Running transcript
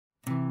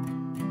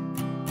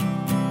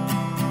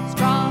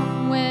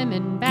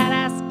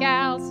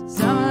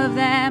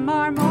them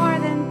are more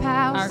than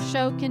pals. Our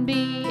show can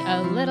be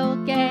a little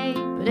gay,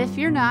 But if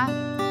you're not,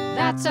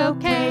 that's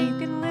okay. you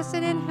can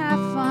listen and have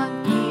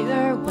fun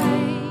either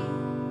way.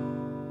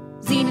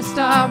 Xena,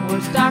 Star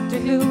Wars, Doctor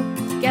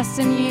Who, guests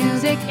and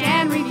music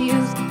and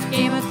reviews.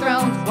 Game of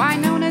Thrones,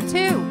 Winona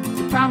too.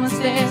 We promise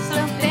there's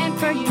something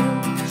for you.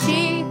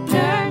 She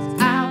nerds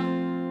out.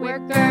 We're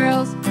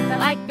girls that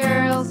like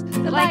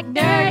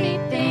dirty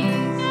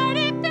things.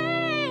 Dirty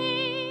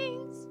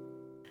things.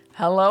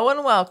 Hello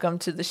and welcome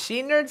to the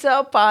She Nerds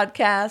Out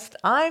podcast.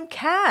 I'm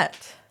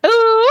Kat.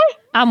 Ooh,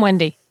 I'm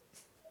Wendy.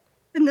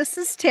 And this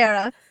is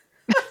Tara.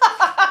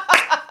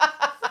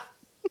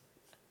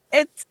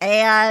 It's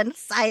Anne.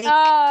 Psych. Oh,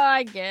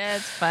 I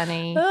guess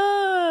funny.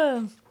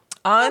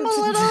 I'm a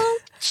little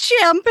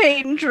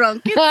champagne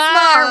drunk. It's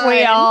Aren't we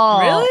fine.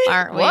 all? Really?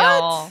 Aren't we What?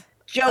 all?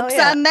 Jokes Oh,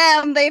 yeah. on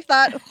them. They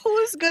thought,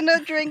 who's going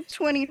to drink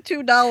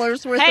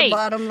 $22 worth Hey. of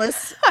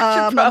bottomless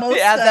I should probably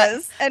add that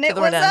mimosas? And to it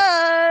the was rundown.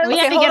 us. We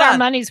Okay, had to hold get our on.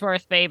 money's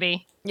worth,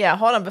 baby. Yeah,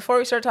 hold on. Before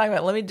we start talking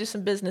about it, let me do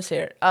some business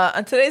here.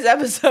 On today's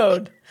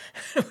episode,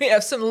 we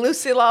have some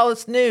Lucy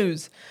Lawless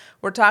news.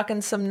 We're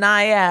talking some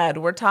Naiad.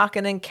 We're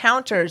talking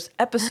Encounters,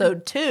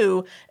 episode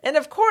 2. And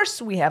of course,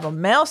 we have a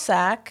mail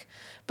sack.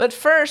 But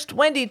first,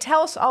 Wendy,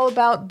 tell us all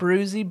about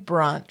Bruisey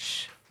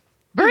Brunch.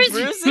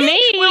 Bruisey,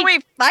 me. Were we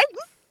fighting?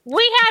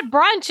 We had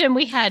brunch and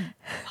we had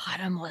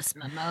bottomless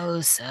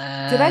mimosas.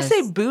 Did I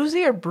say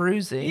boozy or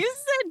bruisey? You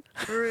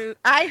said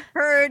I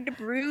heard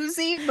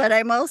bruisey, but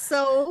I'm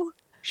also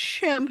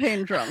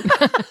champagne drunk.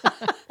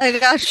 I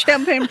got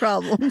champagne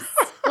problems.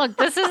 Look,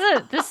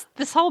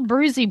 this whole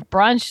Bruisey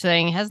brunch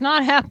thing has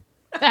not happened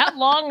that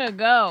long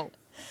ago.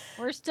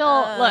 We're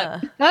still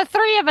look. The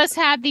three of us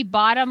had the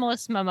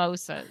bottomless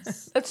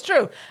mimosas. That's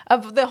true.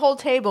 Of the whole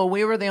table,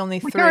 we were the only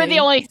three. We were the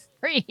only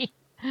three,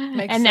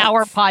 Makes and now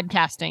we're sense.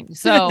 podcasting.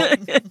 So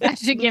that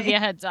should give you a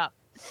heads up.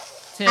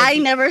 I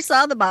never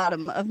saw the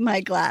bottom of my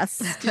glass.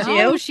 Did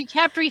Oh, you? she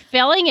kept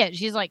refilling it.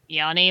 She's like,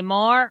 "You need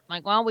more?" I'm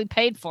like, well, we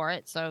paid for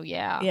it, so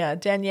yeah. Yeah,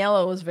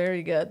 Daniela was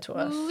very good to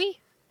us. Ooh-wee.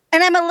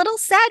 And I'm a little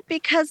sad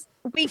because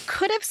we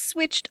could have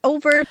switched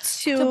over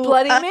to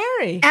Bloody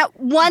Mary. At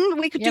one,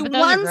 we could Yeah, do but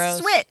those are one gross.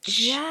 switch.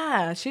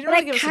 Yeah, she didn't But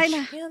really I give us a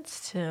kinda-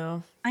 chance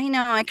to. I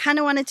know. I kind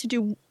of wanted to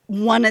do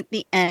one at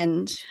the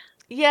end,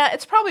 Yeah,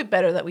 it's probably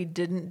better that we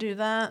didn't do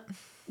that.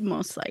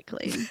 most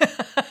likely.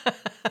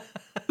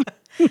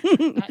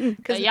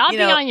 But y'all you be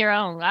know- on your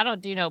own. I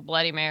don't do no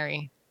Bloody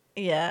Mary.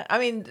 Yeah, I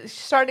mean,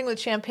 starting with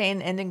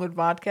champagne, ending with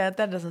vodka,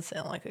 that doesn't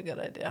sound like a good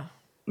idea.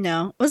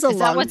 No, it was a Is long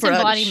that what's brunch.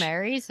 in Bloody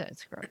Marys?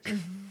 That's gross.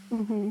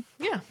 Mhm.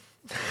 Yeah.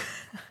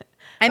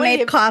 I What do made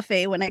you-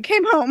 coffee when I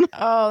came home.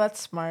 Oh, that's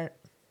smart.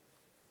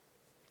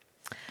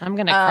 I'm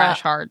gonna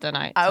crash hard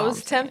tonight. I that's all was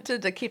I'm saying.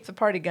 tempted to keep the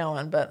party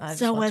going, but I just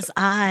So went was to-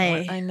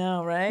 I. I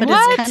know, right? But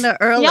What? it's kind of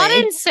early. Y'all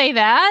didn't say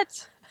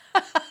that.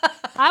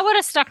 I would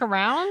have stuck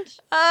around.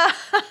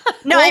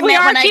 No, Well, I we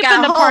meant are when I keeping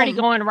got the party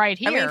home. going right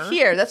I here. mean,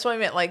 here. That's what I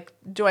meant. Like,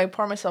 do I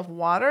pour myself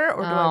water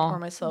or do I Oh. pour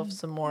myself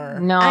some more?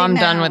 No, I I'm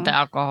done with know. the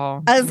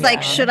alcohol. I was like,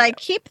 Yeah. should I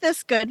keep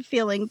this good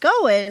feeling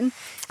going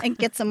and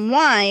get some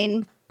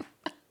wine?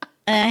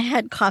 And I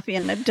had coffee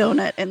and a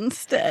donut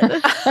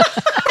instead.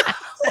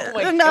 Oh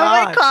my And now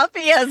my God.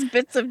 coffee has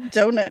bits of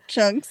donut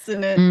chunks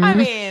in it. Mm. I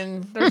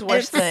mean, there's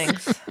worse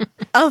things.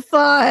 Oh,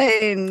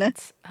 fine.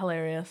 It's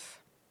hilarious.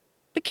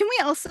 But can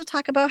we also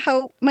talk about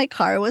how my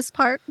car was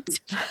parked?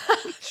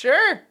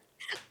 Sure.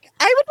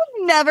 I would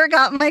have never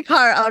got my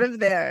car out of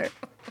there.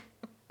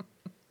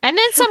 And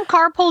then some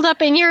car pulled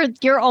up in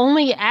your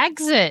only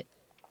exit.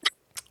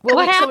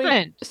 What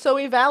happened? So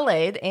we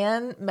valeted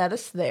and met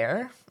us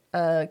there.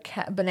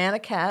 Banana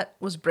Cat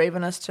was brave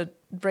enough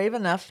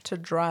to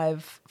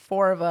drive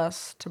 4 of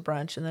us to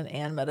brunch, and then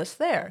Anne met us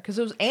there because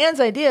it was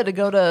Anne's idea to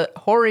go to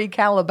Hoary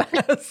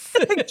Calabasas.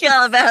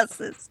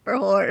 Calabasas for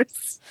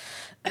horse.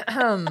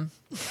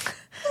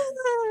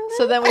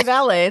 So then we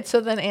valeted.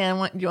 So then Anne,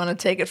 do you want to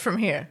take it from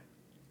here?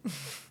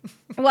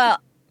 Well,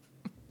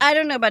 I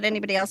don't know about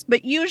anybody else,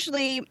 but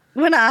usually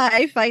when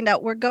I find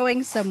out we're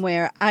going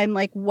somewhere, I'm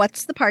like,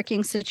 what's the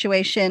parking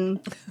situation?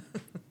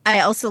 I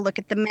also look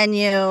at the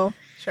menu.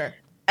 Sure.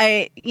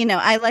 I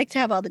like to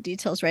have all the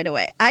details right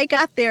away. I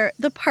got there,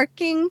 the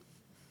parking,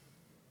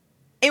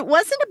 it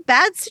wasn't a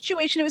bad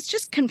situation. It was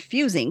just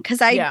confusing because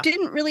I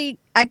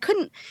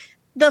couldn't,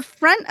 the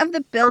front of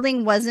the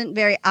building wasn't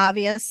very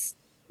obvious.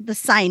 The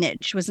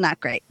signage was not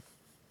great.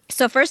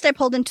 So first I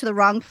pulled into the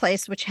wrong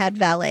place, which had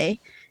valet,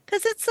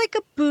 because it's like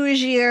a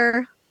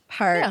bougier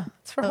part Yeah,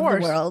 it's for of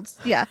horse. the world.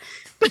 Yeah.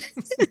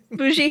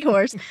 Bougie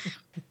horse.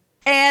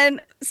 And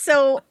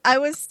so I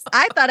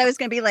thought I was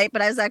going to be late,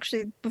 but I was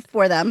actually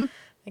before them.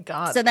 Thank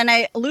God. So then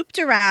I looped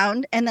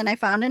around and then I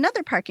found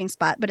another parking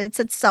spot, but it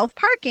said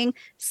self-parking,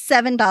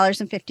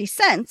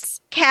 $7.50,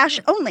 cash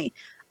only.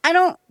 I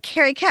don't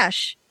carry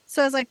cash.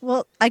 So I was like,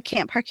 well, I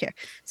can't park here.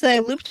 So I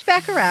looped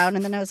back around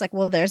and then I was like,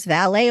 well, there's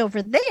valet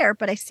over there,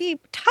 but I see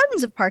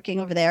tons of parking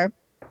over there.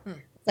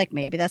 Like,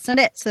 maybe that's not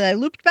it. So I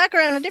looped back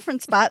around a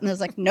different spot and I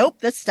was like, nope,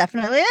 that's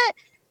definitely it.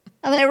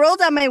 And then I rolled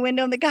down my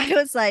window and the guy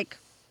was like,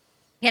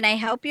 can I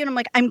help you? And I'm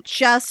like, I'm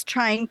just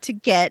trying to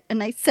get,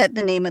 and I said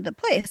the name of the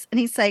place. And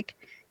he's like,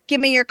 give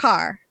me your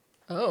car.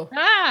 Oh.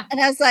 And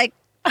I was like,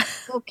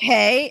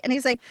 okay. And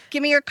he's like,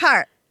 give me your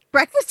car.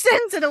 Breakfast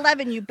ends at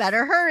 11. You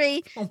better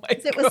hurry. Oh my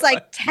It was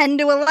like 10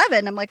 to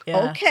 11. I'm like,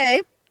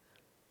 okay.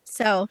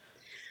 So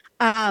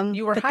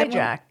you were but then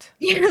hijacked.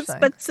 Yes,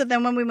 but so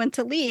then when we went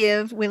to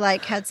leave, we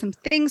like had some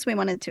things we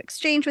wanted to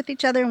exchange with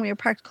each other, and we were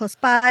parked close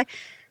by.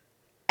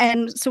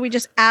 And so we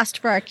just asked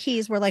for our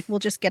keys. We're like, we'll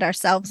just get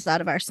ourselves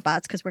out of our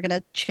spots because we're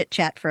gonna chit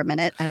chat for a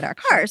minute at our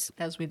cars.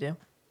 As we do.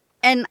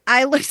 And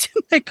I looked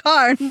at my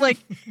car and I'm like,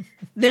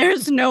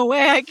 there's no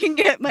way I can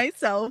get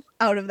myself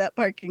out of that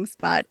parking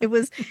spot. It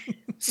was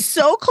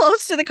so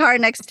close to the car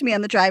next to me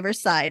on the driver's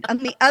side. On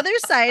the other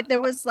side,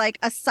 there was like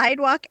a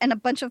sidewalk and a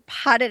bunch of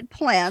potted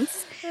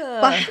plants.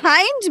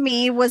 Behind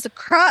me was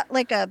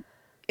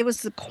it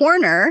was the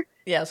corner.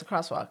 Yeah, it was a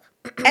crosswalk.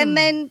 And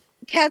then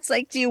Kat's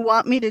like, do you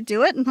want me to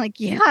do it? And I'm like,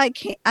 yeah, I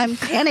can't. I'm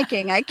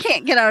panicking. I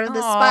can't get out of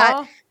this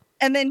spot.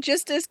 And then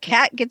just as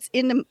Kat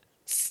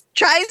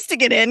tries to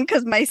get in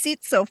because my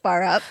seat's so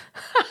far up.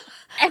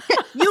 And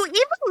you even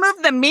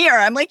moved the mirror.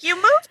 I'm like, you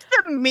moved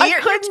the mirror.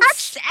 You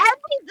touched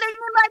everything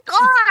in my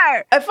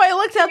car. If I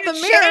looked out the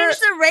mirror, changed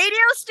the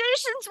radio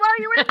stations while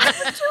you were in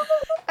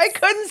I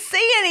couldn't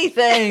see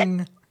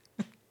anything.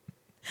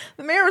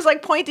 The mirror was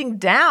like pointing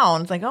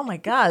down. It's like, oh my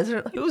God,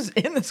 who's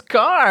in this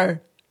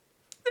car?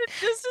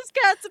 Just as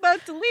Kat's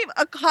about to leave,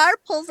 a car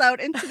pulls out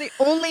into the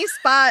only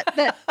spot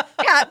that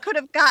Kat could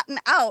have gotten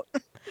out.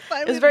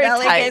 It was very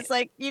tight. It's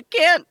like, you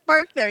can't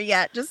park there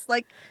yet. Just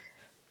like,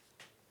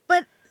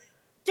 but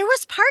there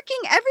was parking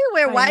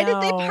everywhere. Why did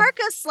they park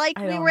us like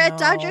we were at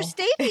Dodger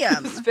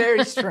Stadium? It's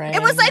very strange.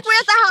 It was like we're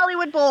at the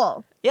Hollywood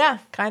Bowl. Yeah,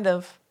 kind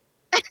of.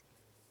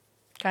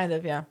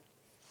 Yeah.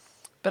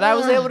 But I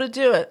was able to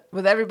do it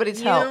with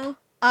everybody's help. You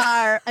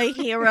are a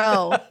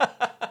hero.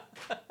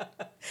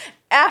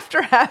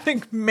 After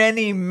having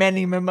many,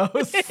 many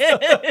mimosas.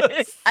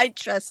 I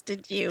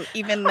trusted you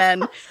even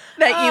then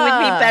that you would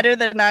be better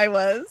than I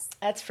was.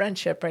 That's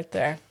friendship right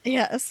there.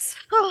 Yes.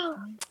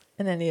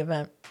 In any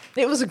event,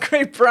 it was a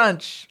great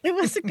brunch. It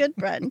was a good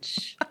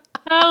brunch.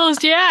 Oh,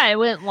 yeah, it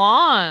went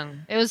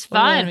long. It was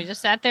fun. We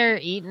just sat there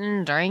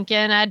eating,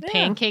 drinking, had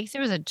pancakes.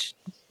 There was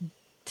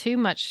too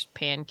much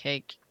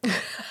pancake.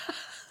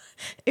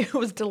 It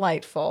was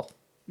delightful.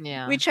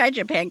 Yeah. We tried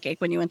your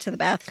pancake when you went to the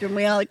bathroom.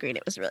 We all agreed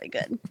it was really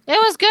good. It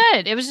was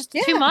good. It was just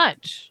too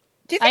much.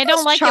 Do you think it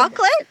was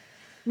chocolate?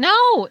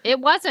 No, it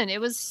wasn't. It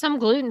was some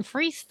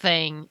gluten-free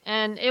thing.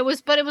 And it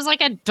was like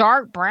a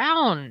dark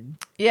brown.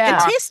 Yeah.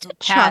 It tasted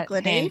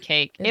chocolatey.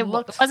 Pancake. It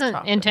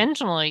wasn't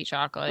intentionally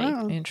chocolate.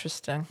 Oh.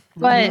 Interesting.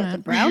 But the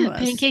brown was.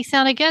 Pancakes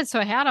sounded good, so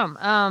I had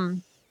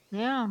them.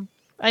 Yeah.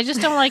 I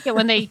just don't like it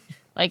when they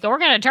like, we're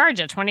going to charge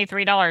you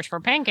 $23 for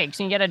pancakes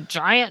and you get a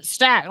giant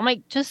stack. I'm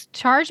like, just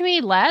charge me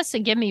less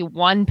and give me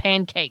one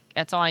pancake.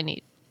 That's all I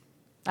need.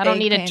 I don't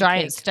need a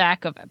giant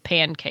stack of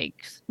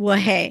pancakes. Well,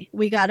 hey,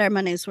 we got our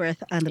money's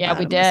worth on the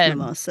bottomless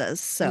mimosas.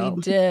 So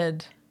we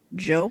did.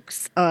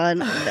 Jokes on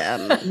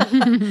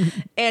them.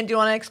 And do you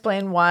want to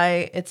explain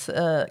why it's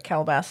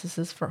Calabasas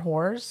is for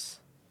whores?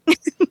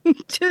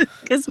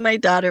 Because my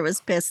daughter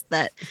was pissed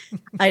that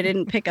I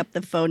didn't pick up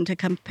the phone to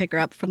come pick her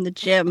up from the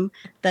gym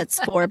that's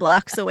 4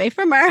 blocks away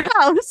from our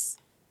house.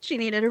 She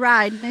needed a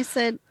ride. And I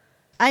said,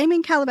 I'm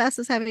in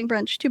Calabasas having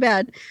brunch. Too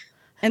bad.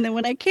 And then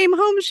when I came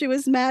home, she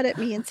was mad at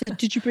me and said,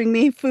 did you bring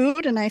me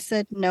food? And I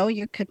said, no,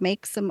 you could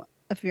make some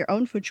of your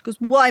own food. She goes,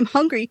 well, I'm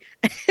hungry.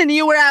 And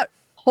you were out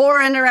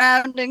whoring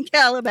around in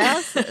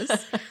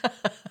Calabasas.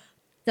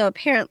 So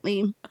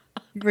apparently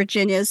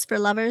Virginia's for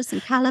lovers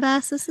and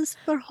Calabasas is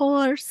for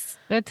whores.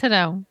 Good to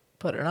know.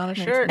 Put it on a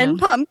shirt. And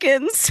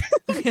pumpkins.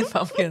 And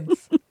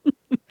pumpkins.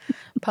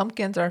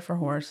 Pumpkins are for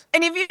whores.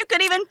 And if you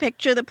could even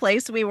picture the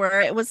place we were,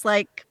 it was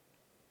like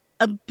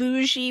a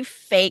bougie,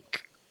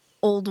 fake,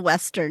 old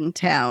Western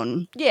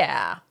town.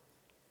 Yeah.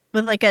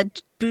 With like a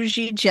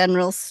bougie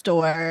general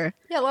store.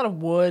 Yeah, a lot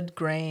of wood,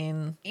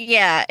 grain.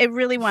 Yeah, it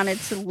really wanted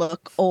to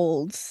look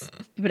old,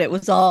 but it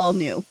was all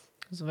new.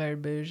 It was very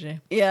bougie.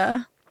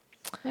 Yeah.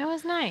 It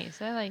was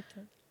nice. I liked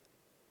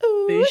it.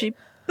 Ooh. Bougie.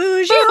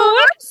 Bougie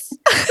horse.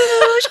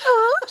 Bougie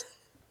horse.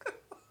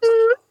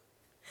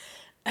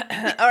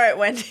 All right,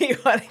 Wendy,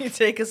 why don't you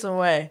take us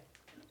away?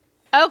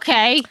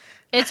 Okay.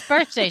 It's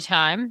birthday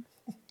time.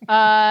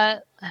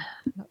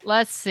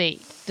 Let's see.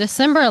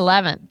 December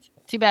 11th.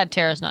 Too bad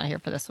Tara's not here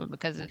for this one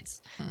because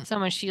it's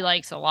someone she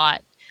likes a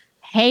lot.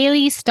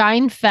 Haley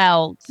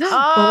Steinfeld.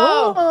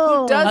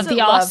 Oh, who doesn't of the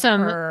love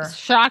awesome, her?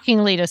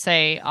 shockingly to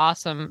say,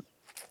 awesome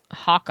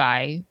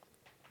Hawkeye.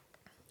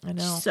 I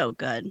know. So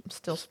good. I'm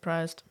still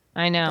surprised.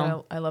 I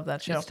know. I love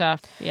that show. Good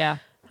stuff. Yeah.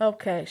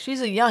 Okay,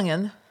 she's a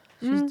youngin'.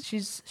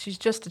 She's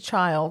just a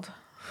child.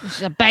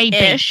 She's a baby.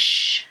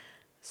 Ish.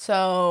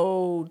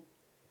 So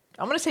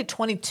I'm gonna say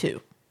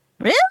 22.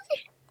 Really?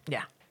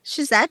 Yeah.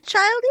 She's that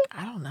childy?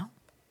 I don't know.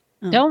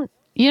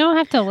 You don't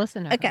have to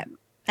listen to her. Okay.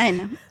 I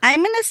know.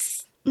 I'm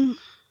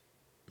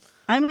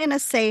gonna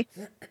say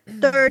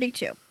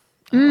 32.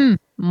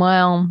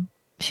 Well,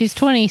 She's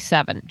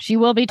 27. She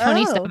will be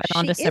 27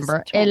 on she is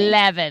December 20.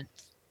 11th.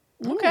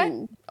 Okay.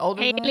 Ooh.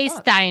 Older than I Haley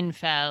thought.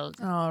 Steinfeld.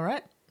 All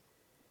right.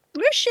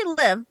 Where's she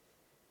live?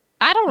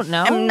 I don't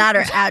know. I'm not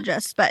her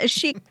address, but is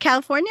she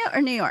California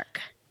or New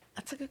York?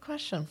 That's a good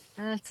question.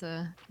 That's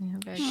a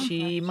very good She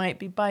question. might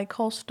be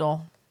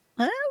bi-coastal.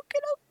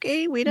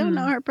 Okay. We don't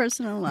know her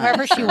personal life.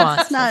 Wherever she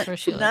wants. It's not. That's where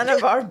she lives. None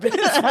of our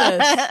business.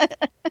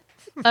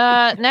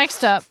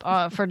 Next up,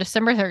 for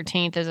December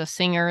 13th is a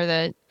singer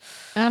that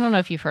I don't know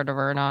if you've heard of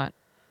her or not.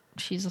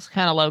 She's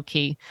kind of low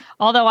key.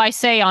 Although I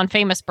say on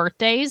famous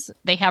birthdays,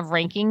 they have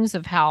rankings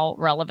of how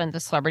relevant the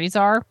celebrities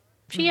are.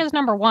 She is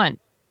number 1.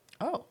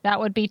 Oh. That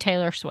would be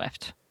Taylor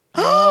Swift.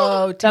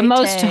 Oh, The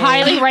most Tay-Tay.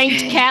 highly ranked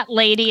cat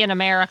lady in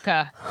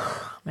America.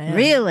 Man.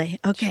 Really?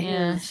 Okay.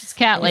 Yeah, she's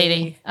cat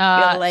lady. feel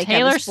like I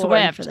Taylor was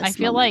born for Swift. this I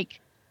feel moment. like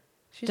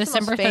She's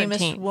December the most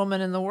famous 13th.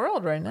 woman in the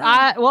world right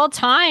now. well,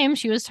 Time.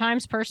 She was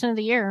Time's Person of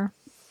the Year.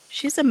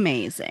 She's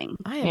amazing.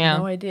 I have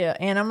no idea.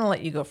 And I'm going to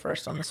let you go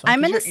first on this one.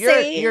 I'm 'cause gonna you're,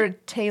 say- you're a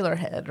Taylor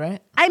head,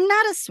 right? I'm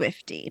not a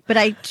Swiftie, but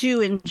I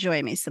do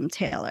enjoy me some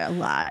Taylor a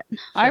lot.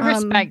 I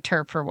respect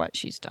her for what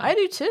she's done. I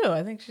do too.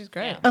 I think she's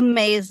great. Yeah.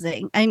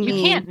 Amazing. I You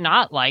mean, can't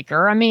not like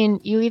her. I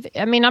mean,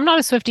 I'm not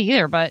a Swiftie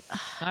either, but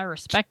I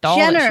respect all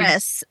that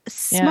generous,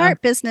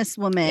 smart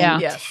businesswoman, Yeah.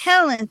 Yes.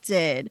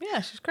 talented.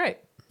 Yeah, she's great.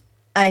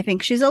 I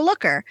think she's a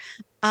looker.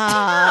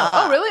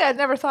 Oh, really? I'd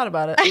never thought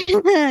about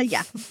it.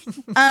 Yeah.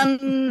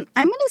 I'm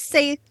gonna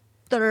say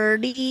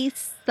 30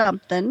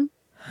 something.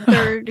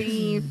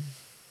 30.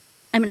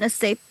 I'm gonna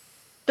say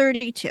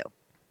 32.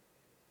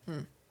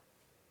 I'm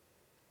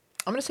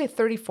going to say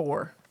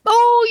 34.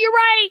 Oh, you're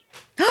right.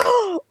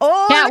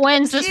 Oh, Cat look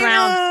wins at this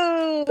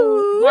round.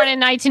 you. Born in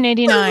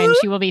 1989,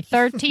 she will be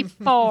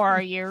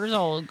 34 years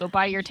old. Go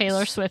buy your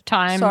Taylor Swift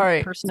Time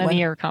Sorry, Person of when- the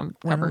Year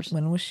covers.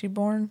 When was she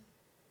born?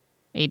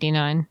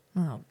 89.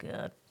 Oh,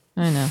 good.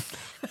 I know.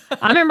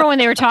 I remember when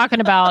they were talking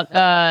about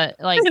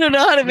like, I don't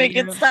know how to make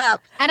it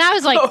stop. and I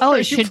was like, Oh, oh, are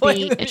it you should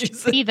playing be the it should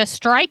music? be the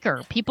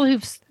striker. People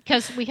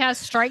because we have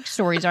strike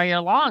stories all year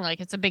long, like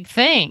it's a big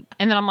thing.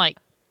 And then I'm like,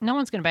 no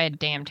one's gonna buy a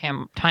damn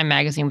Time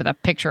magazine with a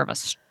picture of a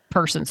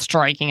person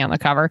striking on the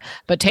cover.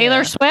 But Taylor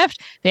Yeah.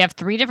 Swift, they have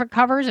 3 different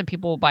covers, and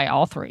people will buy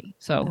all 3.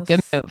 So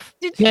good move.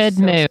 Did Good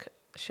move.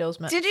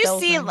 Did you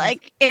see,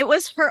 like, it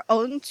was her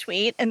own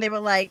tweet, and they were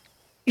like,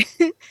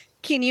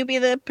 can you be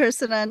the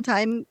person on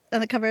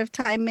the cover of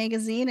Time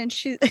magazine? And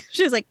she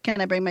was like, can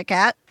I bring my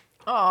cat?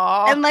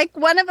 Oh, And like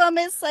one of them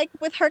is like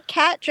with her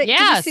cat. Did you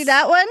Yes. see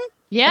that one?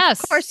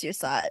 Yes. Of course you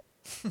saw it.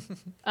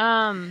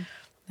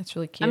 that's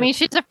really cute. I mean,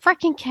 she's a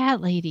freaking cat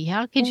lady.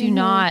 How could you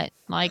not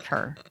like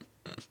her?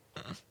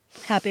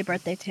 Happy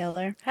birthday,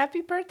 Taylor.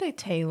 Happy birthday,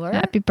 Taylor.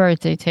 Happy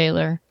birthday,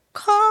 Taylor.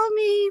 Call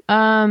me.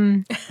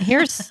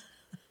 Here's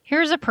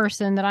a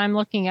person that I'm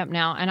looking up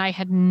now, and I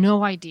had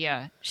no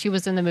idea she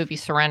was in the movie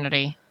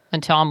Serenity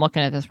until I'm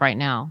looking at this right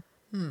now.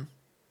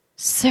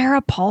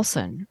 Sarah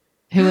Paulson,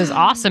 who is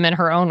awesome in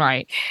her own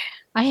right.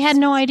 I had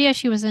no idea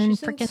she was in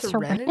She's in freaking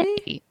Serenity?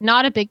 Serenity.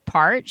 Not a big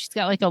part. She's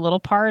got like a little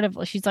part of.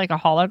 She's like a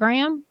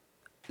hologram.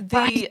 But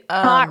I The did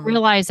not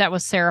realize that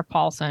was Sarah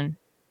Paulson.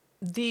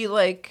 the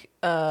like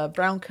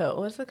brown coat.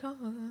 What's it called?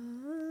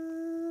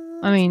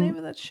 I mean, the name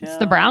of that show? It's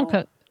the brown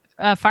coat.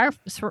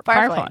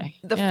 Firefly.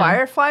 The Yeah.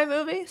 Firefly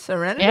movie,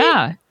 Serenity.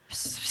 Yeah.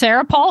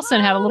 Sarah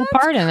Paulson had a little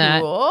part in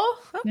that. Cool.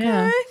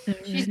 Okay. Yeah.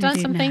 She's done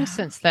some things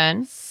since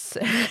then.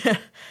 Sarah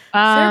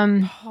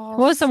What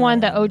was the one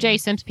that Paulson. O.J.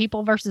 Simpson,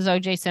 People versus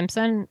O.J.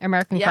 Simpson,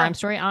 American Yeah. Crime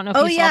Story? I don't know if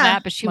Oh, you yeah. saw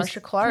that, but she Marcia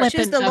was Clark. She's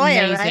flippin' the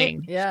lawyer, right?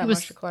 amazing. Yeah, she was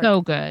Marcia Clark.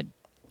 so good.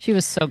 She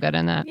was so good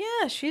in that.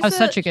 Yeah, she's That was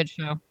such a good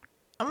show.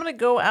 I'm gonna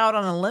go out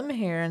on a limb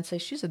here and say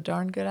she's a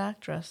darn good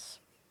actress.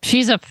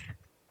 She's a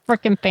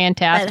freaking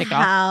fantastic. But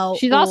how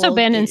She's also old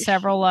been in is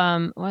several.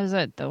 What is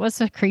it? What's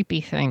the creepy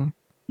thing?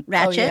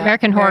 Ratchet. Oh, yeah.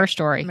 American Horror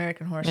Story.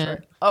 American Horror Yeah.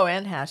 Story. Oh,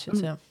 and Hatchet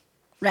too.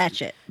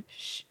 Ratchet.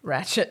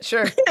 Ratchet,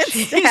 sure.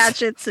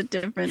 Hatchet's a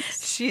different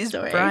She's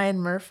story. Brian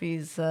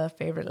Murphy's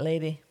favorite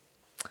lady.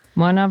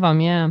 One of them,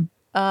 yeah.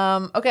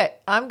 Okay,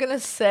 I'm gonna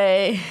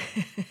say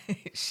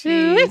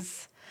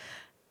she's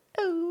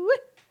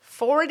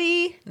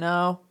 40.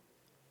 No,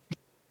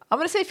 I'm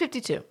gonna say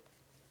 52.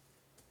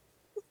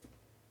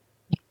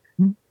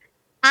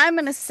 I'm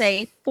going to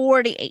say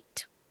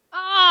 48.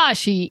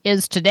 She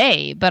is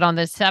today, but on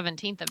the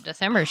 17th of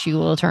December, she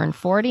will turn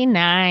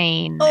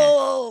 49.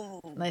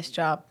 Oh. Nice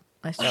job,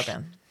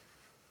 Ann.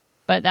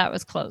 But that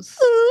was close.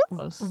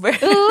 Close. Very-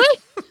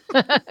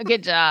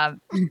 Good job.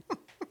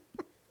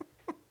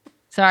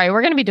 Sorry,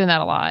 we're going to be doing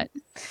that a lot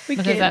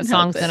because can't that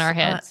song's help in it. our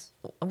heads.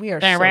 We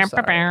are so sorry.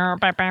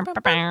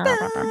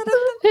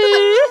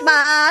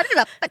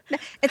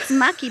 It's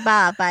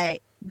Makiba by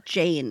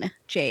Jane.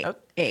 Jain.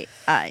 Okay.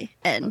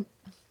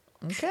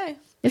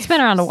 It's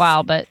been around a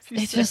while, but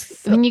it's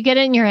just when you get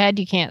it in your head,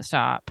 you can't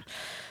stop.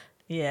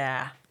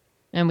 Yeah,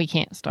 And we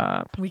can't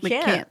stop. we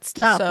can't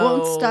stop, So,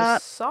 won't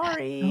stop.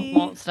 Sorry.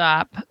 Won't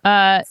stop.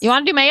 You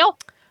want to do mail?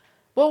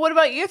 Well, what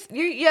about you?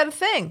 You had a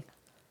thing.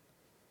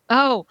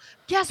 Oh,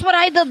 guess what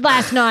I did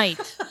last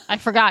night? I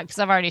forgot because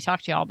I've already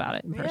talked to y'all about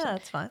it in person. Yeah,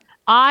 that's fine.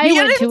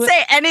 You didn't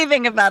say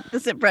anything about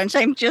this at brunch.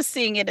 I'm just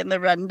seeing it in the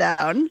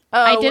rundown.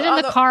 I did in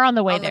the car on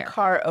the way there. On the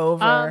car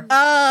over.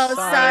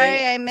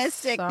 Sorry, I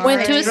missed it. Sorry,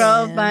 I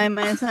drove by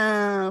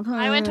myself.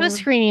 I went to a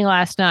screening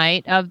last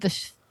night of the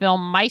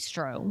film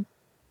Maestro,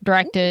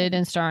 directed by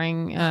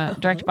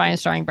and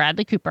starring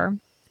Bradley Cooper.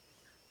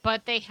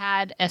 But they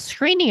had a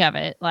screening of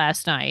it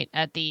last night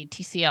at the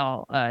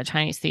TCL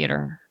Chinese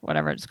Theater,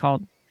 whatever it's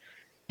called.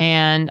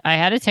 And I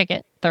had a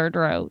ticket, third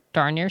row,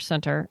 darn near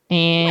center.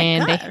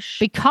 And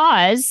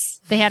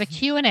because they had a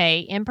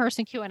Q&A,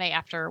 in-person Q&A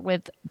after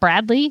with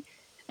Bradley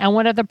and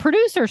one of the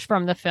producers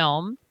from the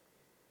film,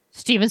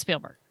 Steven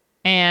Spielberg.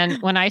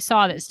 And when I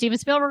saw that Steven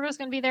Spielberg was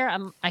going to be there,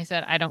 I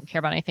said, I don't care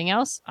about anything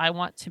else. I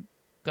want to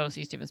go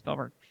see Steven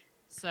Spielberg.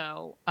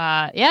 So,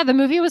 the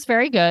movie was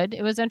very good.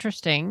 It was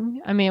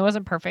interesting. I mean, it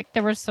wasn't perfect.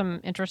 There were some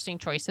interesting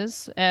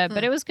choices,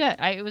 but it was good.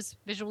 It was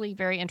visually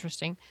very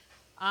interesting.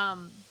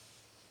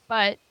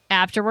 But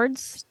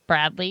afterwards,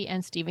 Bradley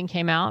and Steven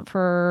came out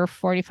for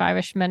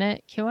 45-ish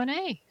minute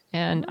Q&A.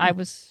 And I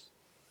was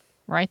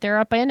right there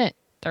up in it,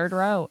 third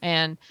row,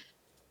 and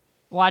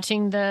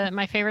watching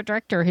my favorite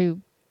director who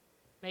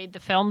made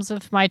the films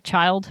of my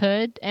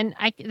childhood. And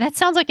that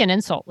sounds like an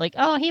insult. Like,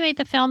 oh, he made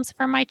the films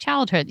from my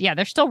childhood. Yeah,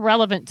 they're still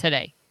relevant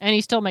today. And he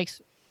still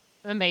makes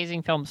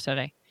amazing films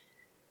today.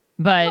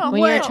 But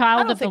when you're a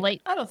child of the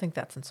late... I don't think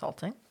that's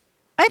insulting.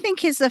 I think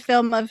he's a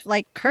film of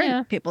like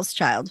current people's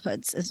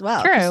childhoods as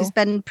well. True. He's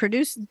been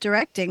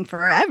directing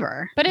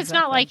forever. But it's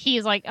not like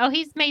he's like, oh,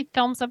 he's made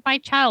films of my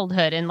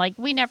childhood and like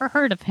we never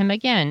heard of him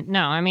again.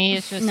 No, I mean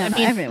it's just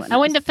everyone.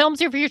 And when the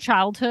films of your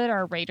childhood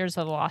are Raiders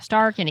of the Lost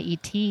Ark and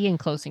E.T. and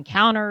Close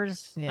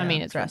Encounters, I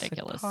mean it's Jurassic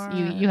ridiculous. Park.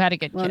 You had a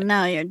good Well,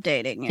 now you're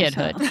dating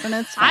kidhood. yourself, and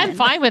it's fine. I'm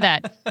fine with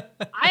that.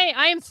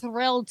 I am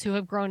thrilled to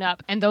have grown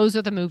up, and those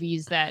are the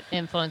movies that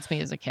influenced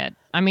me as a kid.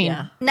 I mean,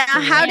 now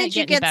how did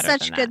you get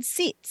such good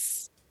seats?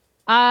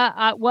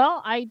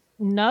 Nothing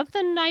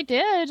I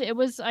did.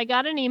 I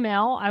got an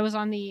email. I was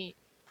on the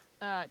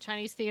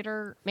Chinese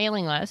Theater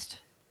mailing list,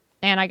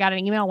 and I got an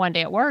email one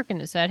day at work, and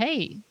it said,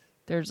 hey,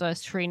 there's a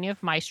screening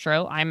of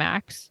Maestro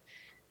IMAX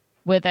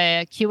with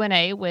a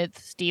Q&A with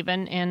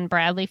Steven and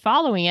Bradley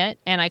following it.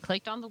 And I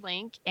clicked on the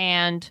link,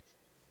 and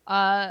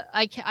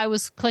I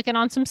was clicking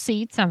on some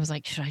seats. I was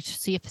like, should I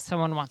just see if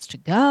someone wants to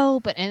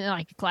go? But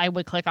I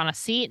would click on a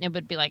seat, and it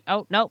would be like,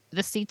 oh, no,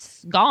 this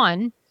seat's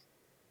gone.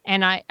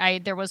 And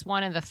there was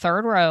one in the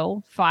third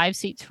row, 5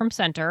 seats from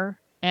center,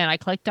 and I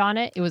clicked on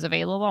it. It was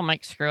available. I'm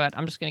like, screw it.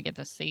 I'm just going to get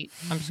this seat.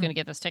 I'm just going to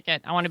get this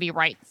ticket. I want to be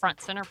right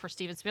front center for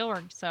Steven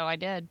Spielberg. So I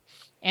did.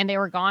 And they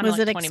were gone in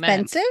like 20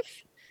 minutes. Was it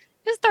expensive?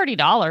 It was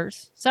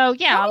 $30. So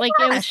yeah,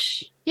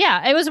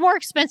 it was more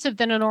expensive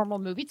than a normal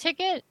movie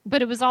ticket,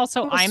 but it was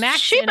also IMAX.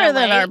 Cheaper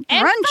than our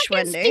brunch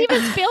one day.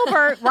 Steven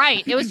Spielberg,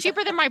 right. It was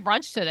cheaper than my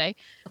brunch today.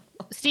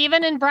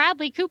 Steven and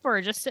Bradley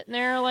Cooper just sitting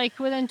there like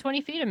within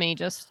 20 feet of me,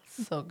 just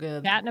so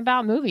good chatting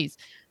about movies.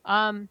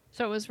 So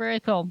it was very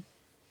cool.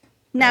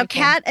 Now,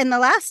 Kat in the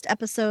last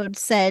episode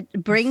said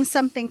bring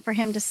something for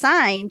him to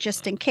sign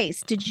just in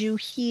case. Did you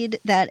heed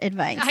that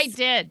advice? I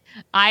did.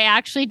 I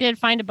actually did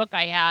find a book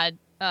I had,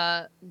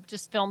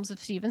 just films of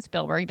Steven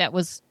Spielberg that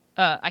was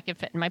I could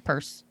fit in my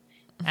purse,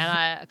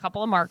 and a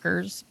couple of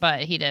markers,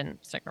 but he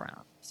didn't stick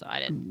around, so I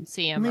didn't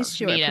see him. At least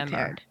you were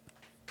prepared.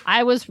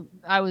 I was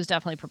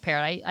definitely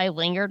prepared. I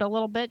lingered a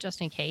little bit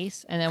just in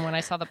case. And then when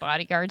I saw the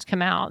bodyguards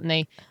come out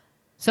and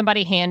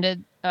somebody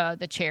handed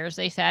the chairs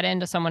they sat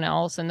in to someone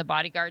else, and the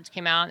bodyguards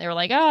came out and they were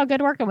like, oh,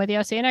 good working with you.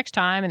 I'll see you next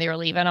time. And they were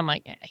leaving. I'm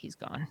like, yeah, he's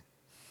gone.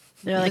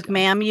 They're like,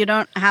 ma'am, you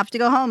don't have to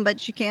go home,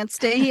 but you can't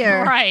stay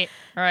here. Right.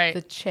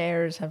 The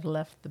chairs have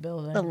left the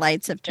building. The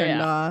lights have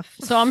turned off.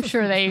 So I'm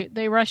sure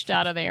they rushed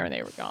out of there and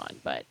they were gone.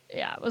 But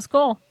yeah, it was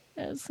cool.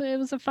 It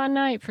was a fun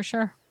night for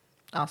sure.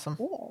 Awesome.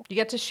 Cool. You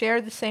get to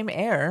share the same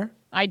air.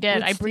 I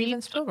did. I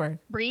breathed. Spielberg.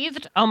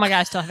 Breathed. Oh my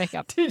gosh, still have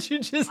hiccup. Did you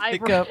just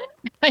hiccup?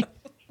 I've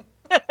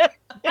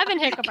been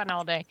hiccuping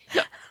all day.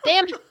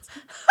 Damn.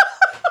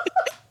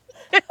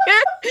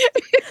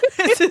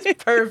 This is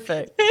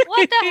perfect.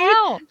 What the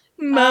hell?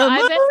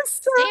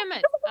 Damn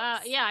it.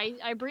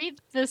 I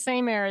breathed the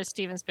same air as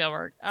Steven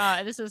Spielberg.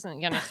 This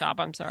isn't going to stop.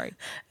 I'm sorry.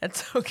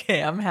 That's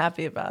okay. I'm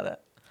happy about it.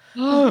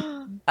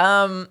 Why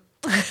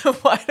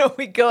don't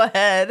we go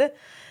ahead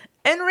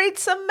and read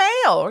some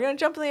mail? We're going to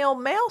jump in the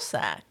old mail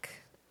sack.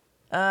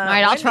 All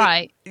right, I'll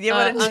try. You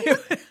want to do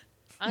it?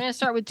 I'm going to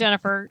start with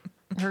Jennifer.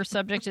 Her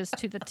subject is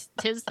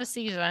tis the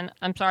season.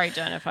 I'm sorry,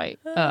 Jen, if I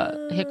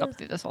hiccup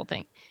through this whole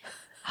thing.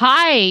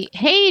 Hi.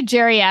 Hey,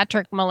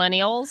 geriatric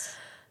millennials.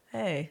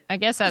 Hey. I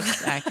guess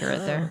that's accurate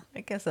there. I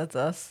guess that's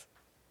us.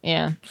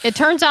 Yeah. It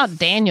turns out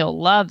Daniel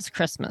loves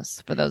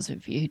Christmas. For those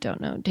of you who don't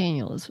know,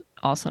 Daniel is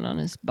also known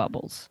as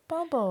Bubbles.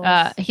 Bubbles.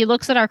 He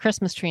looks at our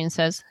Christmas tree and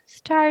says,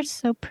 stars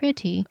so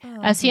pretty,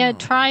 as he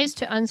tries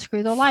to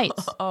unscrew the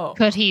lights.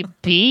 Could he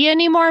be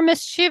any more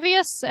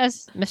mischievous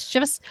as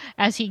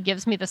he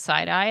gives me the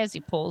side eye as he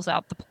pulls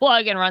out the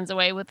plug and runs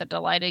away with a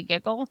delighted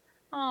giggle?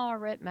 Oh,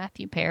 Rip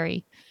Matthew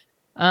Perry.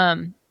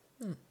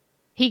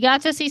 He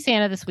got to see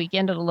Santa this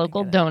weekend at a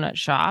local donut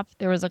shop.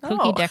 There was a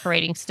cookie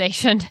decorating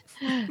station.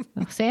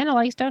 Santa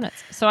likes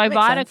donuts. So I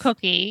bought a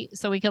cookie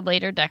so we could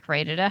later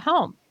decorate it at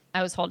home.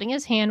 I was holding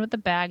his hand with the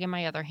bag in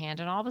my other hand,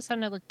 and all of a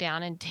sudden I looked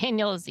down and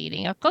Daniel is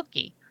eating a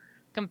cookie.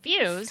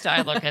 Confused,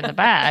 I look in the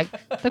bag.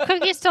 The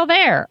cookie's still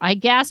there. I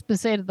gasped and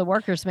say to the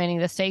workers manning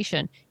the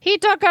station, "He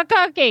took a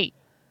cookie!"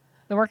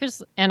 The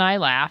workers and I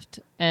laughed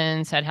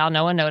and said how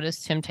no one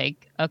noticed him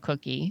take a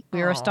cookie.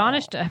 We were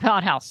astonished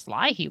about how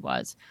sly he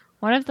was.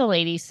 One of the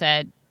ladies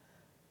said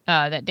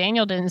that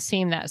Daniel didn't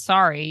seem that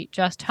sorry,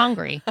 just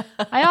hungry.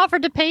 I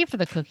offered to pay for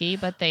the cookie,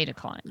 but they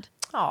declined.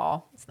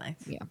 Oh, that's nice.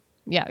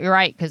 Yeah, you're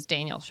right, because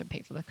Daniel should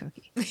pay for the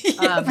cookie.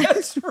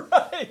 That's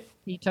right.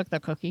 He took the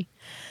cookie.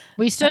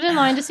 We stood in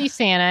line to see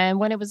Santa, and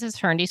when it was his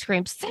turn, he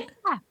screamed,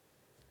 "Santa!"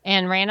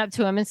 and ran up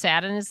to him and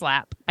sat in his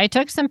lap. I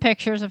took some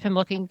pictures of him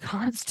looking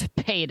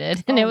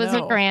constipated, and it was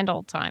a grand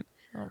old time.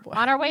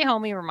 On our way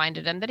home, we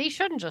reminded him that he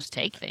shouldn't just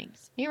take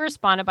things. He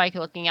responded by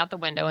looking out the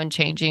window and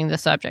changing the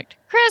subject.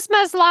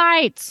 Christmas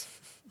lights!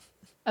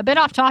 A bit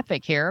off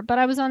topic here, but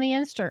I was on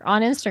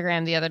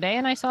Instagram the other day,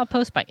 and I saw a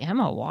post by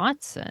Emma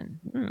Watson.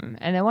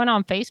 And then went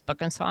on Facebook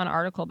and saw an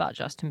article about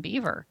Justin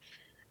Bieber.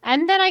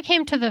 And then I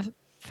came to the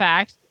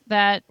fact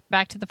that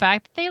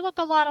they look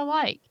a lot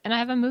alike. And I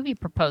have a movie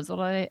proposal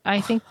that I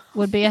think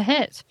would be a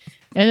hit.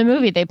 In the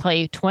movie, they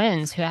play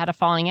twins who had a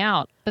falling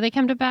out, but they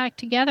come back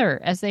together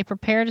as they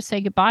prepare to say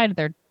goodbye to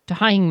their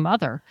dying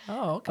mother.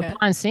 Oh, okay.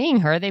 Upon seeing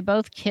her, they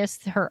both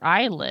kiss her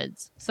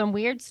eyelids. Some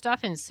weird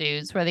stuff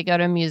ensues where they go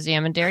to a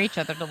museum and dare each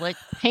other to lick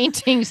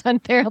paintings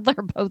until they're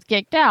both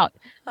kicked out.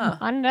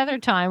 On another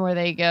time where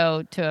they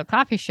go to a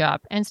coffee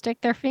shop and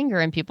stick their finger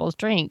in people's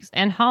drinks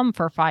and hum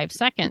for 5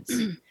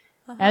 seconds.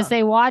 As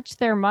they watch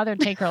their mother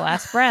take her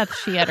last breath,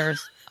 she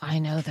utters, "I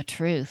know the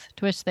truth,"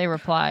 to which they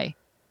reply,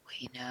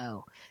 "We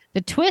know." The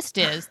twist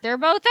is they're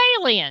both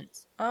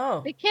aliens.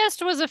 Oh. The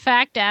kiss was a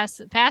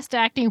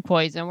fast-acting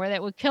poison where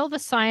that would kill the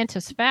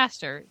scientists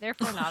faster,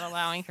 therefore not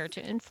allowing her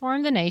to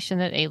inform the nation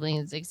that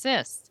aliens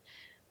exist.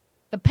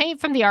 The paint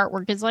from the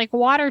artwork is like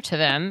water to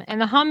them, and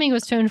the humming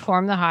was to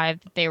inform the hive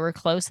that they were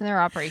close in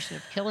their operation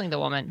of killing the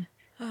woman.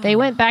 They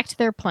went back to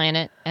their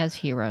planet as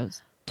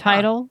heroes.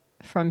 Title,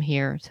 From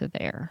Here to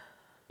There.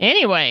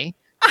 Anyway,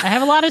 I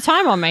have a lot of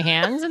time on my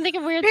hands and think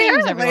of weird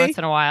things every once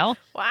in a while.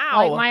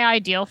 Wow. Like my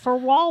ideal for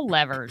wall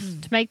levers,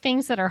 to make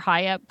things that are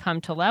high up come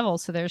to level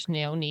so there's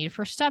no need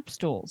for step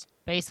stools.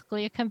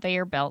 Basically a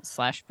conveyor belt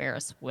 /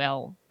 Ferris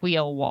wheel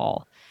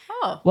wall.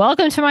 Oh.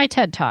 Welcome to my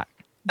TED Talk,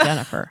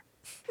 Jennifer.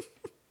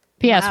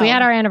 P.S. We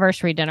had our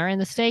anniversary dinner and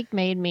the steak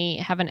made me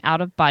have an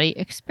out-of-body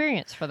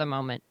experience for the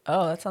moment.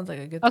 Oh, that sounds like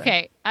a good thing.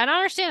 Okay, I don't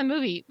understand the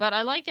movie, but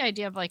I like the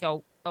idea of like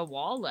a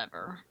wall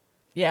lever.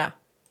 Yeah.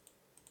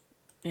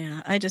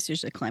 Yeah, I just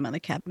usually climb on the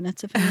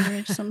cabinets if I'm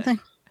under something.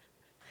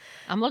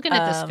 I'm looking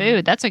at this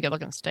food. That's a good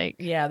looking steak.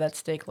 Yeah, that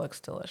steak looks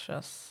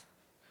delicious.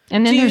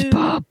 And then there's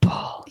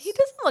bubbles. He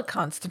doesn't look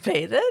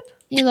constipated.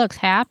 He looks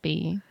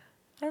happy.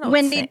 I don't know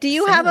Wendy, do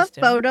you have a Santa's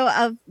doing. photo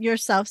of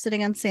yourself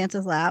sitting on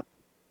Santa's lap?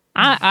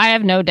 I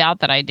have no doubt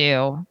that I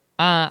do.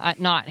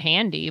 Not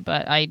handy,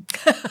 but I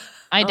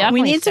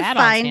definitely We need to sat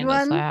find on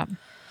Santa's one lap.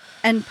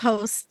 and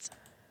post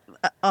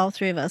all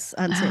three of us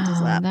on Santa's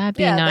lap. That'd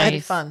be Yeah, nice. that'd be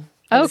fun.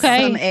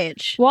 Okay. Some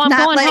age. Well, I'm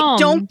Not going like, home.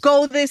 don't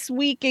go this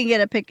week and get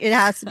a pic. It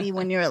has to be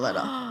when you're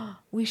little.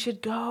 We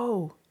should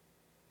go.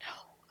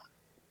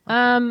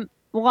 Well,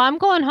 I'm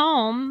going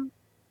home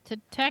to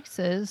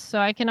Texas, so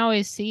I can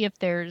always see if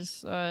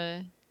there's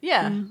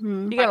Yeah.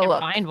 Mhm. You gotta look.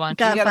 find one.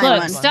 Gotta You find Look,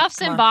 one. stuff's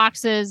Come in on.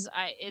 boxes.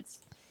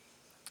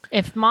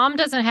 If Mom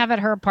doesn't have it at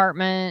her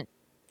apartment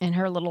in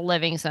her little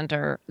living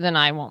center, then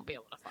I won't be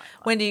able to find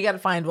one. Wendy, you gotta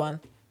find one.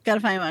 Gotta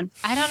find one.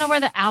 I don't know where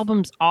the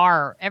albums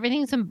are.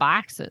 Everything's in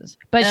boxes,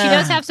 but she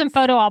does have some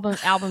photo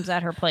albums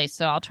at her place,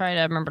 so I'll try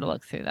to remember to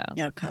look through those.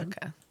 Yeah, okay.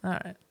 Okay. All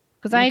right.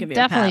 Because I'll I give you a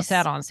definitely pass.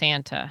 sat on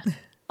Santa.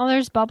 Oh,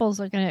 there's Bubbles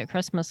looking at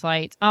Christmas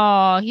lights.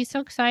 Oh, he's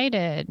so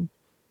excited.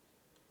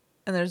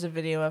 And there's a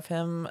video of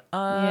him with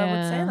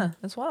Yeah. Santa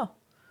as well.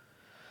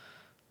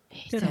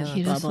 He's Good the old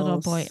cutest little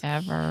boy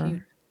Bubbles.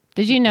 ever.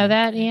 Did you know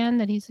that, Ian?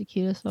 That he's the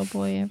cutest little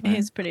boy ever.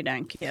 He's pretty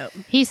darn cute.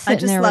 He's I sitting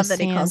just there love with that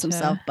he calls Santa.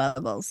 himself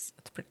Bubbles.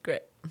 That's pretty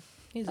great.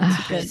 He's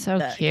Ah, good. he's so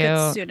Good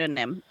cute.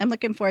 pseudonym. I'm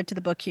looking forward to the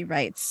book he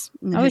writes.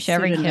 I His wish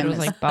every kid pseudonym was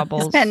is- like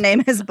Bubbles. His pen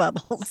name is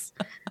Bubbles.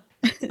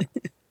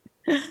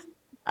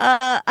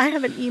 I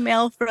have an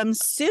email from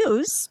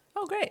Suze.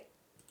 Oh, great.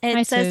 It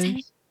Hi, says,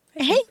 Suze.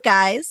 Hey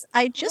guys,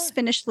 I just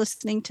finished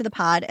listening to the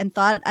pod and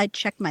thought I'd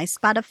check my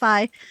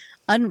Spotify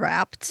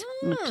Unwrapped,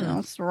 which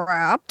is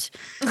wrapped.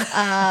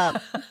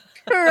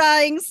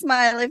 Crying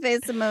smiley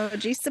face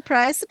emoji.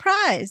 Surprise,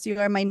 surprise. You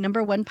are my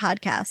 #1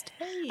 podcast.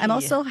 I'm Hey.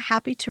 also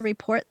happy to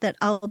report that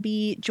I'll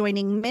be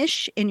joining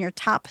Mish in your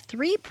top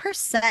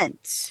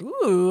 3%.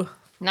 Ooh.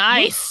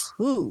 Nice.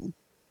 Ooh.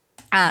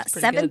 pretty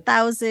good.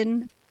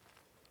 7,000.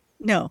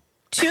 No,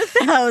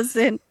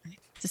 2,000.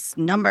 This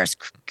numbers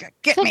get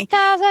me.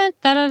 6,000.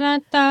 7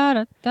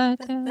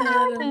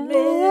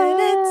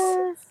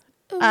 minutes.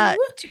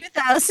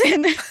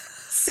 2,000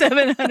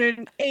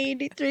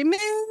 783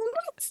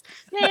 minutes.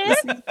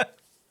 Listening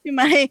to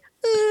my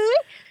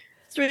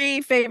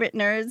three favorite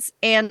nerds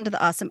and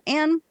the awesome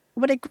Anne.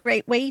 What a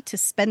great way to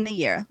spend the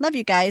year. Love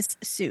you guys,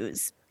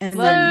 Suze. And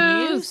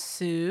Love you,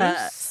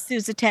 Suze.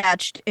 Suze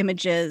attached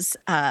images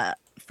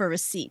for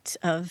receipt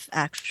of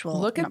actual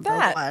Look at number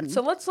that. one.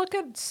 So let's look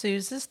at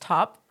Suze's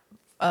top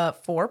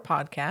 4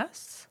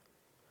 podcasts.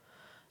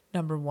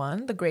 Number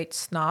 1, The Great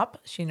Snop.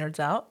 She nerds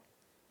out.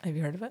 Have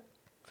you heard of it?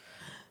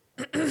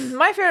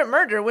 My Favorite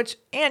Murder, which,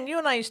 Anne, you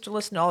and I used to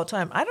listen to all the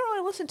time. I don't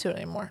really listen to it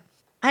anymore.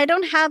 I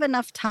don't have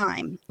enough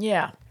time.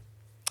 Yeah.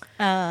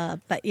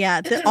 But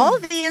yeah, all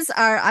of these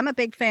are, I'm a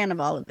big fan of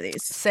all of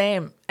these.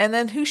 Same. And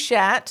then Who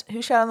Shat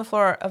on the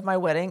Floor of My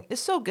Wedding is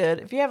so good.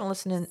 If you haven't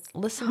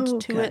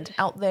listened to it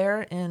out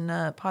there in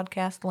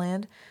podcast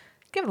land,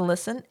 give it a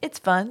listen. It's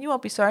fun. You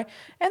won't be sorry.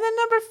 And then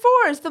number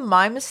 4 is the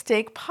My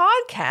Mistake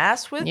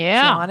podcast with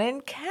John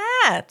and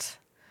Kat.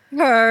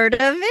 Heard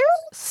of it?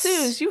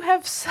 Suze, you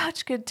have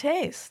such good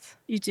taste.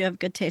 You do have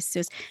good taste,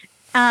 Suze.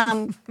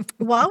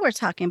 While we're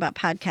talking about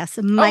podcasts,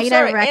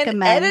 I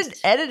recommend... And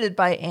edited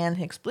by Ann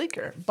Hicks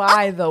Bleecker,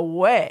 by the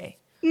way.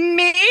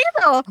 Me,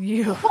 the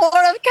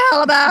whore of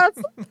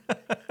Calabas.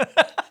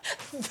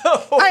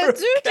 I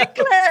do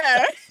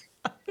declare.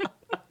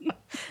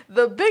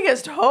 The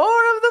biggest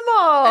whore of them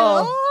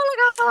all.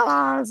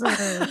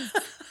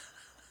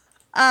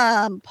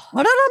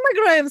 Put it on my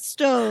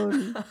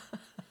gravestone.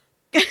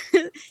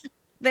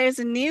 There's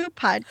a new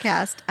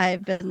podcast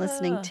I've been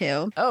listening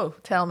to. Oh,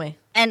 tell me.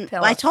 And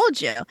I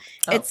told you.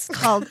 It's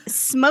called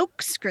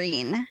Smoke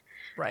Screen.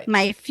 Right.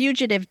 My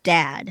Fugitive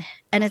Dad.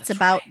 And it's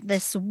about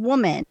this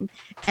woman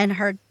and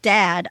her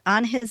dad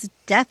on his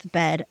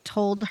deathbed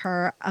told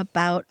her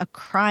about a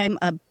crime,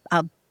 a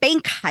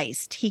bank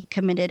heist he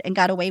committed and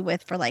got away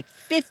with for like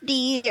 50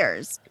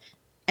 years.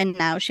 And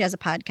now she has a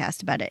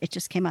podcast about it. It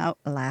just came out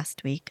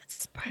last week.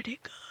 It's pretty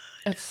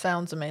good. It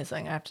sounds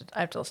amazing. I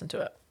have to listen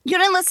to it. You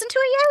didn't listen to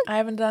it yet? I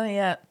haven't done it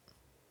yet.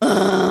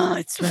 Oh,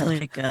 it's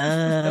really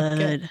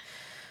good.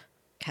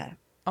 Okay.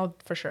 I'll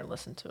for sure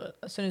listen to it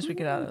as soon as we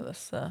get out of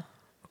this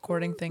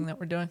recording thing that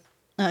we're doing.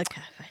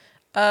 Okay,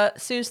 fine.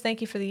 Suze,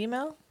 thank you for the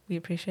email. We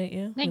appreciate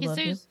you. Thank you,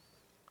 Suze.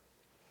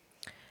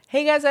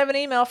 Hey guys, I have an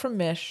email from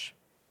Mish.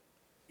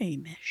 Hey,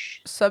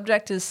 Mish.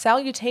 Subject is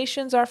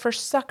salutations are for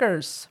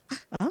suckers.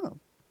 Oh.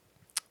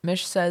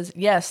 Mish says,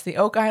 yes, the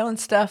Oak Island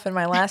stuff in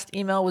my last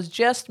email was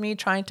just me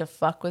trying to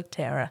fuck with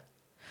Tara.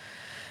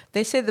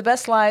 They say the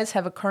best lies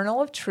have a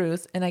kernel of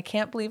truth, and I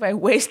can't believe I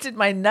wasted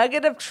my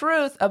nugget of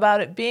truth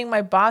about it being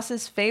my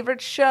boss's favorite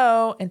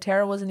show, and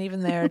Tara wasn't even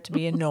there to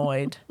be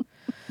annoyed.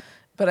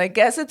 But I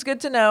guess it's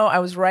good to know I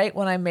was right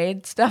when I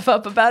made stuff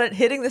up about it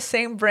hitting the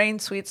same brain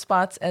sweet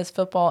spots as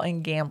football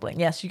and gambling.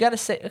 Yes, you got to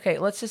say, okay,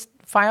 let's just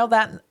file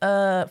that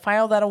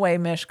away,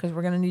 Mish, because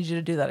we're going to need you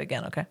to do that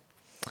again, okay?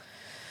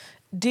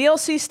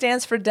 DLC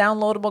stands for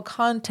downloadable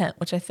content,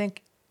 which I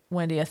think,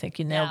 Wendy,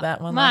 you nailed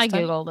that one last time.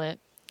 I Googled it.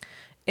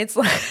 It's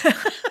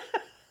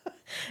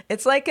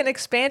like an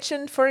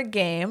expansion for a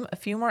game, a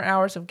few more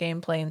hours of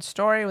gameplay and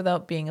story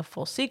without being a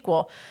full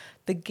sequel.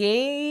 The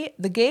gay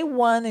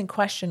one in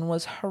question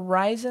was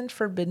Horizon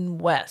Forbidden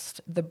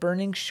West, the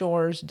Burning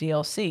Shores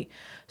DLC.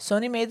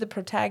 Sony made the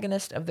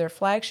protagonist of their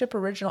flagship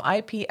original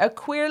IP a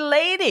queer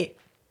lady.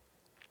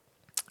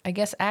 I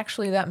guess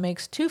actually that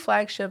makes 2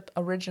 flagship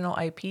original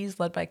IPs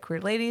led by queer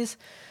ladies,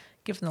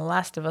 given The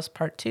Last of Us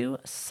Part 2.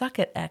 Suck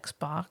it,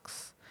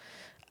 Xbox.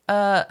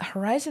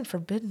 Horizon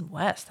Forbidden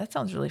West. That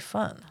sounds really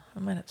fun. I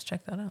might have to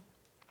check that out.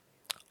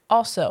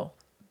 Also,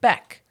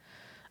 Beck.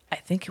 I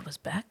think it was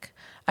Beck.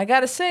 I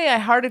gotta say, I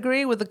hard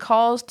agree with the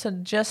calls to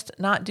just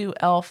not do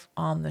Elf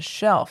on the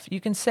Shelf.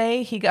 You can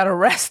say he got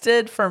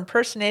arrested for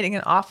impersonating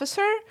an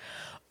officer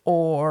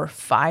or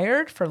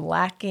fired for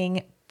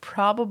lacking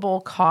probable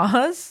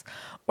cause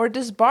or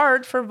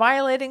disbarred for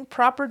violating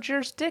proper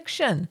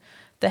jurisdiction.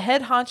 The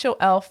head honcho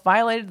elf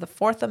violated the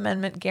Fourth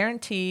Amendment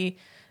guarantee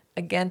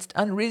against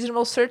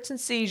unreasonable search and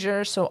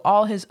seizure, so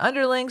all his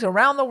underlings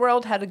around the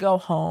world had to go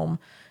home.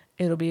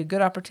 It'll be a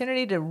good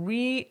opportunity to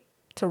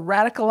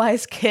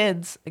radicalize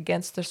kids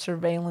against the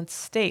surveillance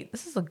state.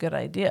 This is a good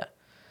idea.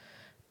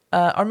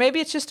 Or maybe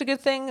it's just a good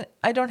thing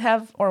I don't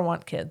have or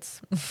want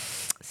kids.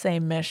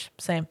 Same, Mish.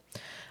 Same.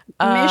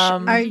 Mish,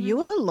 are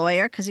you a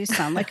lawyer? Because you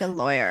sound like a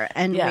lawyer,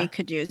 and we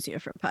could use you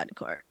for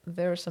PodCourt.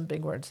 There are some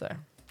big words there.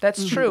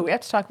 That's true. We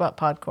have to talk about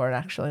PodCourt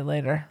actually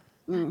later.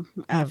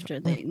 After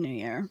the new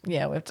year.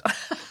 Yeah, we have to.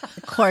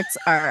 The courts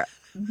are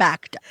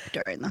backed up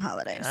during the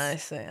holidays. I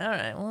see. All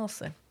right, well, we'll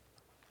see.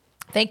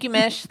 Thank you,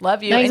 Mish.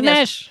 Love you. Thanks,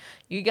 Mish.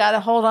 You got to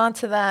hold on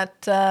to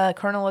that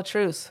kernel of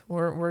truth.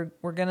 We're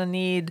gonna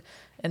need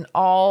an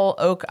all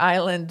Oak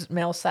Island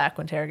mail sack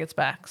when Tara gets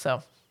back.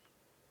 So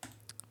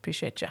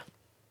appreciate you.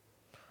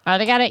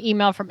 I got an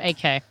email from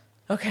AK.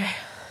 Okay.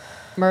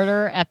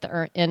 Murder at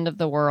the End of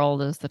the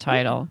World is the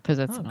title because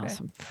it's an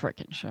awesome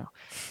freaking show.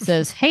 It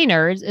says, hey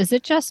nerds, is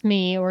it just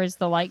me or is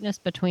the likeness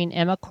between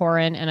Emma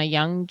Corrin and a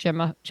young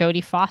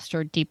Jodie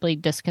Foster deeply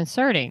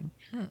disconcerting?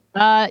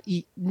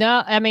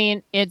 No, I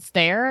mean it's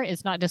there.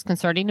 It's not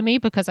disconcerting to me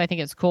because I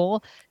think it's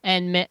cool.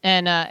 And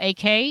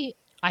AK,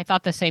 I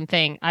thought the same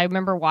thing. I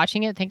remember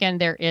watching it, thinking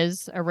there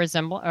is a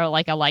resemblance or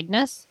like a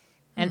likeness,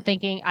 and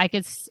thinking I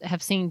could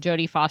have seen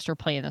Jodie Foster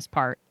play in this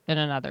part in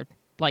another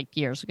like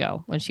years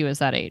ago when she was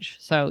that age.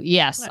 So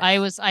yes,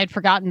 Nice. I'd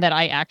forgotten that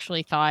I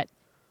actually thought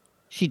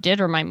she did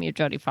remind me of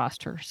Jodie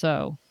Foster.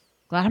 So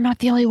glad I'm not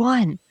the only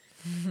one.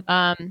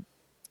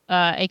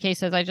 AK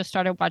says, I just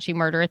started watching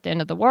Murder at the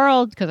End of the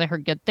World because I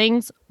heard good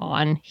things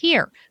on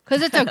here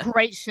because it's a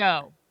great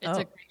show. It's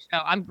a great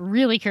show. I'm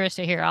really curious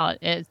to hear how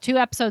it's 2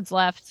 episodes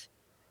left.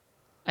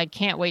 I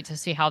can't wait to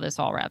see how this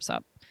all wraps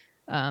up.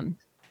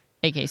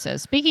 AK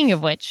says, speaking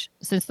of which,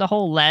 since the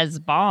whole Les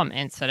Bomb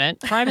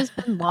incident, Prime has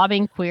been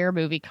lobbing queer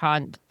movie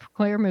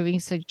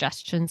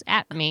suggestions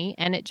at me,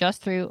 and it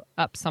just threw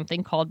up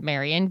something called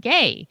Marion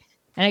Gay.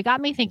 And it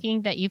got me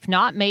thinking that you've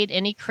not made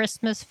any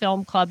Christmas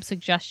film club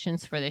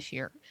suggestions for this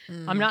year.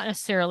 I'm not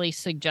necessarily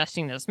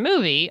suggesting this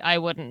movie. I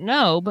wouldn't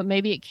know, but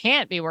maybe it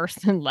can't be worse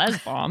than Les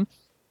Bomb.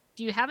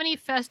 Do you have any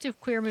festive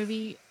queer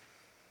movie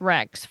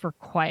recs for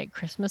quiet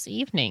Christmas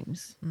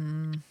evenings?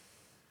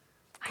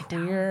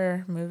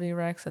 Queer movie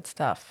recs, that's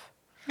tough.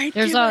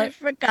 I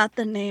forgot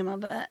the name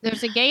of it.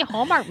 There's a gay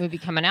Hallmark movie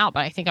coming out,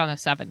 but I think on the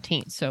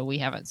 17th, so we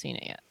haven't seen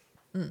it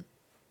yet.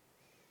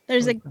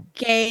 There's a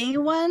gay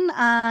one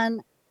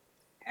on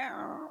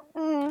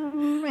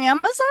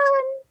Amazon.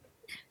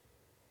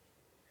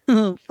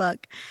 Oh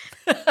fuck!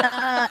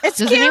 It's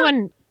Does cute.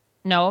 anyone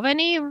know of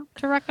any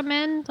to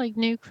recommend, like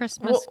new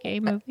Christmas gay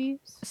movies?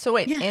 So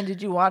wait, and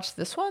did you watch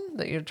this one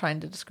that you're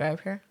trying to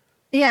describe here?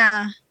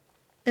 Yeah,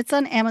 it's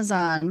on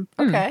Amazon.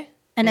 Okay.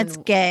 And it's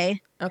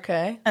gay.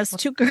 Okay. As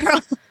 2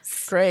 girls.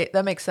 Great,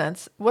 that makes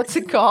sense. What's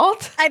it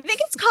called? I think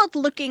it's called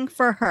Looking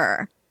for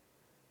Her.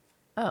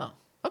 Oh,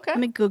 okay. Let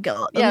me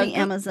Google. Let me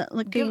Amazon.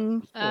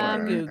 Looking for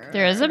her.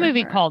 There is a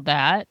movie called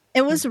that.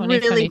 It was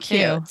really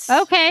cute.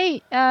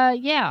 Okay.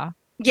 Yeah.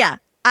 Yeah.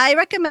 I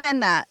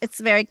recommend that. It's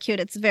very cute.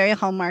 It's very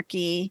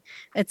Hallmarky.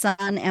 It's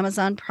on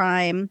Amazon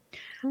Prime.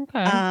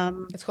 Okay.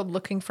 It's called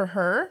Looking for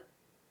Her.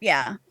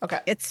 Yeah. Okay.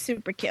 It's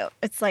super cute.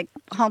 It's like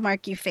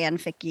Hallmarky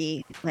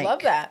fanficky. Like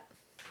love that.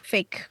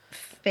 Fake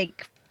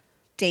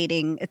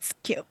dating. It's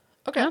cute.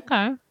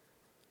 Okay.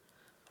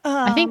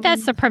 I think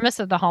that's the premise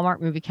of the Hallmark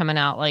movie coming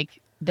out.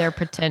 Like they're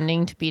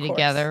pretending to be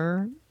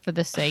together for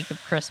the sake of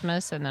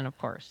Christmas, and then of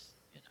course,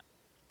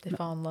 they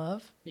fall in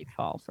love. They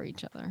fall for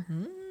each other.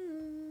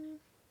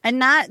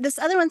 And this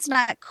other one's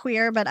not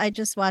queer, but I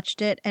just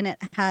watched it, and it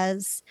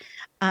has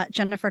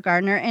Jennifer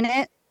Garner in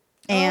it,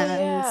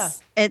 and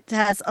it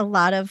has a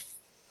lot of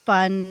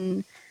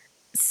fun,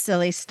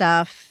 silly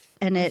stuff.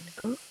 And it,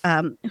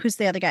 who's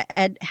the other guy?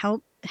 Ed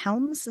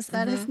Helms, is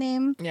that his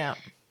name? Yeah.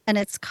 And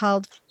it's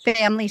called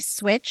Family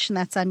Switch, and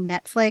that's on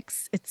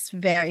Netflix. It's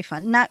very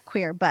fun. Not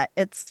queer, but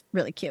it's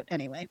really cute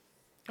anyway.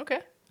 Okay.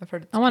 I've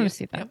heard I want to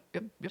see that.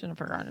 Yep.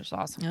 Jennifer Garner's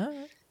awesome. All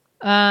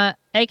right.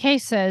 AK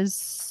says,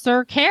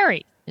 Sir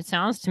Carrie, it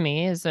sounds to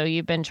me as though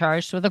you've been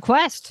charged with a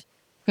quest.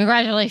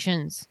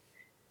 Congratulations.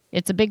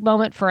 It's a big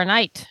moment for a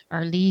night.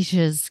 Our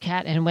lieges,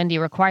 Kat and Wendy,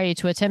 require you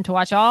to attempt to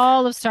watch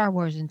all of Star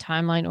Wars in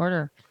timeline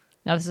order.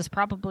 Now, this is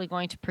probably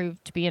going to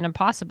prove to be an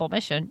impossible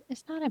mission.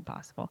 It's not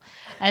impossible.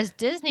 As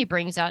Disney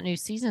brings out new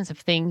seasons of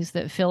things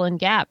that fill in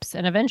gaps,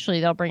 and eventually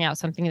they'll bring out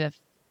something that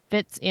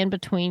fits in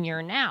between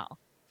your now.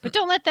 But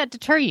don't let that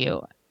deter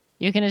you.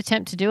 You can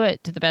attempt to do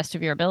it to the best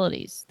of your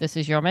abilities. This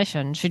is your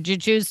mission. Should you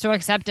choose to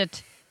accept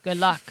it, good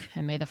luck,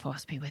 and may the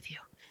Force be with you.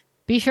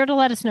 Be sure to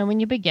let us know when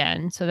you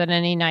begin, so that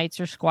any knights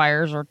or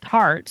squires or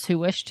tarts who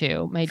wish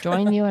to may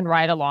join you and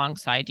ride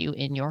alongside you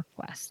in your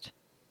quest.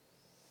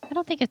 I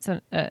don't think it's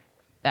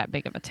that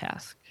big of a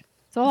task.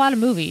 It's a lot of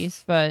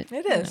movies, but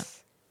it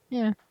is.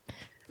 Yeah.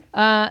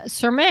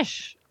 Sir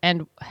Mish,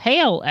 and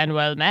hail and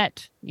well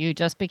met. You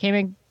just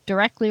became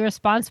directly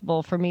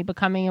responsible for me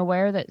becoming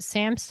aware that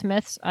Sam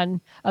Smith's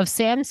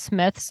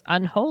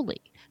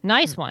Unholy.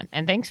 Nice one,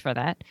 and thanks for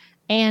that.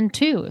 And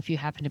 2, if you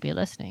happen to be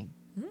listening.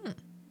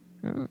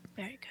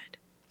 Very good.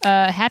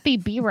 Happy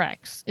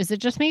B-Rex. Is it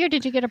just me, or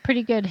did you get a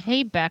pretty good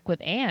hey back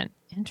with Anne?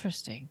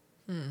 Interesting.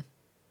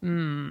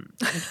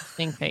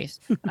 Interesting face.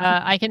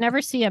 I can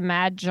never see a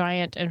mad,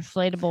 giant,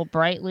 inflatable,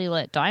 brightly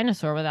lit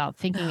dinosaur without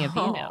thinking of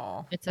you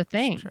now. It's a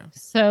thing.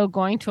 So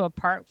going to a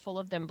park full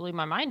of them blew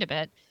my mind a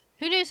bit.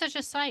 Who knew such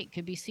a sight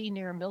could be seen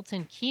near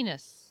Milton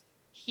Keynes,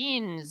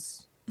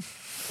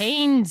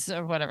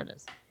 or whatever it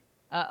is,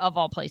 of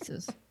all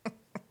places.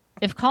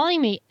 If calling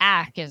me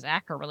Ack is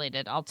Acker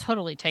related, I'll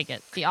totally take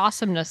it. The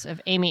awesomeness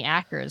of Amy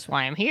Acker is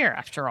why I'm here,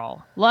 after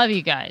all. Love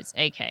you guys,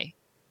 AK.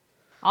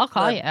 I'll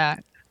call you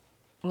Ack.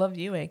 Love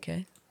you,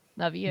 AK.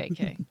 Love you,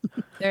 AK.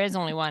 There is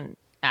only one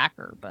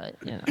Acker, but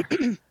you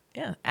know.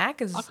 Yeah,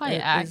 Ack is. I'll call you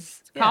Ack.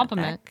 It's a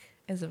compliment. Ack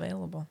is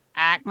available.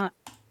 Ack.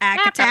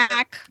 Ack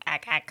attack.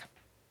 Ack. Ack.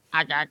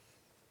 I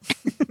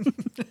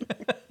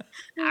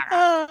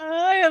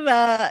have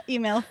an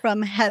email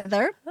from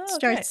Heather.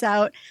 Starts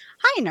out,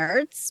 hi,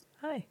 nerds.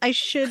 Hi. I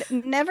should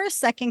never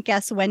second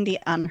guess Wendy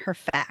on her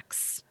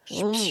facts.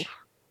 Ooh.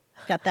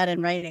 Got that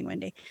in writing,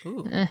 Wendy.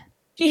 Ooh.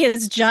 She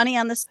is Johnny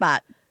on the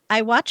spot.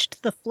 I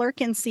watched the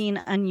Flirkin scene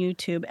on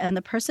YouTube, and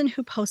the person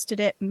who posted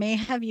it may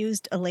have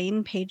used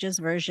Elaine Page's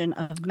version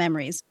of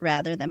Memories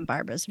rather than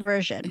Barbara's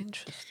version.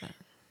 Interesting.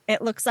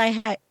 It looks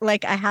like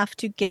I have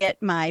to get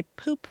my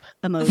poop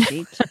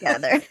emoji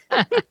together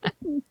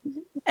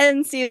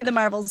and see the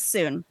Marvels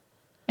soon.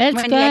 It's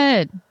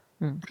Wendy,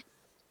 good.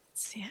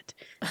 See it.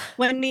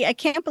 Wendy, I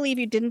can't believe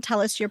you didn't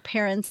tell us your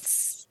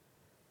parents'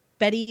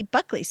 Betty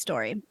Buckley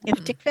story.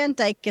 If Dick Van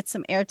Dyke gets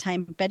some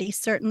airtime, Betty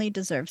certainly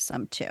deserves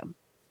some too.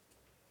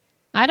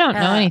 I don't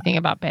know anything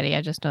about Betty.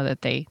 I just know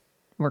that they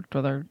worked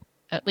with her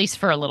at least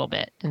for a little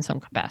bit in some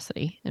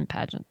capacity in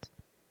pageants.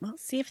 Well,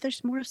 see if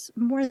there's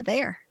more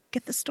there.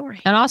 Get the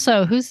story. And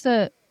also, who's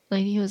the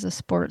lady who was a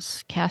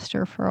sports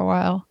caster for a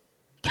while?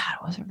 God,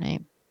 what was her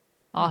name?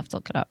 I'll have to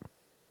look it up.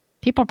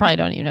 People probably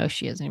don't even know who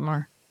she is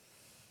anymore.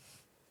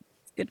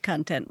 It's good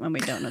content when we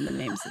don't know the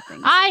names of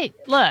things. I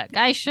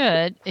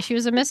should. She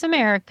was a Miss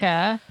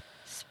America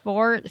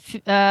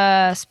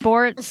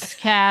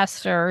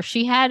sportscaster.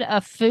 She had a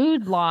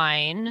food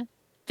line.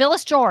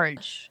 Phyllis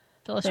George.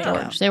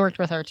 They worked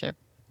with her too.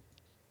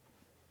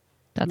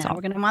 That's all.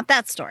 We're gonna want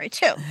that story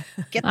too.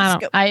 Get the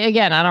scoop. I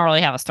don't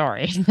really have a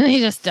story. He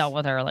just dealt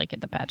with her like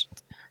at the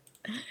pageant.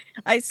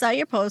 I saw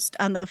your post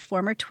on the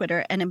former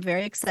Twitter, and I'm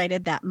very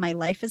excited that My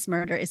Life is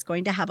Murder is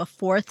going to have a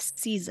 4th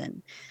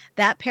season.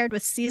 That paired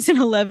with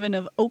season 11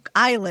 of Oak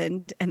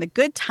Island, and the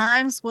good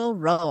times will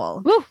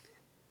roll. Woo!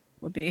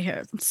 We'll be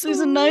here.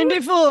 Season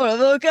 94 of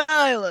Oak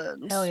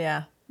Island. Hell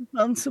yeah.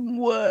 On some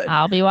wood.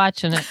 I'll be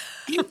watching it.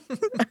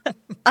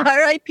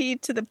 R.I.P.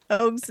 to the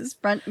Pogues'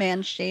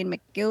 frontman, Shane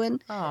McGowan.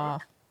 Aw.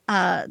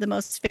 The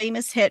most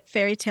famous hit,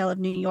 Fairy Tale of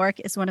New York,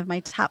 is one of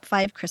my top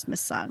 5 Christmas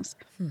songs.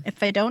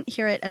 If I don't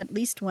hear it at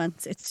least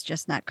once, it's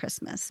just not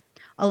Christmas.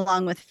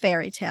 Along with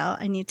Fairy Tale,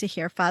 I need to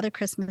hear Father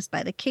Christmas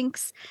by the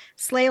Kinks,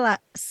 Sleigh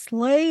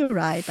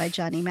Ride by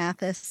Johnny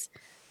Mathis,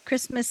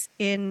 Christmas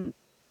in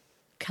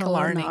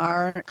Killarney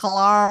by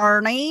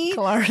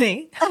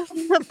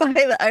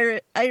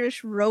the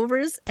Irish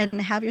Rovers, and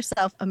Have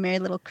Yourself a Merry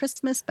Little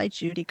Christmas by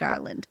Judy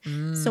Garland.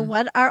 So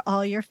what are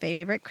all your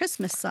favorite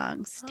Christmas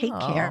songs? Take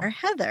care,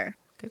 Heather.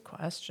 Good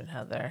question,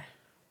 Heather.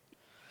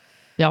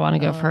 Y'all want to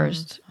go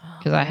first?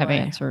 Because I have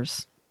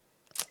answers.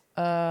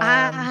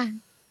 I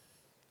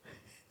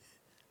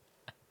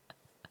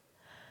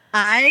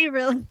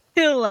really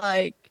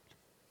like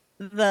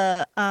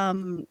the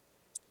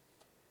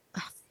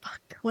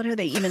what are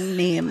they even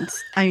named?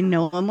 I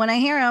know them when I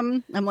hear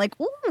them. I'm like,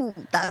 ooh,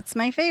 that's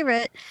my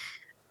favorite.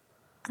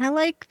 I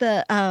like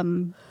the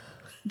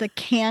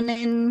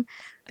canon,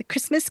 the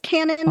Christmas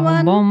canon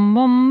one. Bum,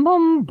 bum,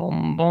 bum,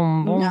 bum,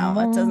 bum, bum, No,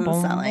 it doesn't bum,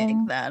 sound like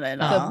bum. that at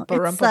The all.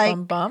 It's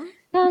like, bum.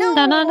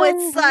 no,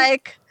 it's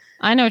like,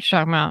 I know what you're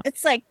talking about.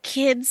 it's like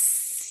kids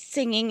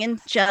singing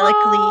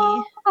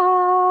angelically.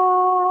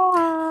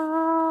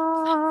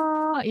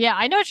 Yeah,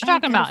 I know what you're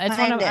talking about. It's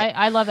one of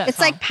I love that. It's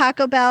song. like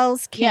Paco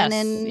Bell's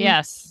canon.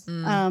 Yes.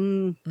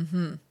 Taco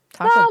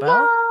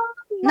Bell?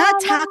 Not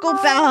Taco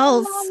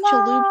Bell's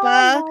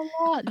Chalupa.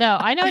 No,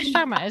 I know what you're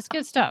talking about. It's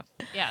good stuff.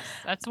 Yes,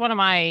 that's one of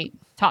my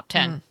top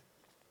 10.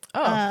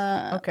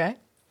 Oh, okay.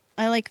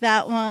 I like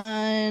that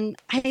one.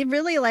 I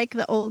really like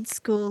the old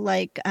school,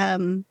 like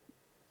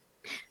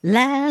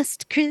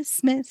last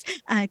Christmas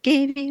I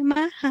gave you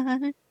my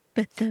heart,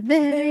 but the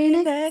very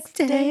next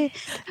day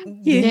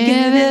you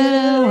gave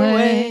it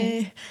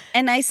away.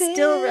 And I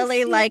still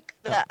really like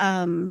the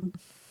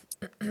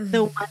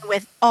one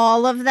with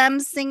all of them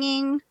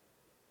singing.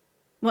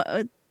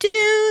 What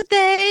do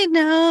they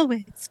know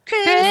it's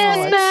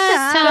Christmas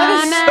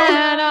time?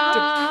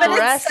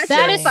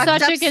 That is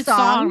such a good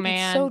song,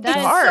 man. So That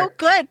is dark. So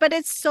good, but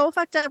it's so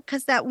fucked up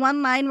because that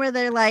one line where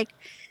they're like,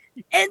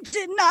 and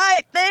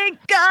tonight,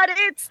 thank God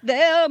it's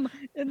them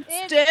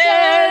instead of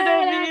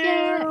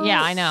you.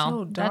 Yeah, I know.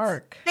 So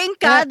dark. Thank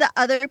God the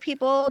other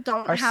people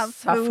don't Are have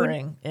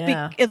suffering. food.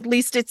 Yeah. At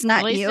least it's not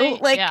At least you.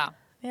 they- yeah.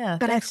 Yeah.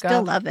 But thanks, I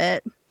still God. love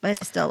it.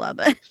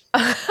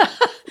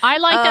 I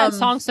like that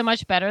song so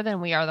much better than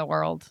We Are the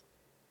World.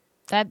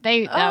 That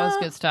was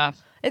good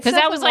stuff. It's Because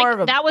that was definitely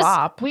more like of a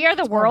bop. We Are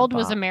the It's more of a World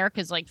was bop.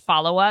 America's like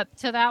follow up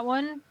to that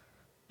one,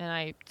 and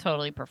I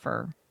totally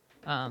prefer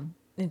the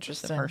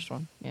Interesting. first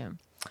one. Yeah.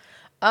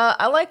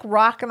 I like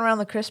rocking around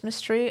the Christmas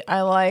tree.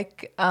 I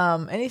like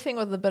anything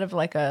with a bit of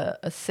like a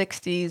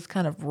 60s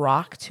kind of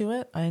rock to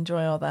it. I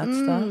enjoy all that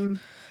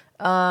stuff.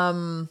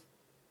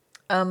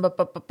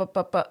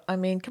 But I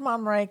mean, come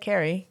on, Mariah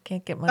Carey.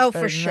 Can't get much better for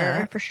than sure.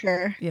 that. For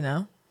sure. You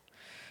know,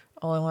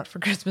 all I want for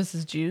Christmas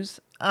is Jews.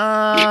 What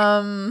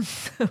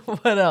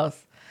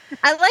else?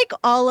 I like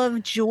all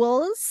of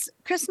Jewel's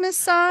Christmas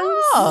songs.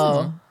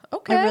 Oh,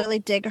 okay. I really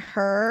dig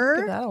her.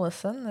 Give that a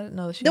listen. I didn't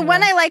know that she The had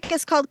one a- I like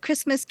is called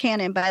Christmas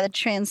Canon by the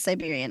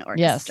Trans-Siberian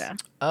Orchestra.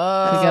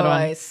 Oh, a good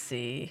one. I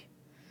see.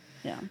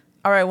 Yeah.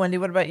 All right, Wendy,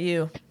 what about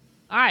you?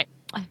 All right.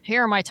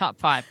 Here are my top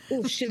 5.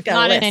 Ooh, she's got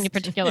Not a in list. any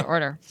particular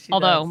order. She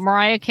Although does.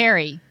 Mariah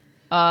Carey,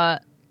 All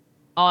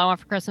I Want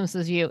for Christmas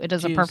Is You. It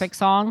is Jews. a perfect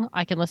song.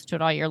 I can listen to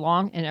it all year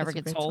long and never That's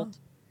a gets great old.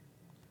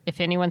 if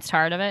anyone's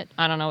tired of it,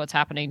 I don't know what's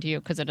happening to you,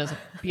 because it is a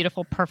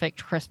beautiful,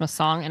 perfect Christmas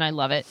song, and I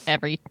love it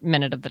every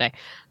minute of the day.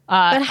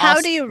 But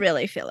how do you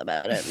really feel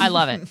about it? I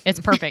love it. It's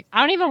perfect. I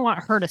don't even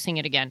want her to sing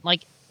it again.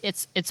 Like,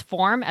 its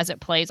form as it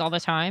plays all the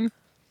time.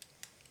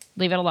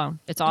 Leave it alone.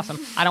 It's awesome.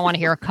 I don't want to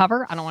hear a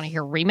cover. I don't want to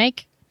hear a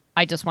remake.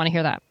 I just want to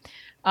hear that.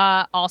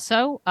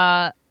 Also,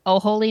 "Oh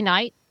Holy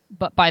Night,"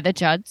 but by the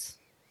Judds.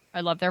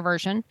 I love their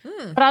version.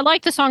 But I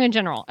like the song in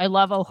general. I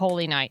love "Oh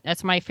Holy Night."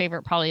 That's my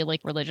favorite, probably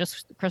like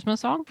religious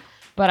Christmas song.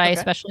 But I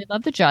especially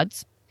love the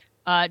Judds.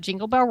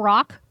 "Jingle Bell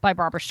Rock" by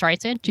Barbara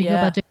Streisand.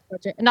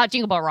 Not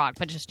Jingle Bell Rock,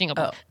 but just Jingle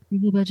Bell.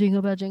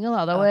 Jingle Bell, jingle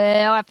all the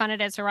way. Oh, I found it.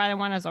 It's a ride.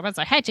 One is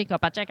like, hey, Jingle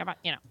Bell, jingle bell.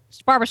 You know,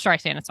 it's Barbara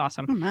Streisand. It's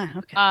awesome. Oh my,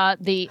 okay.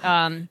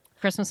 The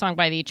Christmas song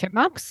by the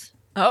Chipmunks.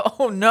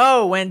 Oh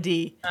no,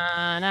 Wendy!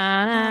 Not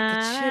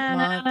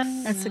the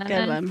Chipmunks. That's a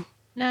good one.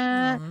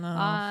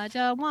 I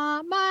just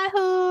want my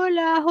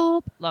hula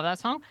hoop. Love that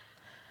song.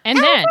 And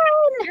then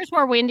here's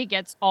where Wendy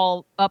gets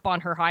all up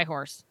on her high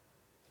horse.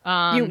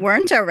 You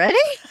weren't already?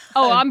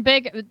 Oh, I'm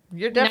big.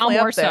 You're definitely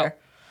now more up there. So.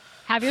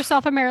 "Have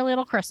Yourself a Merry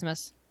Little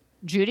Christmas,"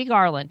 Judy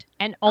Garland,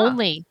 and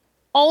only.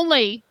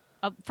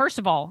 First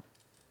of all,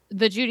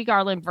 the Judy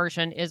Garland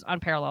version is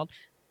unparalleled.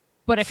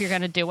 But if you're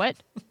gonna do it,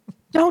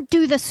 don't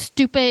do the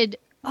stupid,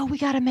 we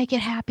got to make it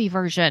happy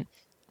version.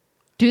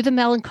 Do the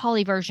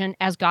melancholy version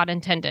as God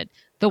intended.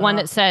 The one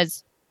that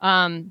says,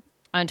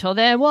 "Until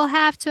then, we'll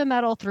have to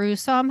muddle through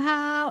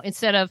somehow,"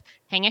 instead of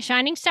 "hang a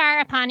shining star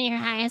upon your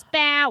highest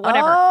bough,"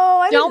 whatever. Oh,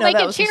 I didn't Don't know make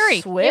that it was a cheery.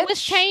 It switch.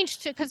 was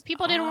changed because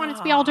people didn't want it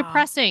to be all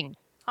depressing.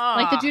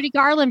 Like the Judy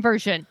Garland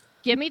version.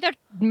 Give me the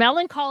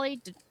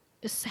melancholy,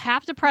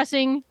 half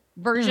depressing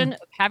version of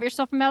 "Have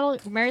Yourself a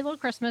Merry Little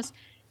Christmas,"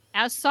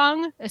 as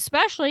sung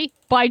especially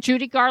by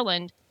Judy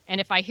Garland. And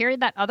if I hear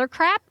that other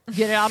crap,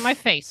 get it out of my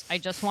face. I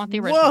just want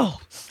the original.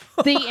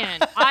 Whoa. The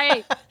end.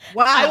 I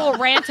will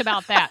rant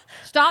about that.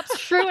 Stop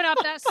screwing up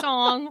that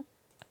song.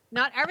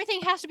 Not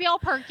everything has to be all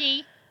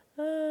perky.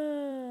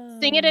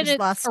 Sing it in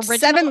its original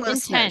 7 intent.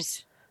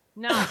 listeners.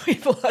 No,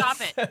 We've lost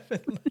stop it.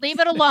 7. Leave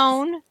it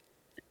alone.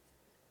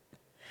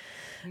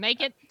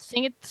 Make it,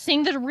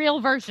 sing the real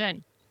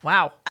version.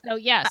 Wow. So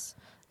yes,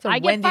 It's a I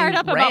get Wendy fired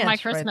up about my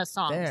rant Christmas right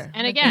songs. there.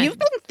 And again, You've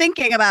been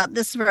thinking about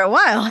this for a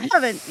while,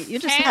 haven't you? You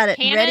just had it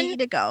Canon, ready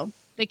to go.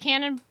 the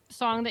Canon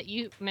song that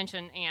you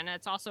mentioned, Anne,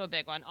 it's also a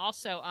big one.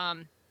 Also,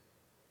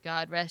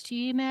 "God Rest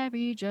Ye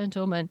Merry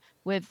Gentlemen"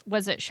 with,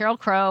 was it Sheryl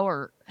Crow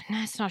or,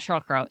 no, it's not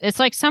Sheryl Crow. It's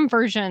like some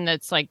version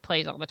that's like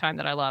plays all the time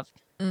that I love.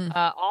 Also,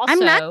 I'm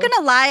not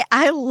gonna lie,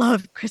 I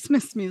love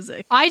Christmas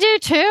music. I do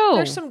too.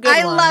 There's some good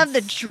I ones. love the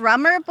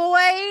drummer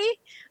boy.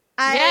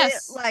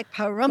 Yes. I like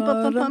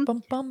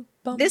Parum-pum-pum-pum.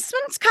 This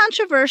one's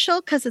controversial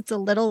because it's a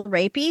little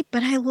rapey,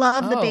 but I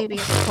love the Baby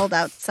It's Cold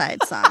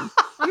Outside song.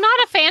 I'm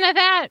not a fan of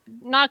that.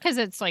 Not because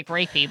it's like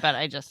rapey, but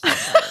I just.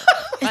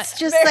 It's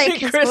just Merry like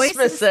his Christmas,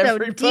 voice is so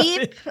everybody.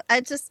 deep.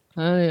 I just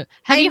Have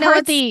I you know heard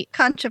it's the?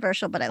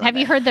 controversial, but I love Have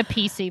you it. heard the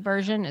PC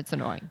version? It's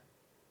annoying.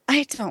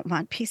 I don't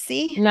want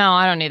PC. No,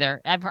 I don't either.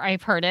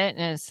 I've heard it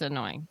and it's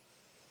annoying.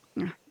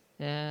 Yeah.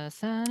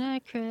 Yes, and a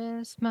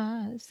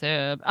Christmas.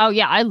 Oh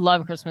yeah, I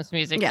love Christmas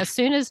music. Yeah. As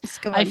soon as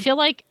Go I on. feel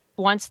like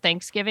once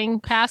Thanksgiving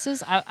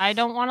passes, I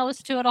don't want to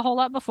listen to it a whole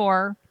lot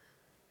before,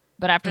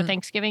 but after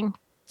Thanksgiving,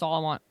 it's all I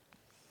want.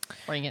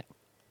 Bring it.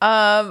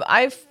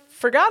 I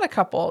forgot a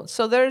couple.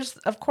 So there's,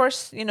 of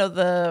course,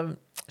 the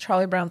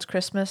Charlie Brown's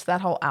Christmas.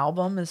 That whole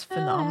album is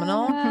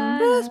phenomenal.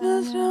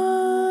 Christmas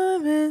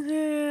time is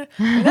here.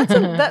 And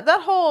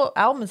that whole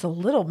album is a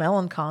little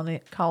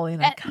melancholy,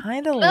 and I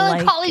kind of like it.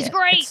 Melancholy's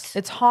great.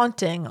 It's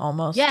haunting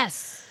almost.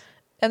 Yes.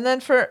 And then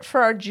for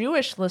our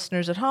Jewish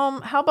listeners at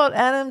home, how about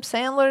Adam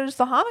Sandler's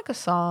The Hanukkah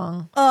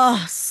Song?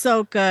 Oh,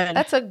 so good.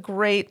 That's a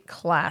great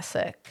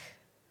classic.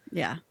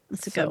 Yeah,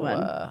 that's a good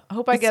one. I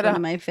hope I It's get one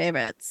of my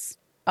favorites.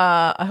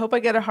 I hope I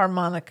get a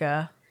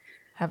harmonica.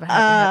 Have a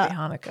happy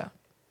Hanukkah.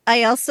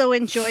 I also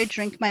enjoy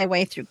 "Drink My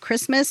Way Through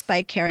Christmas"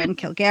 by Karen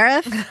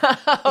Kilgariff.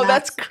 Oh,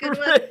 that's a good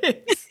one.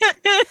 great.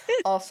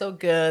 Also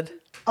good.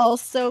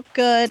 Also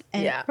good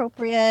and Yeah.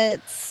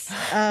 appropriate.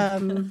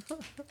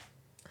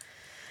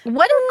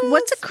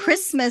 What's a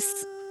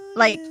Christmas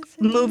like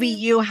movie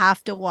you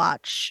have to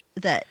watch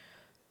that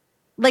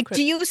like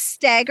do you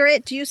stagger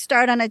it? Do you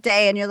start on a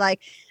day and you're like,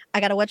 I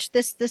gotta watch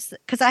this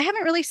because I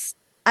haven't really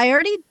I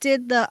already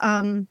did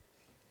the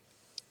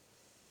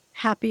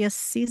Happiest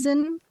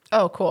Season.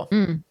 Oh, cool.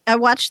 I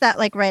watched that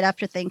like right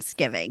after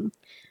Thanksgiving.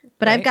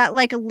 But I've Right. got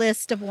like a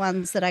list of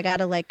ones that I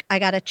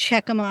gotta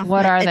check them off.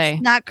 What are they?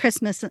 It's not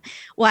Christmas.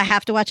 Well, I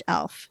have to watch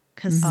Elf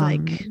because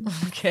like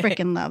Okay.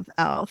 freaking love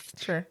Elf.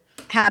 Sure.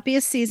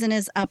 Happiest Season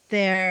is up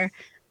there.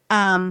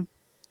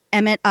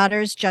 Emmett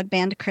Otter's Jug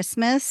Band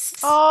Christmas.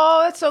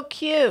 Oh, that's so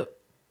cute.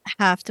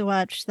 Have to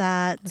watch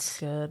that. That's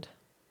good.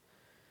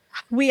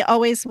 We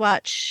always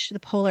watch The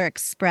Polar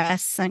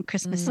Express on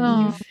Christmas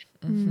Oh. Eve.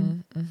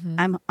 Mm-hmm.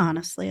 I'm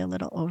honestly a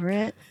little over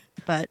it,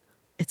 but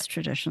it's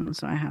tradition,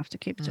 so I have to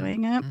keep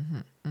doing it.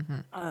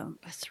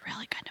 It's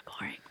really kind of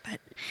boring, but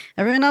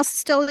everyone else is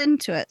still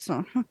into it.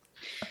 So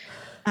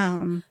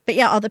But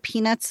yeah, all the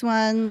Peanuts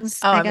ones.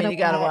 Oh, I mean, you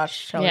gotta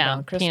watch Charlie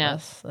Brown Christmas.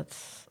 Peanuts.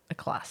 That's a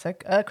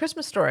classic.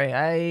 Christmas Story.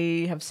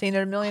 I have seen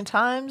it a million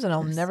times, and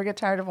I'll never get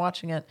tired of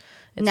watching it.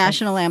 It's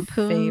National my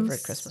Lampoon's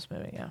favorite Christmas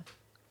movie. Yeah.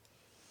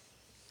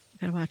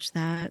 Gotta watch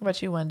that. What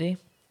about you, Wendy?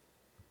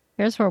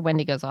 Here's where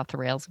Wendy goes off the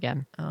rails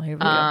again. Oh, here we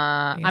go.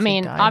 I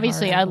mean,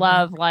 obviously, I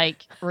love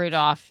like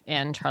Rudolph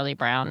and Charlie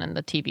Brown and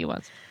the TV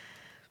ones.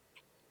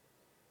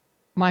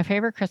 My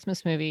favorite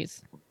Christmas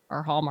movies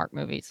are Hallmark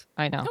movies.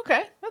 I know.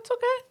 Okay, that's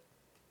okay.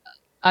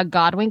 A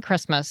Godwink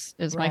Christmas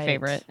is my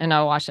favorite, and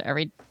I'll watch it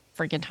every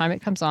freaking time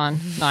it comes on.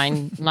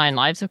 Nine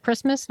Lives of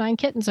Christmas, Nine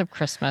Kittens of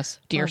Christmas,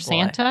 Dear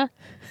Santa.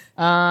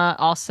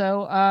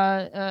 Also,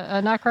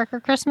 a Nutcracker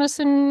Christmas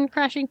and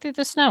Crashing Through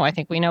the Snow. I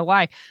think we know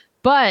why,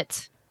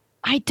 but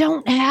I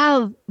don't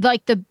have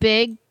like the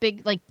big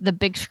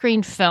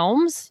screen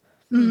films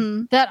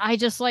that I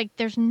just like.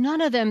 There's none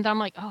of them that I'm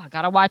like, oh, I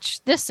gotta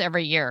watch this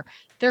every year.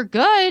 They're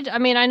good. I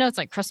mean, I know it's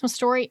like Christmas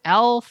Story,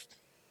 Elf.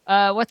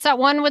 What's that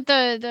one with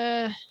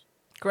the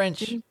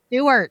Grinch?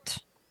 Stewart.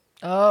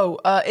 Oh,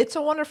 It's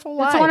a Wonderful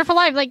Life. It's a Wonderful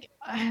Life. Like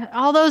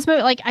all those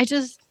movies. Like I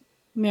just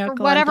Miracle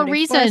for whatever on 34th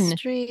reason,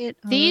 Street.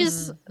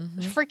 these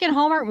freaking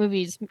Hallmark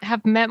movies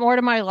have meant more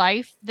to my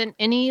life than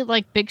any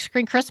like big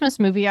screen Christmas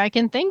movie I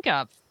can think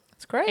of.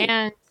 That's great.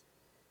 And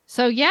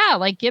so yeah,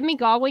 like give me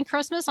Godwin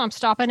Christmas. I'm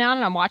stopping down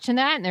and I'm watching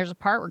that. And there's a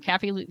part where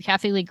Kathy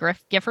Lee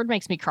Gifford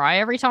makes me cry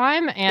every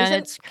time, and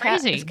it's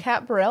crazy. Is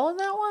Kat Burrell in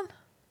that one?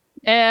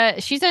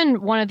 She's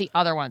in one of the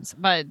other ones,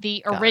 but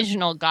the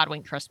original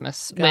Godwin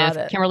Christmas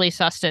with Kimberly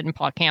Sustad and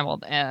Paul Campbell.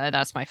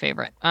 That's my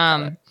favorite.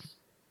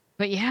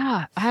 But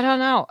yeah, I don't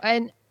know.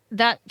 And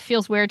that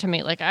feels weird to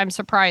me. Like I'm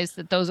surprised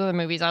that those are the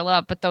movies I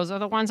love, but those are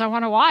the ones I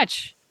want to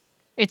watch.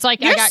 It's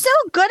like you're so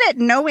good at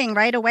knowing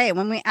right away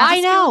when we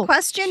ask you a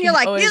question. You're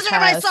like, these are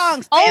my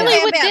songs. Only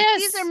with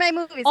this. These are my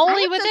movies.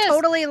 Only with this.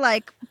 Totally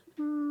like.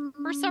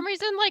 For some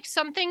reason, like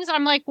some things,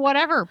 I'm like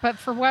whatever. But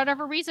for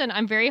whatever reason,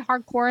 I'm very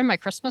hardcore in my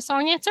Christmas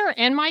song answer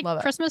and my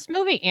Christmas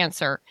movie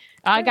answer.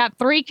 I got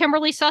 3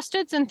 Kimberly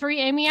Sustads and 3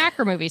 Amy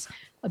Acker movies.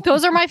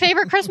 Those are my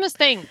favorite Christmas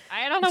things.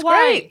 I don't know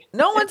why. Great.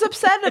 No one's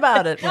upset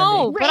about it.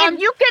 No, but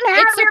you can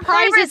have it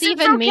surprises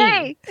even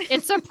me.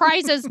 It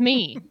surprises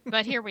me.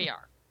 But here we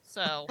are.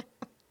 So.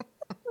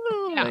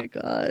 Oh my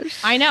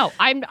gosh. I know.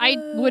 I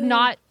would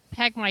not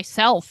peg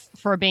myself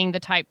for being the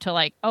type to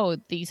like, oh,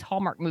 these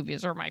Hallmark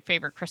movies are my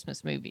favorite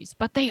Christmas movies,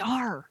 but they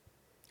are.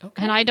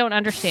 Okay. And I don't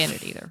understand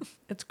it either.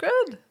 It's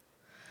good.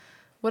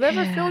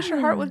 Whatever fills your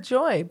heart with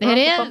joy. It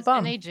is,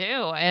 and they do.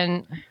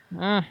 And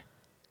I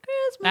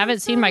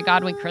haven't seen my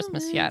Godwin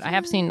Christmas yet. I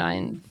have seen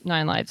Nine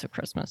Lives of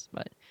Christmas,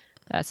 but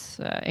that's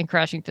in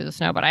Crashing Through the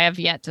Snow. But I have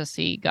yet to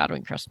see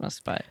Godwin Christmas.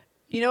 But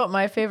you know what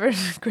my favorite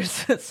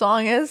Christmas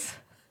song is?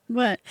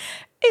 What?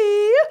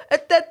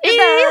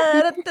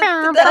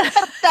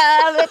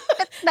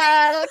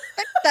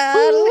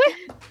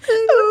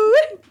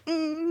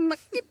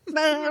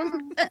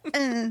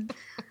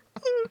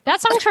 That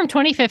song's from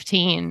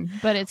 2015,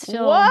 but it's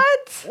still what?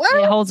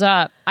 It holds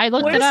up. I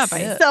looked it up.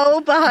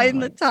 So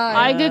behind the time.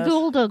 I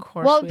googled it.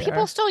 Well,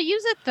 people still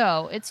use it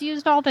though. It's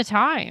used all the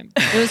time.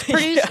 It was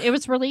produced. It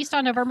was released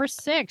on November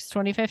 6th,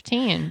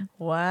 2015.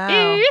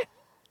 Wow.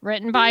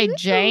 Written by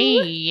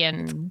Jay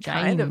and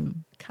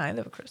Jane. Kind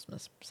of a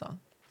Christmas song.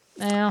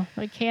 Well,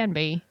 it can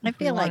be. I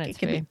feel like it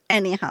could be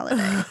any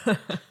holiday.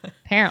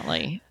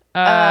 Apparently.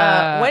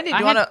 Wendy, do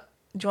you want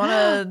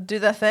to do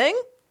the thing?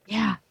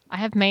 Yeah, I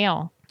have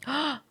mail.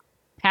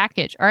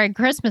 Package or a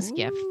Christmas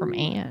gift from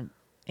Anne.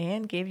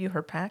 Anne gave you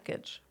her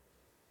package.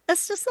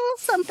 That's just a little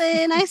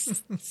something I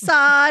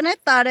saw and I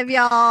thought of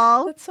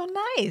y'all. That's so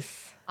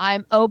nice.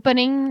 I'm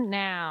opening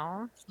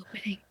now.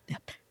 Opening the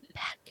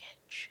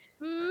package.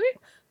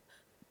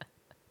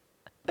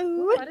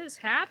 What is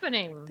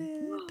happening?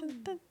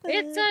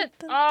 It's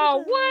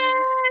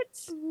what?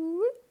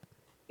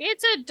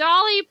 It's a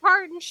Dolly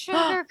Parton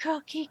sugar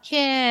cookie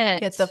kit.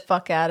 Get the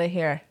fuck out of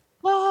here.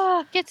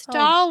 Look, it's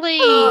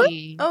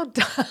Dolly.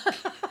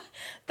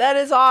 That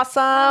is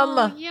awesome.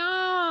 Oh,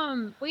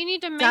 yum. We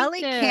need to make Dolly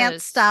this.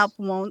 Can't stop,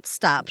 won't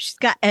stop. She's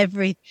got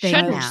everything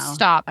Shouldn't now.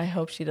 Stop. I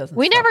hope she doesn't.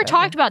 We never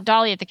talked about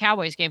Dolly at the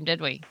Cowboys game,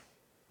 did we?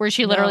 Where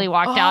she literally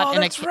walked out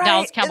in a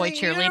Dallas Cowboy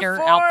cheerleader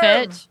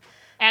outfit.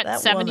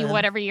 At 70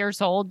 whatever years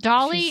old.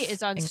 Dolly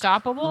is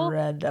unstoppable.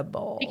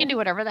 Incredible. She can do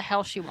whatever the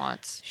hell she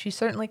wants. She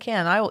certainly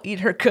can. I will eat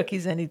her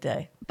cookies any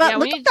day. But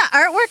look at the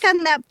artwork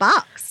on that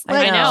box.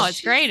 I know.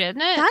 It's great,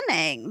 isn't it?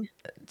 Stunning.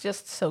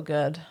 Just so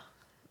good.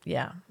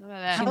 Yeah.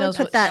 She knows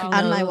put that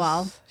on my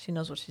wall. She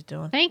knows what she's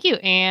doing. Thank you,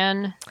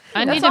 Anne.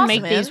 I need to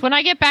make these. When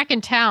I get back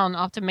in town,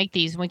 I'll have to make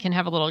these and we can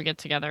have a little get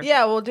together.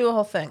 Yeah, we'll do a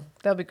whole thing.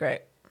 That'll be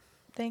great.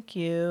 Thank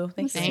you.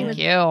 Thank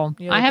you.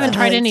 I haven't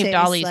tried any of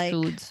Dolly's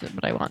foods,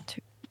 but I want to.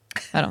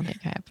 I don't think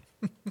I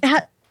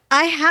have.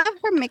 I have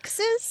her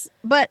mixes,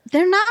 but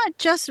they're not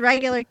just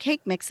regular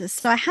cake mixes.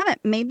 So I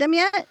haven't made them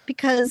yet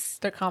because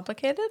they're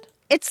complicated.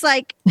 It's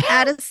like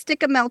add a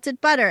stick of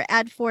melted butter,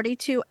 add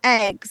 42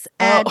 eggs,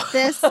 add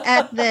this,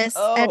 add this,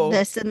 add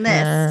this, and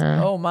this.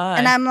 Oh my!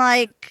 And I'm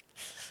like,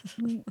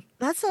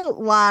 That's a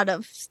lot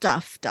of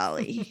stuff,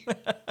 Dolly.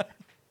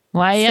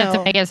 Why you have to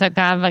So- make it so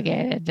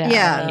complicated?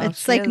 Yeah, Dolly?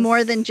 it's she like more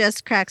is- than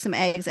just crack some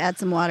eggs, add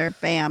some water,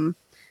 bam.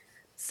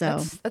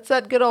 So That's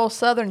that good old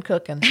Southern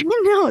cooking. I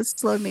know it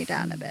slowed me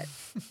down a bit.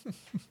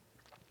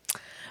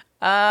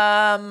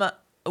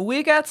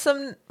 We got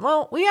some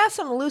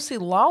Lucy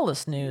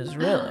Lawless news,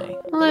 really.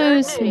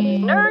 Lucy.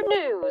 Nerd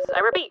news. I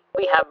repeat,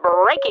 we have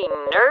breaking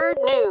nerd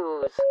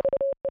news.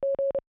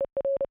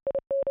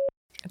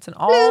 It's an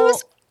all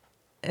Lucy.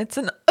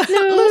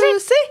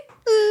 Lucy.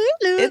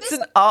 It's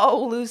an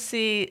all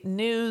Lucy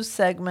news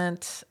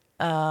segment.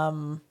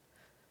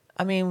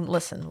 I mean,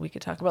 listen, we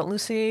could talk about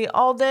Lucy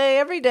all day,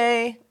 every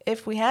day,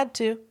 if we had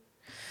to.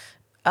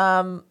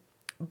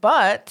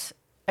 But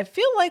I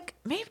feel like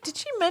maybe did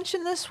she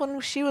mention this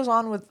when she was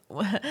on with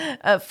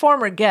a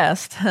former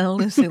guest,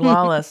 Lucy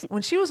Lawless?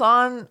 When she was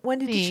on, when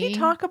did she Maybe.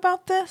 talk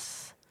about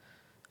this?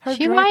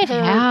 She might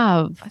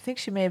have. I think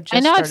she may have just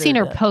I know I've started seen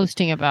her it.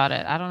 posting about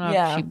it. I don't know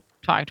Yeah. if she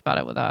talked about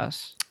it with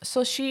us.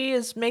 So she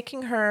has made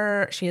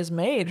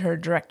her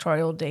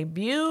directorial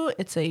debut.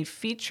 It's a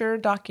feature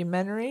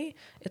documentary.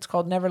 It's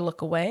called Never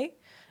Look Away.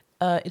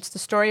 It's the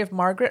story of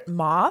Margaret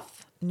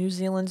Moth, New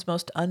Zealand's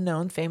most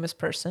unknown famous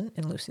person,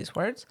 in Lucy's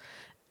words.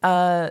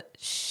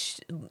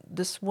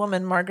 This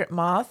woman, Margaret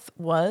Moth,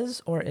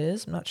 was or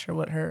is, I'm not sure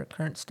what her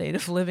current state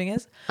of living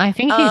is. I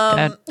think she's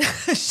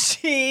dead.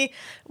 She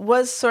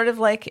was sort of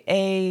like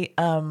a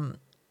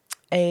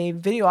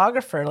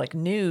videographer, like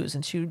news,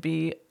 and she would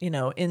be,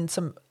 in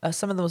some of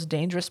the most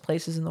dangerous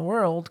places in the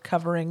world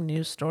covering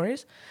news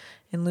stories.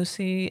 And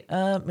Lucy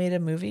made a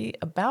movie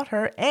about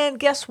her. And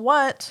guess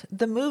what?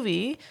 The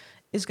movie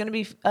is going to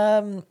be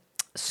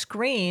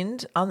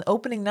screened on the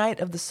opening night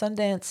of the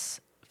Sundance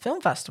Film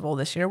Festival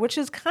this year, which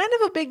is kind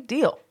of a big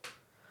deal.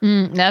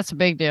 That's a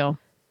big deal.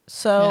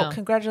 So Yeah.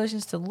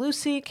 Congratulations to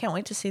Lucy. Can't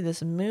wait to see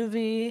this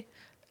movie.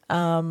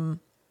 And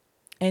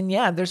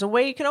yeah, there's a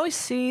way you can always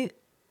see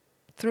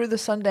through the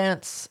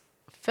Sundance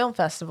Film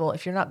Festival.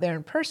 If you're not there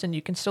in person,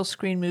 you can still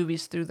screen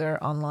movies through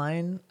their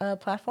online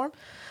platform.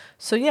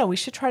 So yeah, we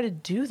should try to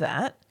do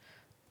that.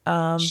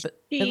 But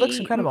it looks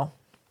incredible.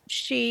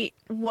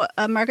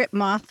 Margaret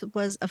Moth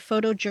was a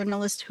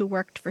photojournalist who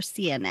worked for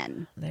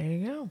CNN. There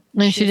you go.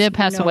 And she She's did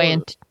pass away in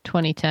no-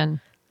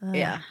 2010.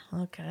 Yeah.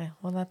 Okay.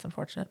 Well, that's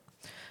unfortunate.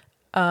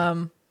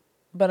 Yeah,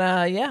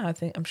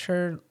 I'm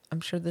sure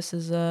this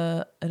is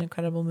an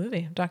incredible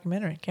movie,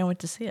 documentary. Can't wait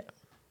to see it.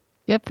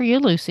 Good for you,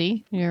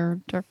 Lucy.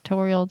 Your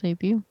directorial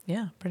debut.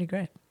 Yeah, pretty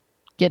great.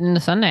 Getting into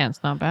Sundance,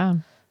 not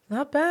bad.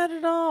 Not bad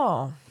at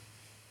all.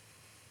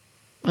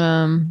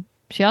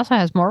 She also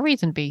has more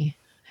reason to be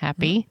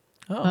happy.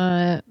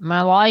 Oh.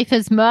 My life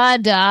is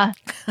murder.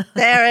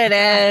 There it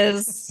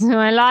is.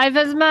 My life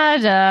is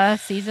murder.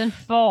 Season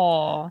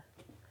 4.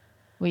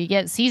 We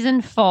get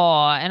season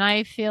 4, and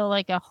I feel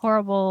like a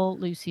horrible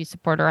Lucy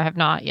supporter. I have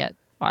not yet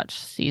watched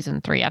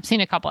season 3. I've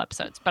seen a couple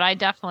episodes, but I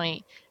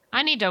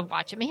need to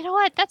watch it. But you know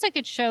what? That's a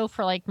good show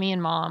for like me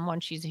and Mom when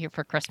she's here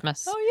for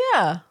Christmas. Oh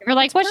yeah. We're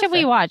like, what should we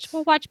perfect. watch?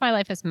 We'll watch My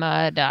Life is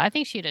Murder. I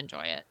think she'd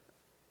enjoy it.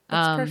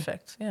 That's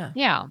perfect. Yeah.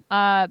 Yeah.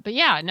 But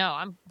yeah, no,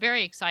 I'm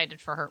very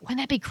excited for her. Wouldn't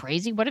that be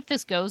crazy? What if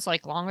this goes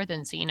like longer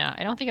than Xena?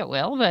 I don't think it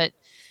will, but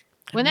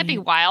wouldn't that be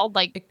wild?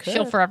 Like it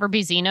she'll could. forever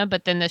be Xena,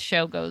 but then this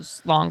show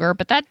goes longer.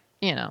 But that,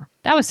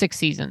 that was 6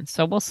 seasons,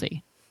 so we'll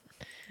see.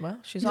 Well,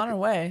 she's on her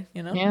way,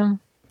 Yeah.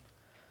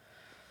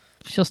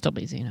 She'll still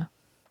be Xena.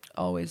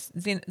 Always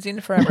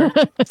Xena forever.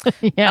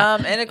 Yeah.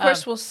 And of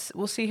course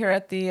we'll see her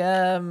at the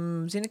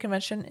Xena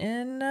convention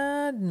in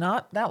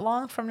not that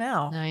long from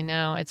now. I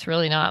know. It's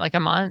really not like a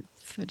month,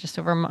 just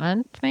over a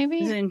month,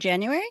 maybe. Is it in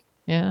January?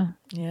 Yeah.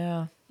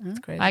 Yeah. That's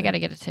crazy. I got to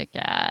get a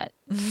ticket.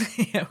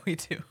 Yeah, we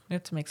do. We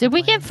have to make Did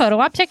we get photo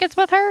op tickets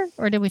with her,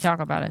 or did we talk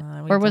about it?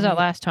 Or was that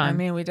last I time?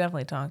 mean, we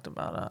definitely talked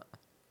about it.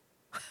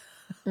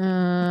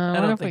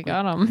 What if we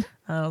got them?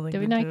 I don't think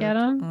Did we not get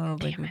 'em? I don't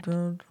think we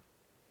did.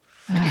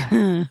 I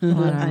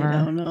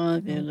don't know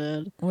if you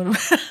did.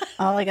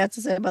 All I got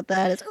to say about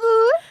that is,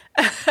 ooh.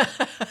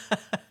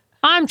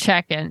 I'm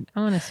checking. I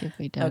want to see if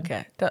we did.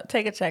 Okay,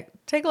 take a check.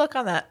 Take a look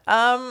on that.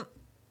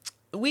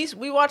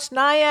 We watched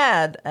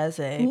Naiad as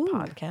a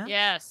podcast.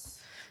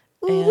 Yes.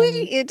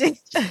 Ooh-wee, it did.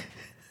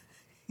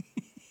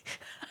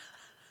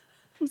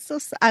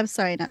 I'm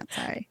sorry, not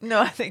sorry.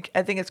 No, I think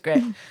it's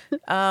great.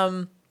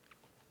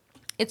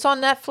 It's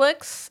on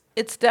Netflix.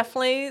 It's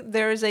definitely,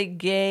 there is a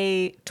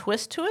gay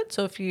twist to it.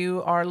 So if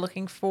you are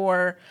looking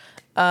for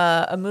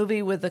a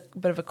movie with a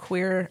bit of a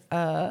queer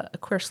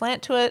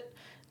slant to it,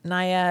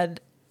 Naiad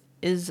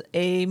is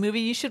a movie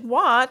you should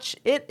watch.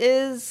 It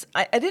is.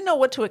 I didn't know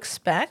what to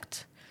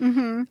expect,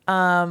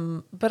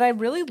 but I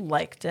really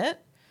liked it.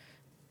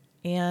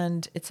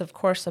 And it's of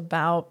course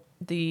about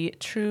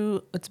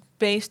it's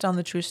based on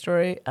the true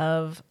story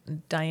of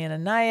Diana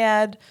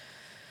Naiad,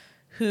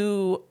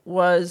 who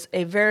was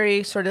a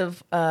very sort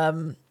of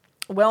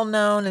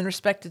well-known and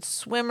respected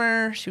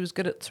swimmer. She was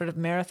good at sort of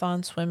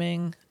marathon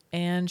swimming,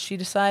 and she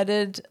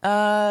decided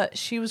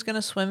she was going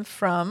to swim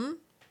from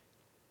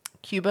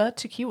Cuba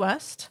to Key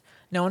West.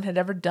 No one had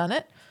ever done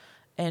it.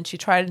 and she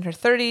tried in her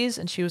 30s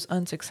and she was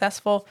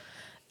unsuccessful.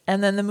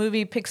 And then the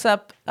movie picks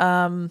up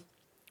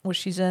where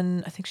she's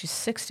in, I think she's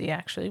 60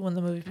 actually when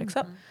the movie picks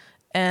up.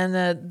 And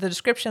the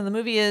description of the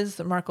movie is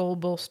the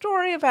remarkable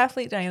story of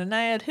athlete Diana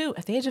Nyad, who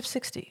at the age of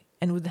 60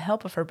 and with the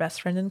help of her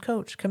best friend and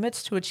coach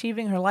commits to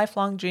achieving her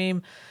lifelong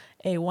dream,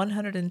 a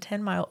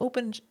 110-mile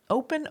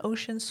open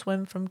ocean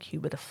swim from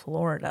Cuba to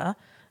Florida.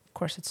 Of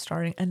course, it's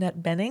starring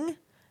Annette Bening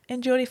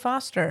and Jodie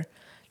Foster.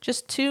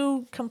 Just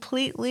two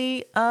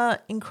completely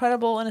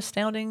incredible and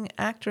astounding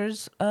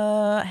actors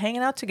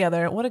hanging out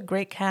together. What a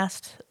great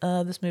cast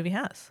this movie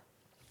has.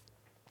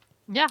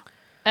 Yeah.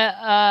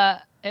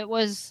 It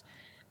was,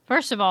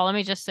 first of all, let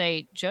me just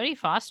say, Jodie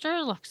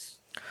Foster looks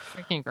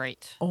freaking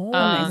great. Oh,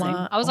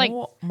 I was like,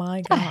 my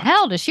what God. the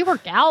hell? Does she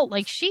work out?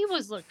 Like, she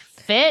looked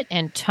fit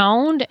and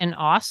toned and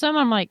awesome.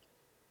 I'm like,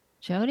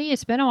 Jodie,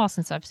 it's been a while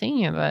since I've seen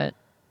you, but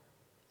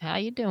how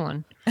you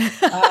doing?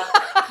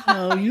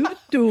 How you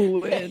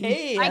doing?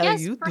 Hey, I how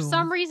guess you for doing?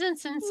 some reason,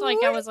 since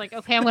I was like,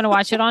 okay, I'm going to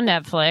watch it on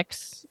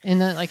Netflix in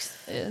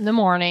the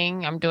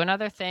morning. I'm doing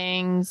other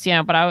things,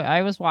 but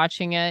I was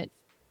watching it.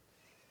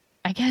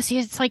 I guess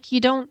it's like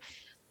you don't.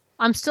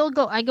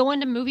 I go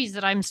into movies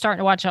that I'm starting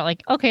to watch out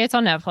like, okay, it's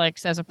on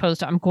Netflix, as opposed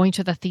to I'm going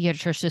to the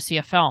theaters to see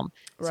a film.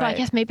 Right. So I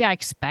guess maybe I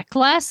expect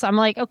less. I'm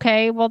like,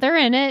 okay, well, they're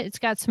in it. It's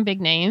got some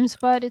big names,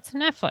 but it's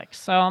Netflix.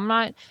 So I'm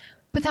not,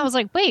 but I was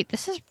like, wait,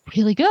 this is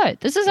really good.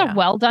 This is a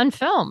well done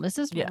film. This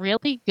is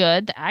really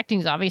good. The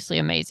acting's obviously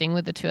amazing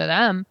with the two of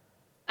them.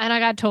 And I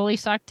got totally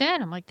sucked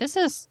in. I'm like, this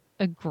is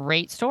a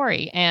great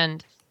story.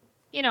 And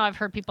I've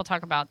heard people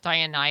talk about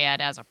Diane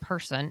Nyad as a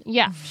person.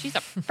 Yeah, she's a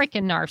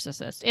freaking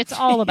narcissist. It's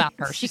all about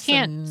her. She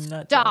can't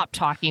stop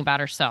talking about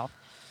herself.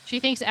 She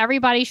thinks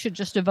everybody should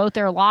just devote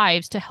their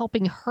lives to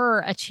helping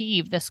her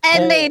achieve this goal.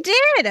 And they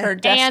did. Her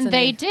destiny. And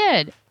they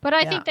did. But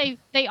I think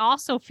they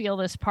also feel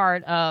this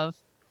part of,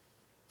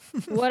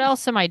 what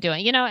else am I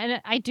doing?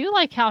 And I do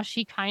like how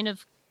she kind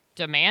of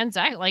demands,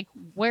 like,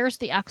 where's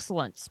the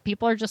excellence?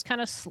 People are just kind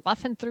of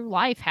sloughing through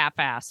life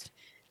half-assed.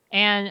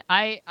 And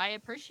I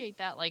appreciate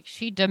that. Like,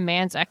 she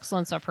demands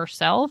excellence of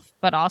herself,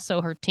 but also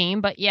her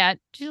team. But yet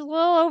she's a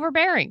little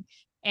overbearing.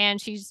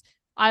 And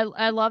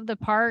I love the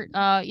part,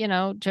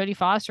 Jodie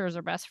Foster is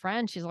her best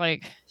friend. She's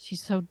like,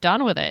 she's so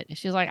done with it.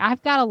 She's like,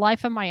 I've got a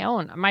life of my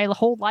own. My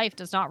whole life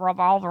does not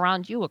revolve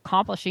around you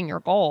accomplishing your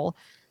goal.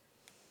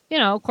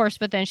 Of course,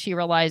 but then she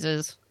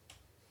realizes,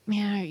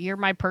 man, you're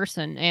my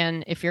person.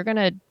 And if you're going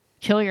to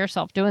kill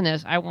yourself doing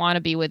this, I want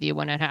to be with you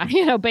when it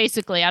happens.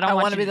 Basically, I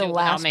want to be the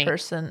last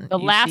person. The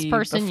last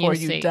person before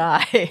you see.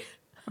 Die.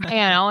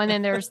 And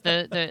then there's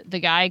the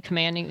guy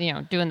commanding,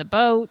 doing the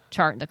boat,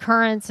 charting the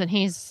currents, and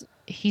he's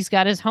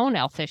got his own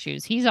health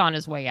issues. He's on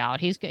his way out.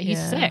 He's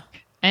sick,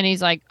 and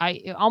he's like,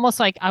 I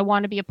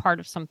want to be a part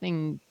of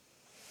something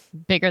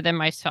bigger than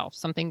myself,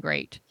 something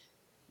great.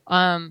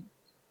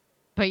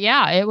 But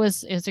yeah,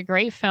 it's a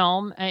great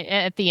film.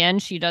 At the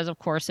end, she does, of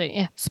course,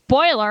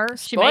 spoiler.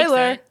 She makes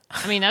it.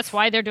 I mean, that's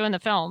why they're doing the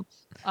film.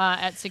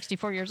 At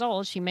 64 years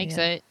old, she makes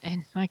it,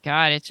 and my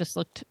God, it just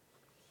looked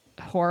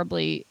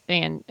horribly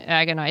and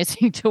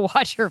agonizing to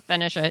watch her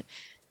finish it,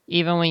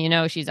 even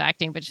when she's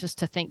acting. But just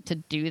to think to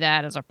do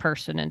that as a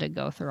person and to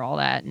go through all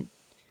that, and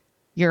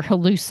you're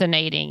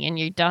hallucinating and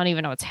you don't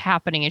even know what's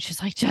happening. And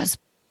she's like, just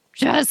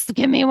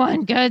give me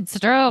one good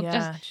stroke.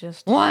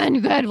 Just one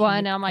good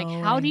one. And I'm like,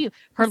 how do you,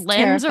 her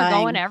limbs are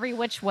going every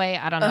which way.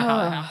 I don't know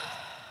how.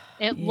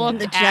 It looked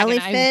the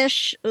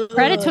jellyfish.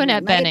 Credit to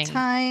Annette Bening.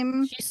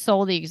 Nighttime. She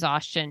sold the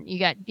exhaustion. You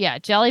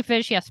got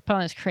jellyfish. She has to put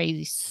on this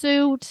crazy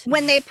suit.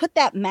 When they put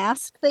that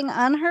mask thing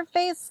on her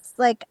face,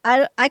 like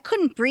I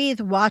couldn't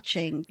breathe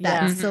watching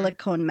that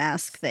silicone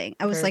mask thing.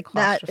 I was Very like,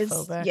 that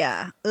is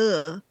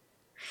ugh.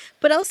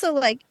 But also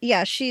like,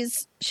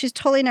 she's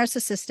totally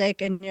narcissistic,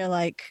 and you're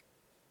like,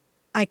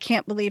 I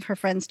can't believe her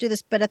friends do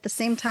this. But at the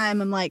same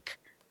time, I'm like,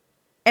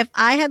 if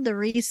I had the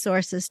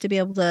resources to be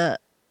able to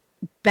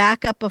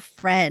back up a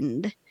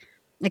friend,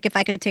 like if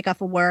I could take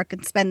off of work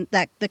and spend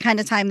the kind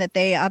of time that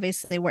they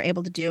obviously were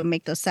able to do and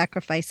make those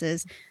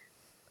sacrifices,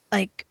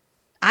 like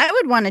I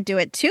would want to do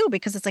it too,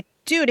 because it's like,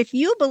 dude, if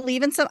you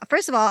believe in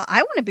first of all,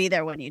 I want to be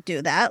there when you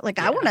do that. Like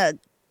I want to.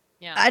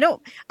 Yeah.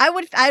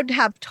 I'd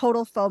have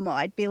total FOMO.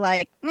 I'd be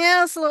like,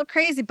 yeah, it's a little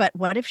crazy, but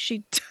what if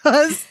she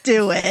does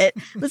do it?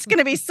 It's going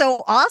to be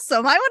so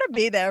awesome. I want to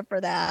be there for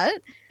that.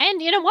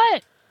 And you know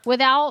what?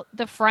 Without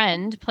the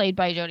friend played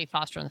by Jodie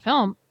Foster in the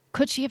film,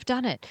 could she have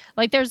done it?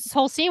 Like, there's this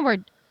whole scene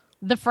where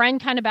the friend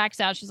kind of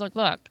backs out. She's like,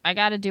 look, I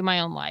got to do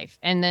my own life.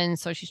 And then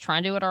so she's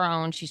trying to do it her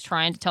own. She's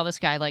trying to tell this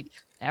guy, like,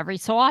 every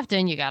so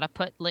often you got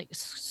to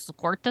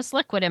squirt this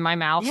liquid in my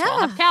mouth. So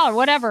I'll have cow or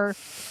whatever.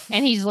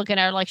 And he's looking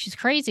at her like she's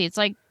crazy. It's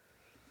like,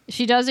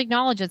 she does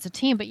acknowledge it's a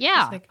team, but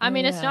like,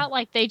 it's not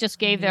like they just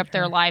gave up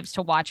their lives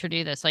to watch her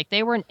do this. Like,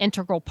 they were an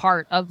integral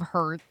part of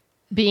her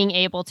being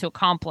able to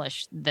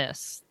accomplish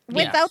this.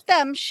 Without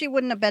them, she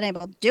wouldn't have been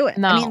able to do it.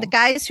 No. I mean, the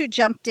guys who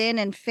jumped in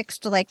and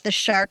fixed like the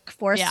shark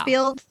force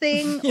field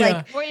thing,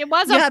 like it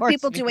was you have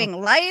people doing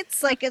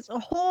lights, like it's a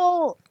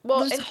whole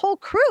whole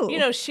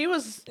crew.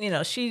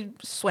 She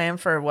swam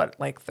for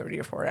like 30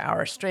 or 40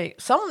 hours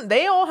straight.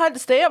 They all had to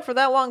stay up for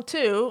that long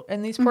too,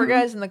 and these poor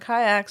guys in the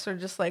kayaks are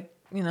just like,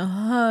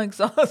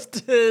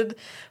 exhausted,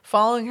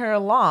 following her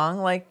along.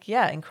 Like,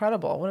 yeah,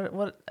 incredible.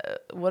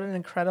 What an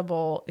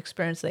incredible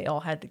experience they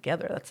all had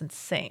together. That's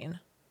insane.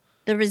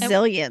 The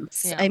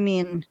resilience. I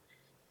mean,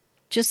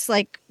 just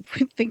like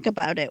think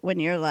about it when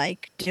you're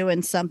like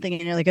doing something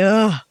and you're like,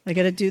 oh, I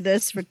got to do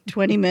this for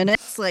 20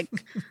 minutes. Like,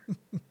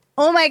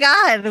 oh my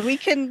God, we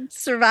can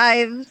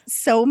survive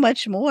so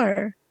much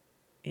more.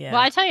 Yeah.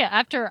 Well, I tell you,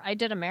 after I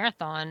did a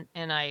marathon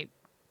and I,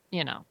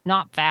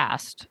 not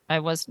fast. I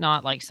was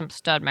not like some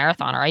stud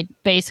marathoner. I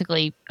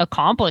basically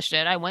accomplished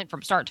it. I went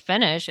from start to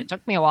finish. It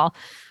took me a while.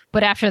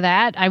 But after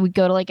that, I would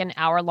go to like an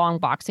hour-long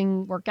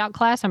boxing workout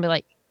class and be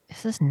like,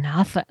 this is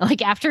nothing.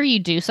 Like after you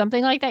do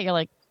something like that, you're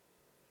like,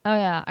 oh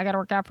yeah, I got to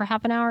work out for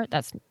half an hour.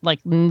 That's like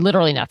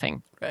literally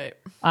nothing. Right.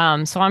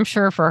 So I'm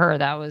sure for her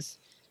that was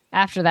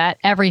after that,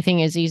 everything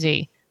is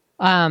easy.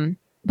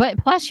 But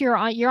plus you're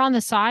on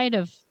the side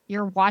of,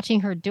 you're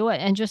watching her do it.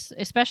 And just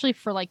especially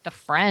for like the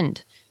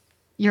friend,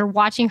 you're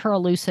watching her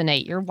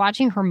hallucinate. You're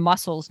watching her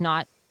muscles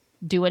not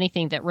do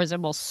anything that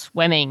resembles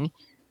swimming.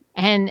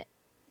 And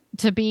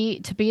to be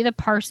the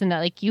person that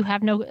like, you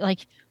have no,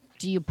 like,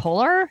 do you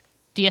pull her?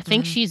 Do you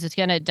think she's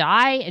going to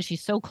die and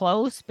she's so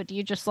close? But do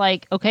you just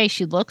like, okay,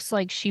 she looks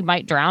like she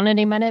might drown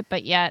any minute,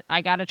 but yet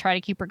I got to try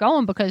to keep her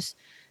going because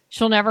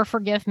she'll never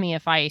forgive me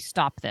if I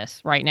stop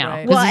this right now.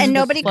 Right. Well, and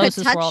nobody could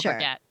touch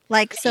her.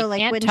 Like, so like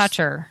can't when touch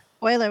her.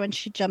 Spoiler, when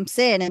she jumps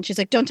in and she's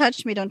like, don't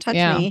touch me, don't touch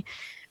me.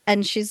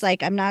 And she's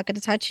like, I'm not going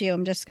to touch you.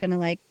 I'm just going to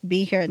like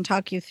be here and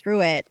talk you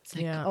through it. It's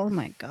like, oh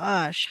my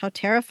gosh, how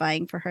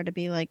terrifying for her to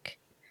be like,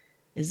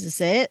 is this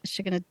it? Is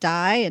she going to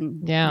die?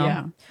 And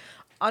yeah.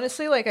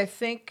 Honestly, like I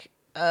think,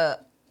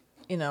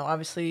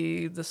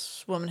 obviously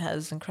this woman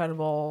has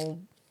incredible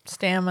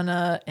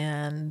stamina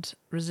and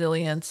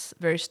resilience,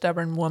 very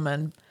stubborn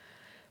woman.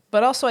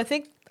 But also I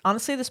think,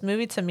 honestly, this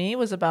movie to me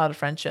was about a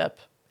friendship.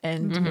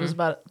 And it was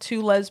about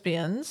two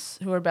lesbians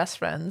who are best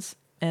friends.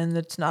 And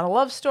it's not a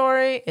love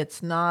story.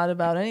 It's not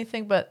about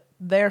anything but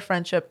their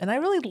friendship. And I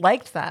really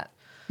liked that.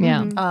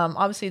 Yeah.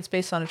 Obviously, it's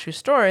based on a true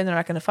story, and they're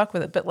not going to fuck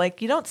with it. But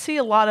like, you don't see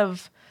a lot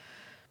of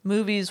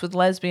movies with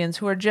lesbians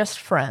who are just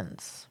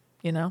friends.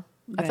 Right.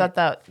 I thought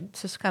that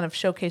just kind of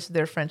showcased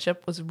their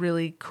friendship was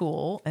really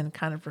cool and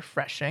kind of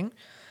refreshing.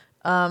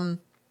 I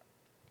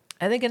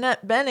think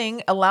Annette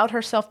Bening allowed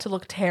herself to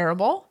look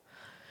terrible.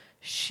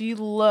 She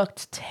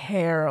looked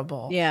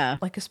terrible. Yeah.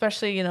 Like,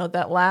 especially,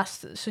 that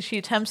last, so she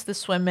attempts the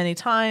swim many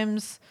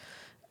times.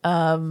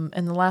 And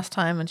the last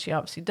time, and she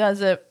obviously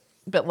does it,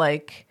 but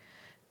like,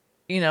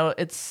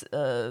 it's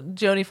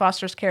Jodie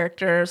Foster's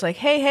character is like,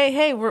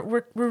 hey,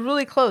 we're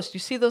really close. You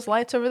see those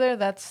lights over there?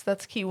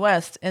 That's Key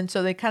West. And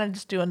so they kind of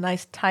just do a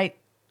nice tight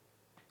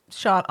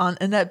shot on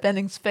Annette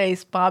Bening's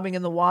face bobbing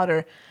in the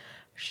water.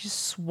 She's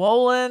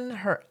swollen.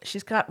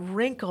 She's got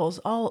wrinkles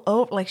all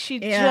over. Like she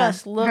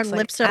just looks. Her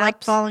lips are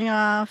like falling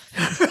off.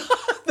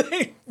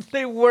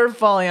 they were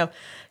falling off.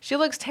 She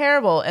looks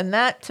terrible, and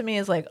that to me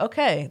is like,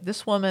 okay,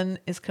 this woman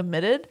is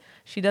committed.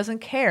 She doesn't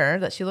care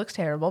that she looks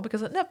terrible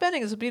because Annette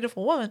Bening is a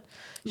beautiful woman.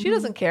 She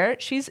doesn't care.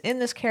 She's in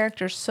this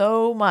character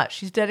so much.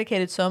 She's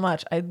dedicated so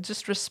much. I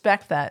just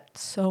respect that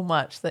so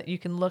much that you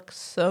can look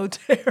so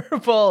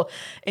terrible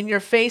and your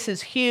face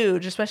is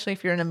huge, especially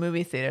if you're in a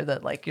movie theater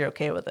that like you're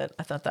okay with it.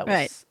 I thought that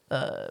was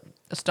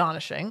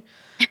astonishing.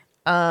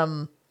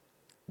 The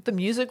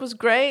music was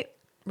great.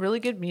 Really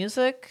good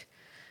music.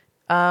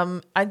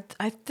 I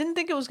didn't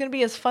think it was going to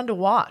be as fun to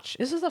watch.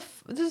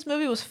 This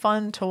movie was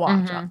fun to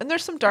watch, and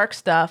there's some dark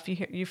stuff.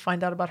 You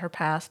find out about her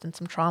past and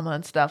some trauma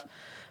and stuff,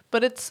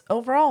 but it's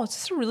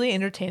just a really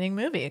entertaining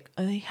movie.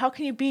 I mean, how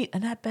can you beat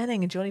Annette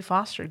Bening and Jodie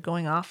Foster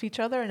going off each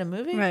other in a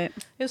movie? Right,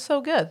 it was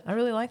so good. I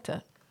really liked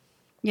it.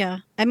 Yeah,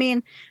 I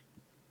mean,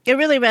 it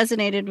really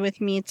resonated with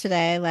me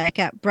today. Like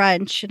at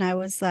brunch, and I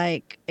was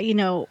like,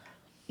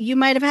 you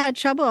might have had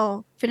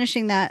trouble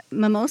finishing that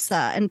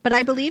mimosa, but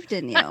I believed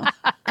in you.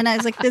 And I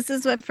was like, this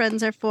is what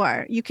friends are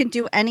for. You can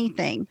do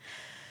anything.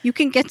 You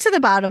can get to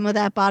the bottom of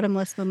that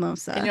bottomless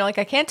mimosa. And you're like,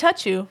 I can't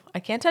touch you. I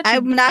can't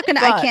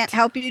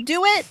help you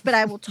do it, but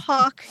I will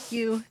talk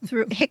you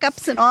through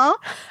hiccups and all.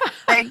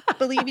 I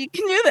believe you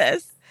can do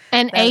this.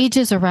 And age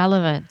is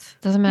irrelevant.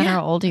 Doesn't matter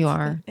how old you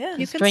are. Yeah.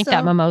 Just drink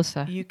that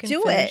mimosa. You can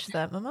finish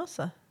that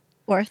mimosa.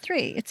 Or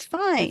 3. It's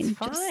fine. It's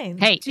fine.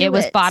 Hey, it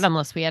was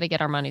bottomless. We had to get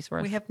our money's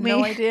worth. We have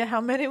no idea how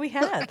many we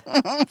had.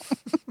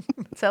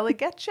 That's how they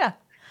get you.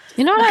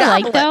 You know what I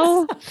like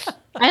though?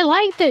 I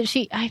like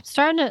that I'm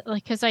starting to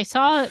like, because I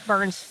saw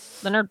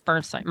Leonard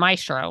Bernstein,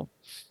 Maestro,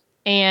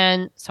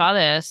 and saw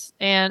this.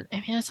 And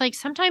I mean, it's like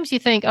sometimes you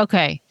think,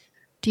 okay,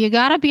 do you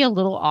got to be a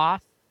little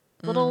off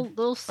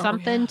little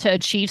something to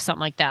achieve something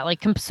like that.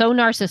 Like so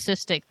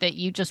narcissistic that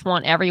you just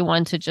want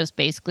everyone to just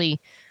basically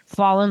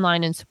fall in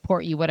line and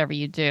support you, whatever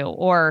you do.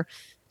 Or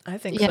I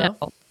think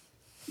so.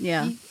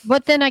 Yeah.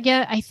 But then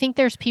I think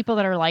there's people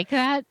that are like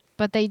that,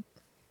 but they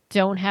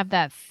don't have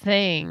that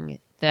thing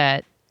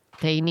that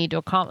they need to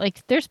accomplish.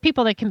 Like there's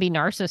people that can be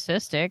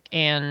narcissistic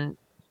and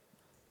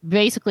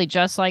basically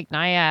just like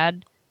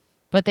Naiad,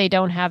 but they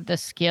don't have the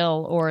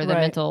skill or the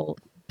mental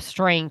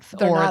strength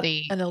They're or not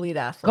the an elite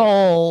athlete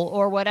goal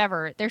or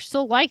whatever. They're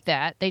still like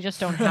that. They just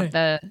don't have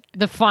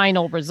the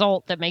final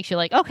result that makes you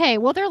like, okay,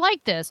 well, they're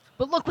like this,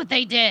 but look what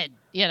they did,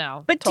 you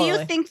know. But do you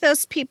Totally. think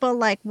those people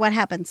like what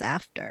happens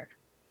after?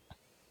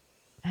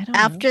 I don't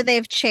After know.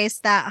 they've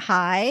chased that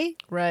high,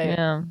 right.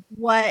 Yeah.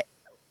 what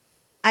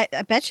I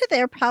bet you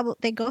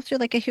they go through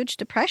like a huge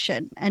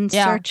depression and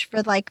Yeah. search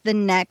for like the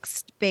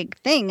next big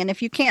thing. And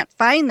if you can't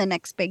find the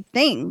next big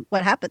thing,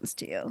 what happens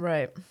to you?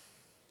 Right.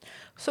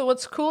 So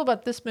what's cool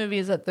about this movie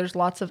is that there's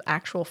lots of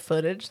actual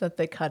footage that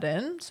they cut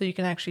in, so you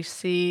can actually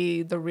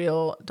see the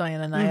real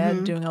Diana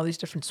Naiad doing all these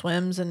different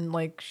swims, and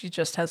like she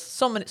just has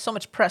so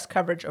much press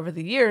coverage over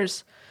the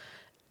years.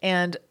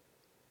 And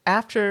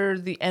after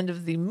the end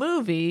of the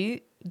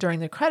movie,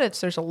 during the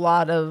credits, there's a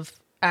lot of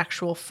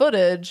actual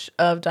footage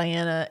of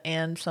Diana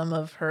and some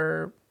of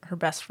her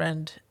best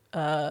friend, who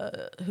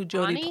Jodie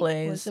Bonnie?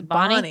 plays. Was it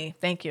Bonnie?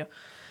 Thank you.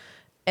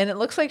 And it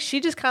looks like she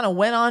just kind of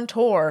went on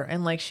tour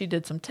and like she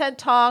did some TED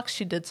Talks,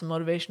 she did some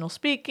motivational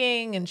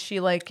speaking, and she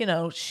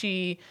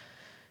she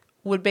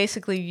would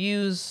basically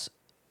use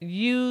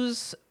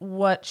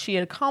what she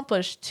had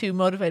accomplished to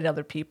motivate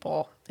other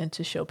people and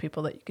to show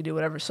people that you could do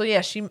whatever. So yeah,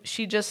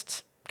 she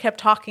just kept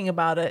talking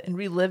about it and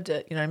relived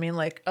it. You know what I mean?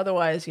 Like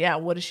otherwise, yeah,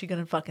 what is she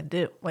gonna fucking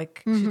do?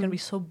 Like she's gonna be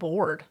so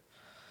bored.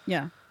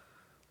 Yeah.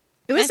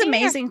 It was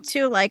amazing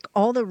too, like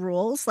all the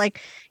rules,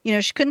 like,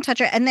 she couldn't touch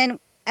her. And then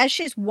as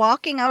she's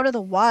walking out of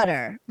the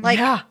water, like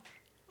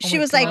she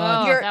was like,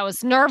 your that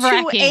was 2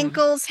 nerve-wracking.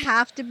 ankles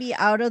have to be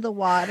out of the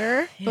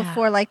water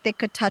before like they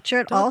could touch her.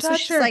 And Don't also touch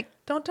she's her. like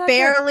Don't touch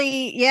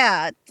barely,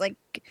 like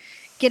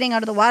getting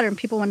out of the water, and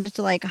people wanted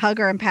to like hug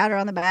her and pat her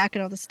on the back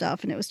and all this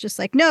stuff. And it was just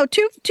like, no,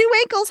 two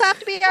ankles have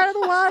to be out of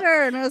the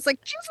water. And I was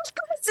like, Jesus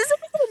Christ, this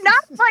is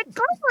not like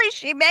clearly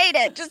she made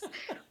it. Just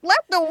let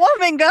the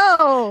woman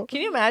go.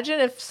 Can you imagine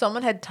if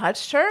someone had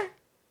touched her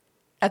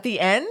at the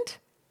end?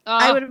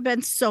 I would have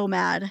been so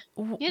mad.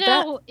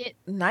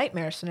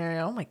 Nightmare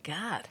scenario. Oh my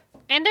God.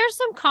 And there's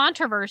some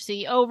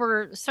controversy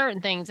over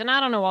certain things, and I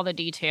don't know all the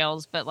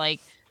details, but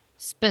like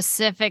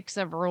specifics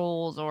of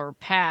rules or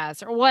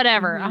paths or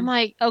whatever. I'm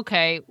like,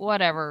 okay,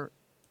 whatever.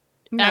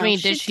 No, I mean,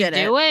 did she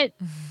do it?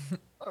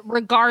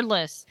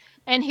 Regardless.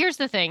 And here's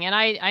the thing, and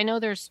I know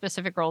there's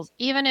specific rules.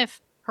 Even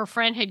if her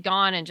friend had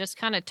gone and just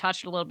kind of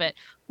touched a little bit,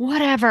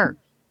 whatever.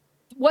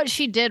 What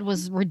she did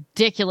was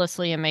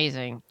ridiculously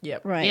amazing.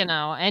 Yep. Right.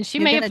 And she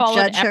You're may have gonna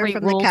followed judge her every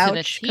from the rule to the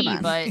couch? T, Come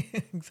on. but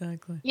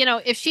Exactly.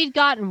 if she'd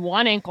gotten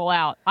one ankle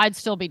out, I'd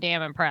still be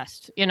damn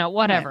impressed.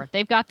 Whatever. Right.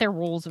 They've got their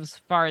rules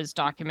as far as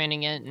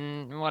documenting it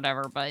and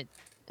whatever, but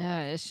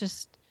it's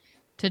just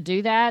to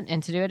do that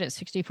and to do it at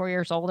 64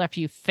 years old after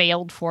you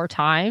failed 4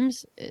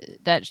 times,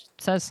 that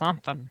says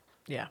something.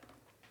 Yeah.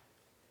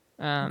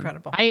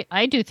 Incredible.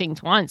 I do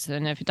things once,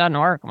 and if it doesn't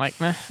work, I'm like,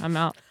 meh, I'm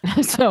out.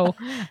 So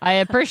I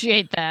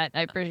appreciate that.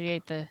 I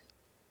appreciate the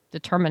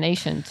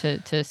determination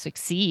to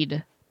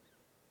succeed,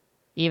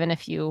 even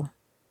if you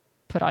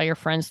put all your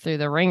friends through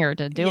the ringer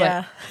to do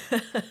it.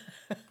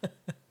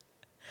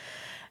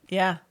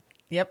 Yeah.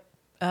 Yep.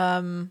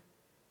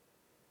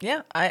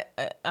 Yeah.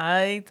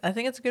 I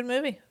think it's a good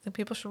movie. I think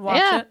people should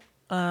watch it.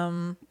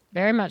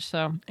 Very much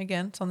so.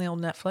 Again, it's on the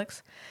old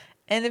Netflix.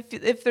 And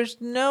if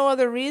there's no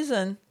other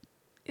reason,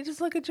 you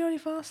just look at Jodie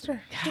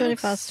Foster. Jodie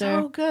Foster,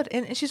 so good,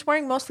 and she's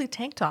wearing mostly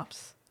tank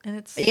tops,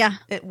 and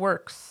it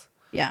works.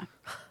 Yeah.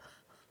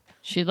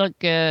 She looked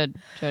good,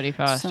 Jodie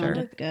Foster.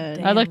 Sounded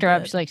good. I looked her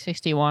up. She's like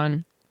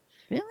 61.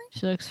 Really?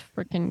 She looks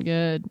freaking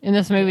good. In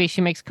this movie,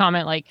 she makes a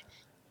comment like,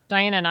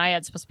 Diana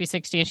Naiad's supposed to be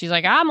 60, and she's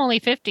like, I'm only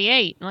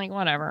 58. I'm like,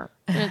 whatever.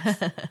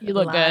 You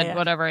look good,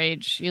 whatever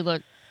age. You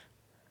look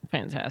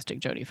fantastic,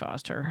 Jodie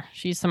Foster.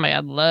 She's somebody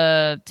I'd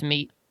love to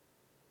meet.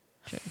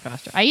 Jodie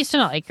Foster. I used to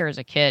not like her as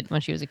a kid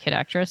when she was a kid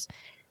actress.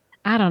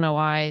 I don't know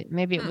why.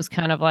 Maybe it was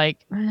kind of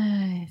like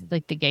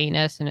the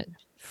gayness, and it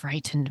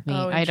frightened me.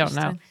 I don't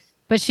know.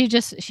 But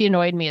she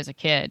annoyed me as a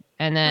kid.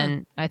 And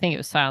then I think it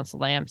was Silence of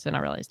the Lambs, and I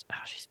realized, oh,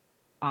 she's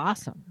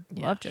awesome.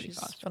 Love Jodie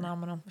Foster.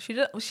 Phenomenal. She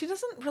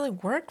doesn't really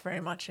work very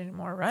much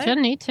anymore, right? She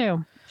doesn't need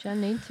to.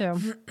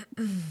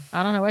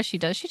 I don't know what she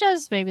does. She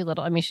does maybe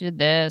little. I mean, she did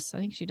this. I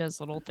think she does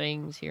little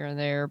things here and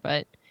there,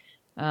 but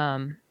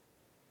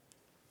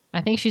I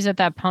think she's at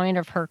that point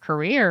of her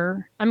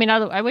career. I mean,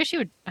 I wish she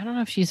would. I don't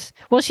know if she's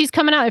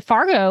coming out at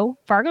Fargo.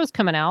 Fargo's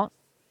coming out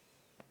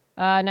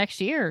next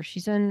year.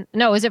 She's in.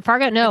 No, is it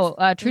Fargo? No,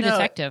 True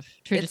Detective.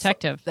 True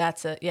Detective.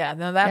 That's it. Yeah.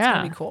 No, that's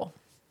gonna be cool.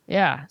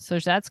 Yeah. So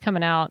that's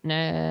coming out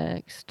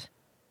next.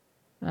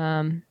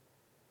 I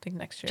think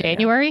next year.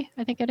 January.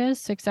 Yeah. I think it is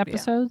 6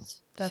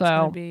 episodes. That's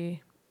gonna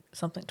be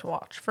something to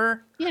watch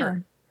for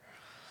her.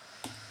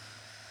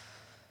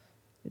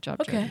 Good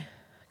job, Okay. Jody.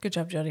 Good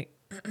job, Jody.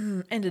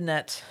 And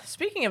Annette.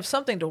 Speaking of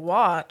something to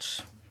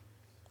watch,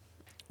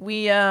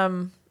 we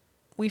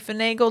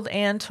finagled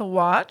Anne to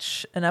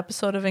watch an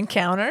episode of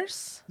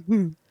Encounters.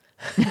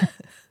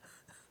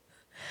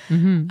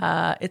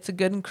 It's a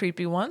good and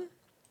creepy one.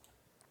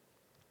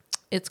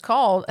 It's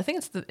called, I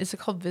think is it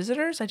called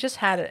Visitors? I just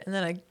had it and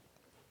then I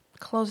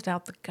closed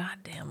out the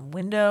goddamn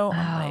window on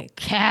my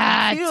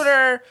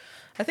computer.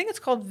 I think it's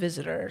called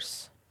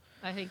Visitors.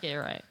 I think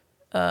you're right.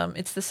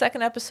 It's the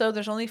second episode.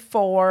 There's only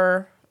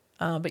 4,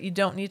 but you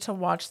don't need to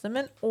watch them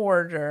in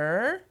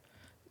order.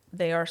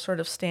 They are sort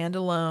of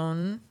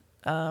standalone,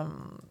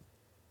 kind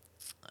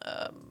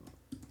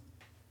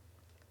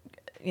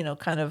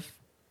of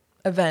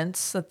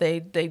events that they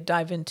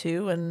dive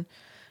into. And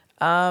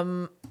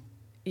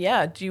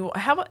yeah,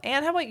 how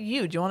about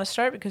you? Do you want to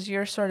start because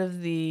you're sort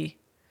of the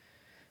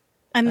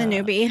I'm the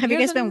newbie. Have you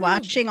guys been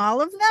watching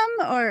all of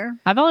them, or?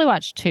 I've only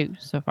watched 2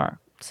 so far.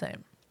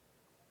 Same.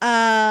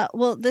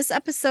 Well, this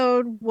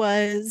episode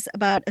was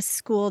about a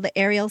school, the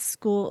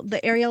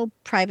Ariel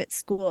private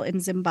school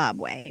in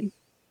Zimbabwe.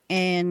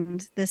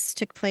 And this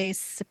took place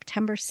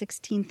September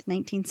 16th,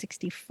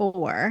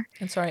 1964.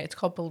 And sorry, it's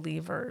called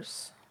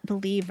Believers.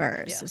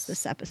 Yes. Is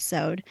this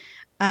episode.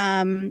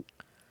 And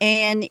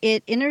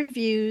it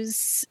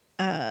interviews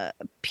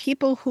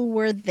people who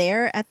were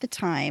there at the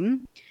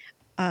time.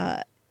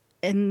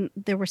 And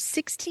there were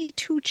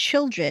 62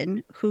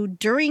 children who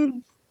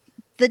during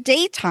the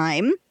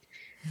daytime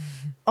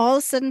all of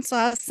a sudden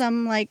saw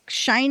some like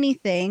shiny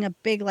thing, a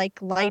big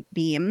like light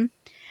beam.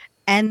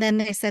 And then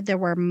they said there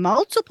were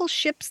multiple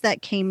ships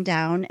that came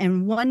down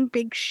and one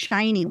big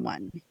shiny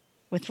one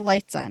with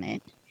lights on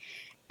it.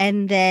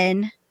 And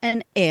then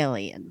an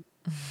alien.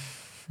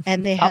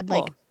 And they had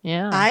like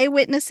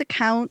eyewitness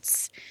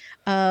accounts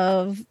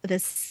of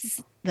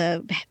this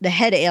the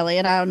head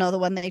alien, I don't know, the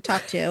one they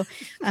talked to,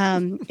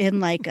 in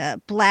like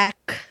a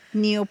black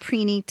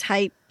neoprene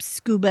type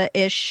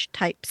scuba-ish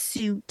type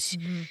suit.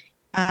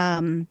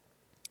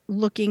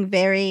 Looking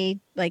very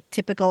like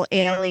typical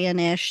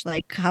alien-ish,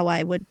 like how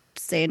I would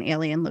say an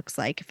alien looks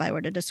like if I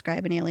were to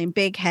describe an alien.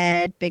 Big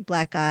head, big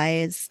black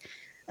eyes.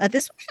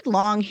 This one had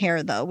long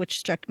hair though, which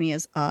struck me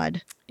as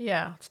odd.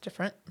 Yeah, it's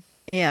different.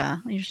 Yeah,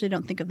 I usually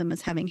don't think of them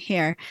as having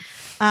hair.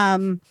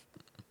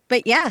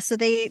 But yeah, so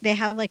they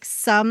have like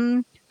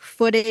some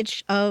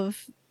footage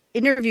of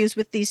interviews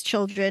with these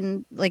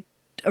children like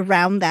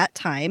around that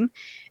time.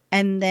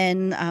 And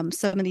then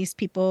some of these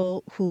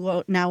people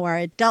who now are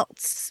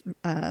adults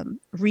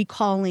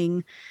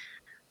recalling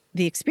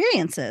the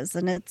experiences.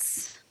 And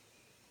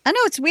I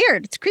know it's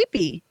weird. It's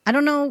creepy. I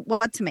don't know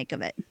what to make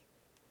of it.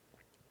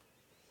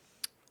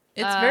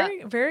 It's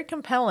very, very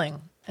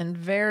compelling and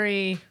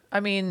very,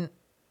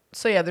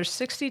 so yeah, there's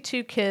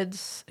 62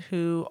 kids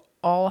who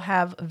all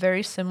have a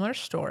very similar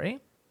story.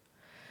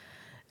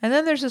 And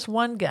then there's this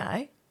one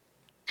guy.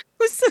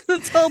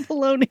 It's all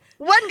baloney.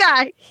 One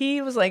guy.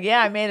 He was like,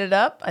 yeah, I made it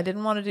up. I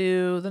didn't want to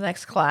do the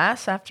next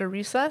class after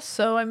recess,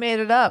 so I made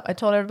it up. I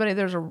told everybody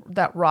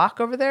that rock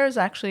over there is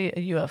actually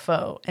a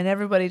UFO. And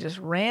everybody just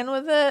ran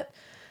with it.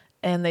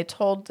 And they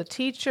told the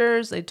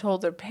teachers, they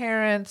told their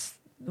parents.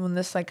 When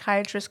this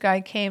psychiatrist guy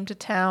came to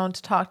town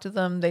to talk to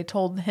them, they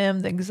told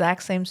him the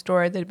exact same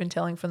story they'd been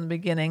telling from the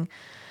beginning.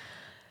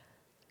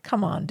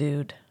 Come on,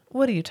 dude.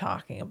 What are you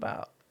talking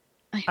about?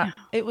 I know.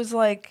 It was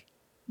like...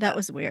 That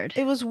was weird.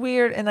 It was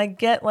weird, and I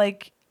get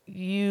like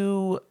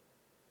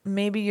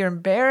maybe you're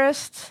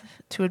embarrassed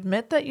to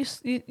admit that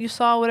you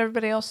saw what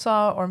everybody else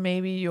saw, or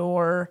maybe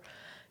you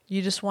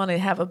just want to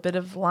have a bit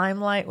of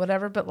limelight,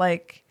 whatever. But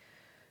like,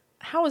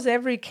 how is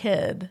every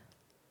kid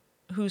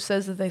who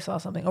says that they saw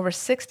something, over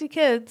 60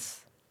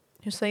 kids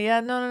who say, yeah,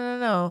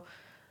 no,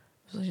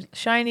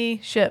 shiny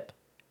ship,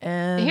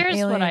 and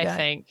here's what I guy.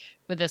 think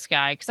with this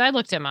guy, because I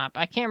looked him up.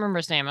 I can't remember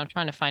his name. I'm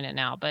trying to find it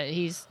now, but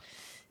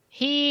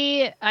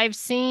I've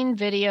seen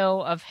video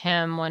of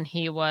him when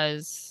he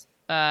was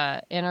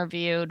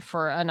interviewed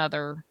for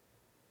another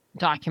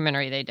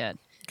documentary they did.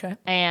 Okay.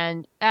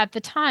 And at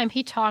the time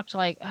he talked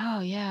like,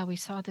 oh yeah, we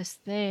saw this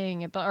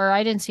thing, or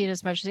I didn't see it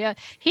as much as yeah.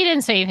 He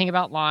didn't say anything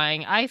about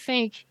lying. I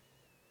think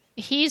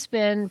he's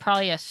been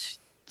probably a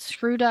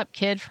screwed up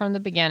kid from the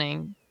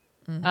beginning.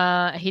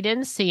 Mm-hmm. He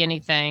didn't see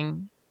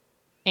anything,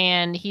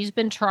 and he's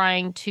been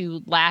trying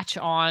to latch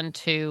on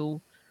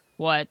to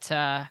what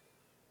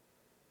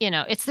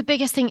it's the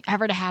biggest thing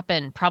ever to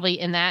happen, probably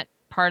in that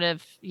part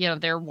of,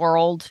 their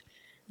world,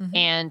 mm-hmm.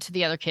 and to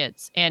the other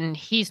kids. And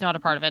he's not a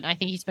part of it. And I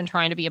think he's been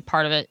trying to be a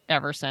part of it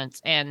ever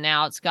since. And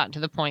now it's gotten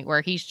to the point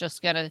where he's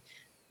just going to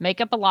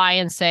make up a lie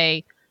and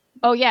say,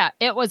 oh yeah,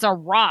 it was a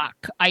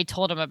rock I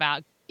told him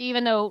about.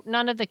 Even though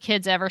none of the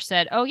kids ever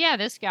said, oh yeah,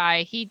 this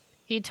guy, he's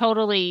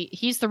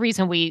the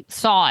reason we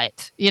saw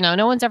it.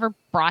 No one's ever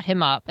brought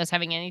him up as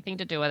having anything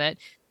to do with it.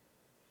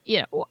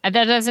 That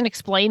doesn't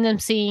explain them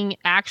seeing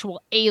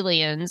actual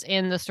aliens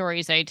in the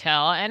stories they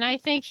tell. And I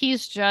think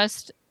he's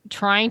just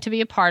trying to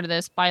be a part of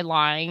this by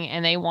lying,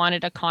 and they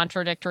wanted a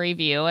contradictory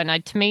view.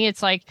 And to me,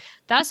 it's like,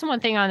 that's the one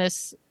thing on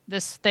this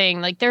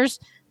thing. Like, there's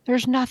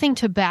there's nothing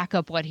to back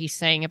up what he's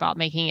saying about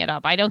making it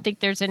up. I don't think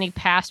there's any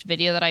past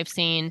video that I've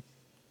seen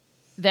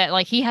that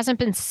like he hasn't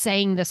been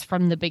saying this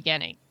from the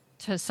beginning.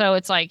 So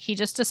it's like he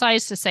just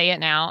decides to say it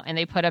now and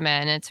they put him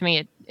in. And to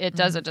me, it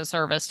does a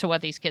disservice to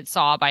what these kids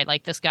saw by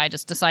like this guy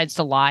just decides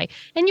to lie.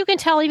 And you can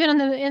tell even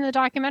in the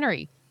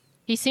documentary,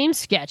 he seems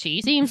sketchy.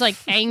 He seems like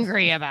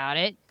angry about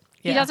it.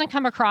 He doesn't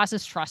come across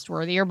as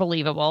trustworthy or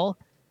believable.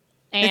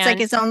 And it's like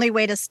his only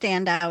way to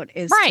stand out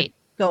is to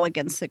go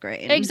against the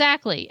grain.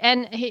 Exactly.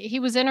 And he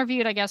was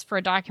interviewed, I guess, for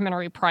a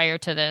documentary prior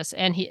to this,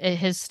 and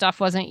his stuff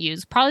wasn't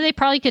used. They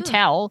probably could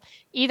tell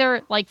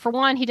either, like, for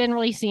one, he didn't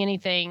really see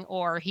anything,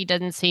 or he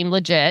didn't seem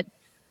legit.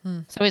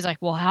 So he's like,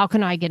 well, how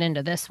can I get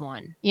into this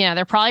one?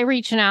 They're probably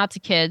reaching out to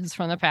kids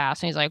from the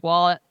past. And he's like,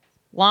 well,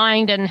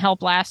 lying didn't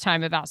help last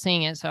time about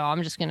seeing it, so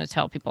I'm just going to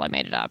tell people I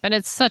made it up. And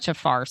it's such a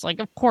farce. Like,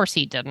 of course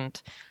he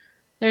didn't.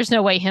 There's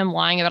no way him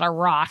lying about a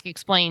rock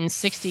explains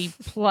 60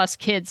 plus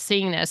kids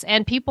seeing this.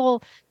 And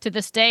people to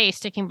this day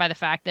sticking by the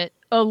fact that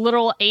a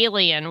little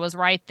alien was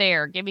right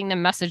there giving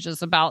them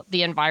messages about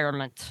the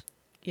environment.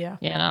 Yeah.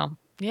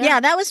 Yeah,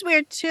 that was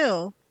weird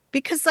too.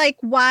 Because like,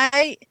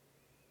 why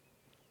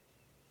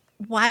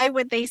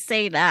would they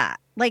say that?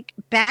 Like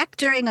back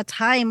during a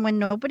time when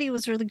nobody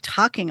was really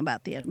talking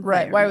about the environment.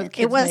 Right. Why would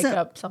kids make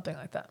up something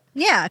like that?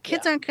 Yeah.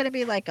 Kids aren't going to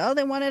be like, oh,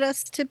 they wanted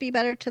us to be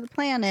better to the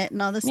planet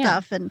and all this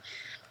stuff. And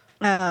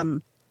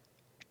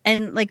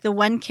like the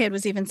one kid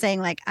was even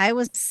saying like I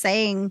was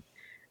saying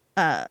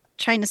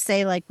trying to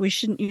say like we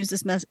shouldn't use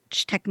this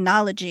much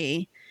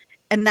technology,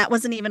 and that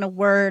wasn't even a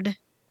word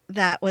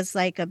that was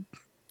like a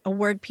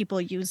word people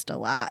used a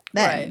lot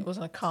then. Right, it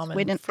wasn't a common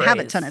we didn't phrase. have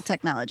a ton of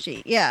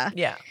technology. Yeah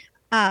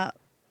I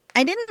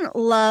didn't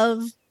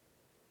love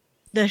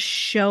the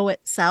show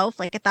itself.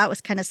 Like I thought it was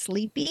kind of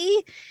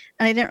sleepy,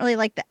 and I didn't really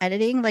like the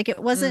editing. Like it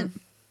wasn't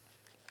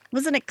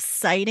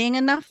exciting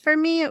enough for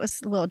me. It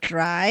was a little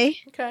dry.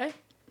 Okay.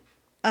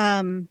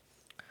 And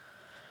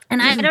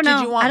I don't know.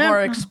 Did you want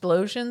more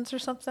explosions or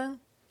something?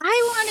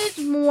 I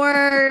wanted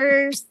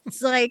more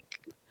like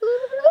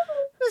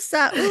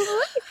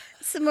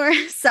some more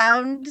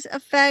sound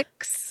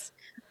effects.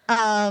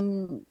 I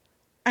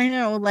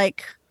know,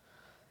 like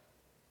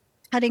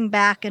cutting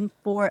back and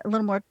forth, a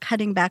little more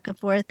cutting back and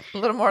forth. A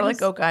little more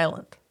like Oak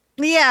Island.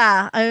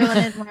 Yeah, I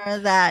wanted more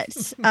of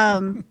that. I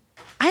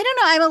don't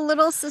know. I'm a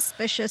little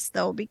suspicious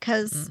though,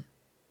 because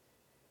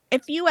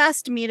if you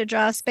asked me to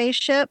draw a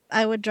spaceship,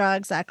 I would draw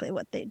exactly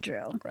what they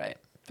drew. Right.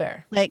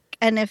 Fair. Like,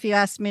 and if you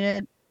asked me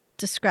to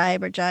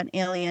describe or draw an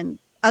alien,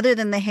 other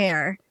than the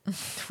hair,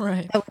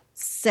 right, I would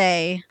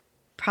say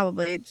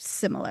probably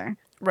similar.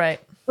 Right.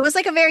 It was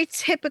like a very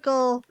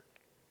typical,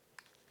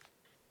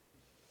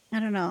 I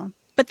don't know.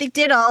 But they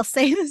did all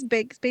say this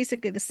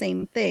basically the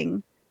same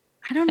thing.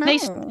 I don't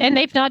know. And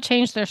they've not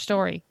changed their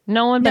story.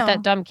 No one but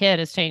that dumb kid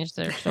has changed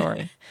their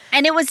story.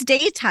 And it was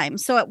daytime,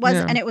 so it was,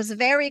 and it was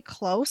very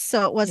close.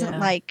 So it wasn't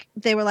like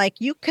they were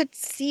like you could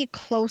see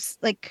close,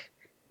 like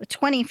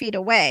 20 feet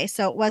away.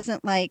 So it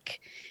wasn't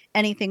like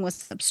anything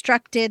was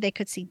obstructed. They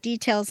could see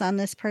details on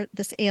this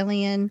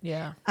alien.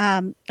 Yeah.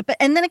 And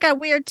then it got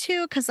weird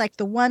too, because like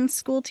the one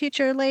school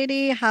teacher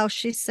lady, how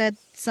she said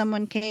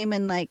someone came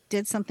and like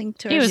did something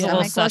to her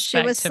stomach while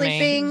she was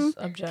sleeping.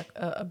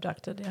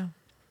 Abducted. Yeah.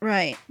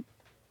 Right.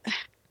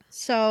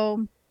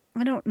 So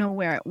I don't know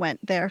where it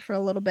went there for a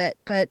little bit,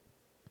 but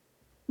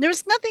there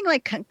was nothing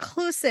like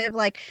conclusive.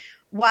 Like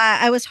why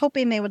I was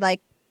hoping they would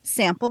like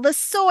sample the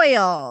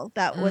soil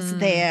that was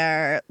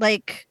there.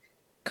 Like,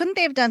 couldn't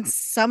they have done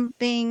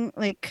something?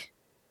 Like,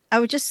 I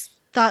would just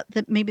thought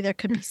that maybe there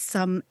could be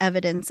some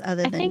evidence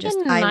other than just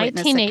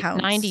eyewitness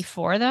accounts.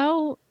 1994,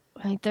 though,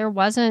 like there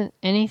wasn't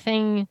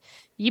anything.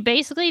 You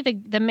basically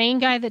the main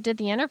guy that did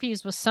the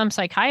interviews was some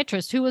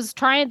psychiatrist who was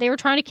they were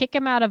trying to kick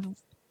him out of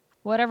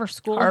whatever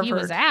school he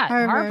was at,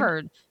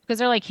 Harvard, because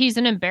they're like, he's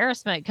an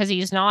embarrassment because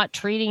he's not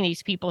treating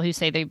these people who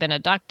say they've been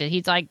abducted.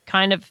 He's like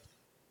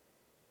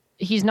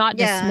he's not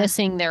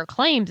dismissing their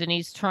claims, and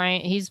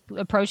he's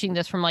approaching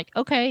this from like,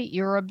 okay,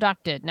 you're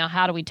abducted. Now,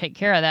 how do we take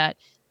care of that?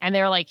 And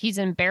they're like, he's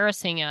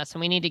embarrassing us and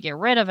we need to get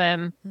rid of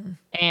him.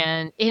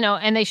 And,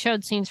 and they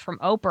showed scenes from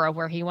Oprah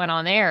where he went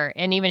on there,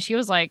 and even she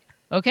was like,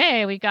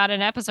 okay, we got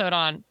an episode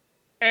on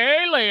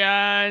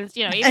aliens,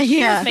 even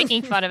she was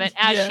making fun of it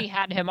as she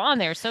had him on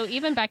there. So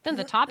even back then,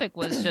 the topic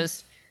was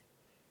just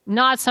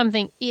not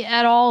something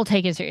at all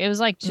taken seriously. It was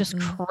like just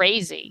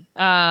crazy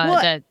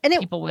that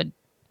people would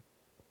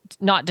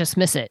not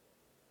dismiss it.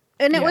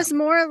 And it was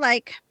more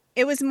like,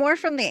 it was more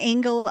from the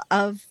angle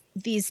of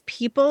these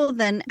people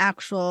than I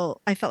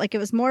felt like it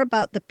was more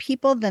about the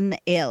people than the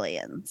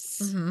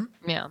aliens.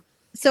 Yeah.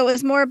 So it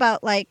was more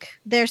about like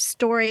their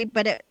story,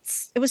 but it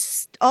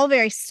was all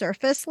very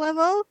surface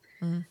level.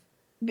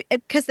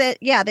 Because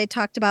they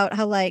talked about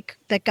how like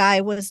the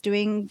guy was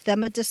doing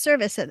them a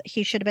disservice, that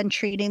he should have been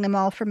treating them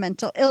all for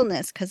mental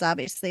illness, because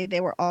obviously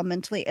they were all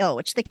mentally ill,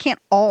 which they can't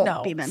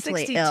all be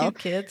mentally 62 ill.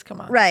 Kids, come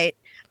on. Right.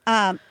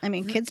 I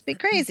mean, kids be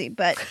crazy,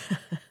 but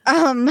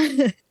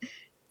I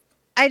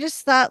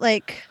just thought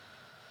like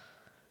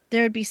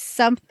there'd be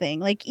something.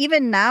 Like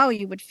even now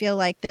you would feel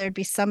like there'd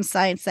be some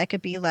science that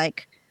could be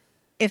like,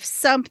 if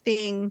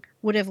something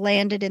would have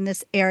landed in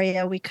this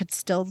area, we could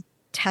still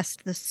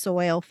test the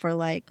soil for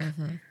like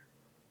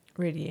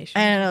radiation.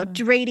 I don't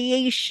know,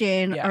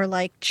 radiation Yeah. or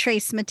like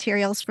trace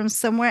materials from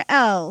somewhere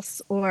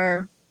else.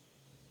 Or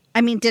I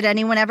mean, did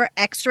anyone ever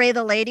x-ray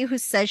the lady who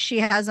says she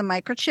has a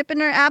microchip in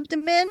her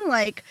abdomen?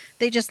 Like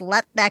they just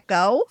let that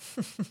go?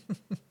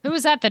 Who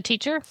was that? The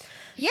teacher?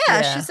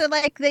 Yeah, she said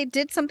like they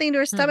did something to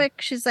her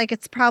stomach. She's like,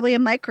 it's probably a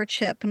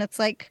microchip. And it's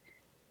like,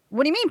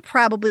 what do you mean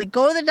probably?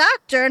 Go to the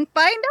doctor and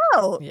find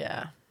out.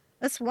 Yeah.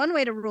 That's one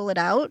way to rule it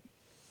out.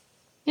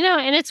 You know,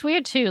 and it's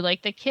weird too.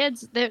 Like the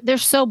kids, they're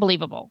so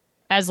believable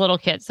as little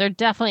kids. They're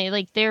definitely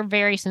like they're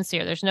very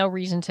sincere. There's no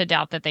reason to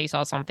doubt that they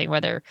saw something,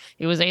 whether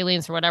it was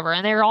aliens or whatever.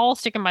 And they're all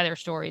sticking by their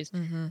stories.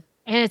 And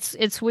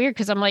it's weird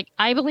because I'm like,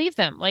 I believe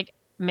them. Like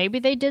maybe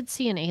they did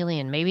see an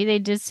alien, maybe they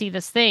did see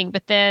this thing,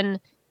 but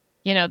then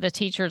you know, the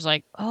teacher's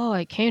like, oh,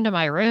 I came to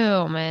my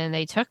room and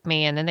they took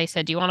me. And then they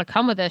said, do you want to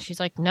come with us? She's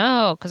like,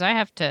 no, because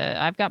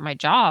I've got my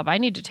job. I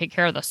need to take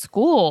care of the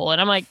school. And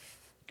I'm like,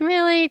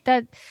 really?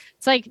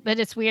 It's like, but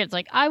it's weird. It's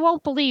like, I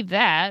won't believe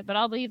that, but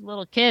I'll believe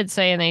little kids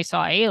saying they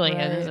saw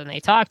aliens and they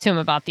talked to them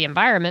about the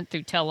environment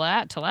through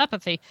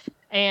telepathy.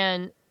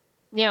 And,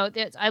 you know,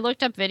 I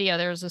looked up video.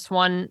 There was this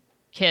one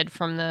kid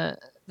from the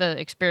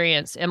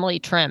experience, Emily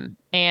Trim,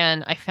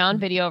 and I found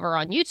video of her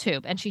on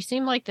YouTube and she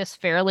seemed like this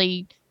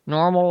fairly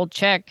normal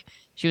chick.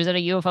 She was at a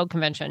UFO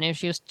convention and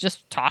she was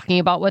just talking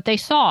about what they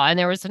saw. And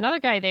there was another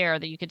guy there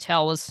that you could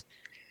tell was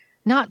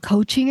not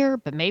coaching her,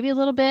 but maybe a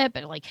little bit,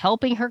 but like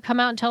helping her come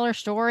out and tell her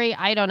story.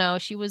 I don't know.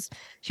 She was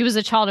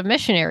a child of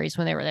missionaries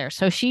when they were there.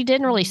 So she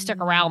didn't really stick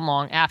around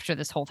long after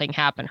this whole thing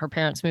happened. Her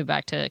parents moved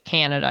back to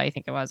Canada, I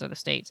think it was, or the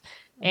States.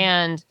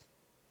 And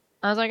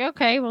I was like,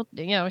 okay, well,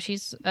 you know,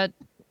 she's a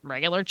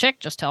regular chick.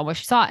 Just tell what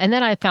she saw. And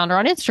then I found her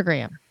on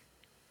Instagram.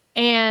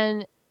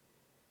 And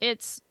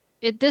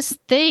this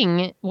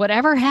thing,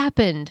 whatever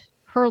happened,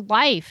 her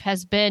life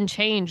has been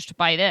changed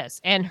by this.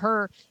 And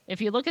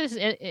if you look at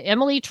this,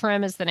 Emily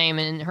Trim is the name,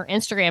 and her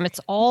Instagram, it's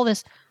all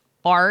this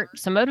art,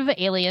 some of it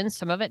aliens,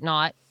 some of it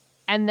not.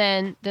 And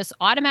then this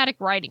automatic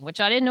writing, which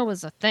I didn't know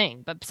was a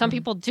thing, but some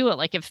people do it,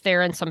 like if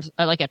they're in some,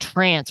 like a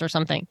trance or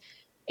something.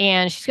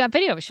 And she's got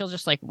video, but she'll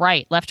just like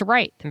write left to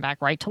right, then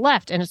back right to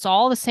left. And it's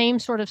all the same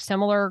sort of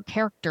similar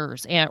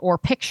characters or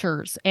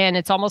pictures. And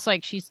it's almost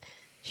like she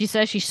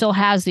says she still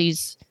has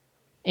these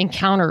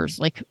encounters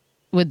like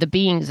with the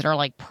beings that are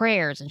like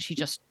prayers, and she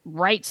just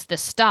writes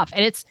this stuff.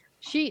 And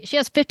she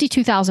has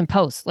 52,000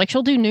 posts. Like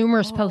she'll do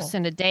numerous posts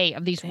in a day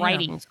of these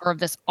writings or of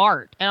this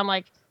art. And I'm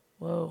like,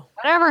 whoa,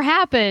 whatever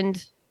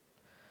happened,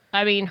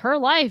 I mean, her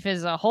life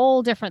is a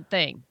whole different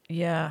thing.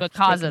 Yeah.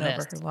 Because of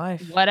this. Her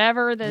life.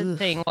 Whatever the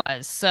thing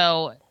was.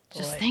 So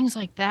just things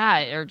like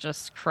that are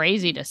just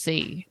crazy to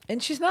see.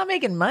 And she's not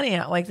making money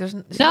out. Like she's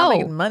not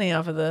making money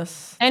off of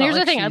this. And here's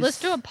the thing. I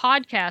listened to a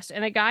podcast,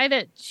 and the guy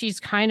that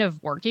she's kind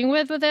of working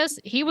with this,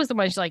 he was the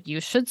one who's like, you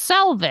should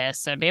sell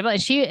this. And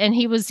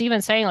he was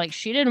even saying like,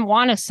 she didn't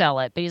want to sell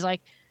it, but he's like,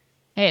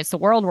 hey, it's the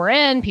world we're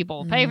in. People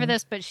will pay for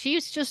this, but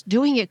she's just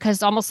doing it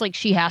because almost like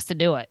she has to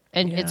do it.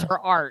 And it's her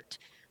art.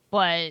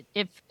 But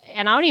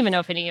and I don't even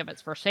know if any of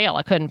it's for sale.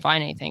 I couldn't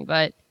find anything,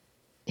 but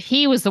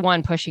he was the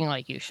one pushing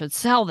like, you should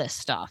sell this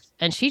stuff.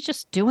 And she's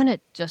just doing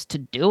it just to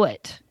do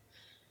it.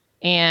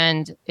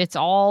 And it's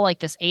all like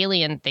this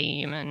alien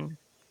theme. And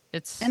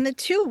the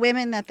two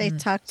women that they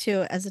talked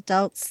to as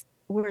adults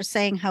were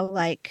saying how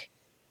like,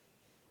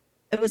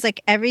 it was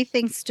like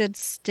everything stood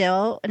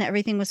still and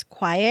everything was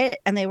quiet.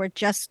 And they were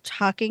just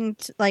talking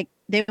like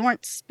they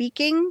weren't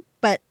speaking,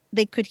 but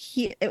they could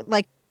hear it,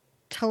 like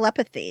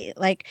telepathy.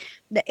 Like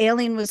the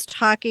alien was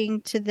talking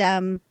to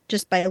them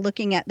just by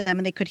looking at them,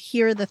 and they could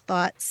hear the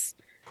thoughts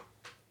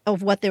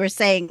of what they were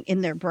saying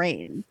in their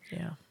brain.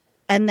 Yeah.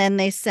 And then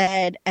they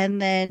said,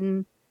 and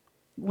then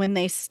when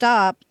they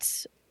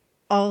stopped,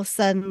 all of a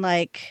sudden,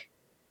 like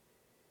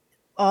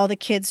all the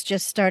kids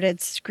just started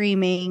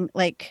screaming,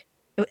 like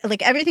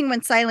everything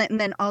went silent, and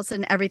then all of a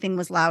sudden everything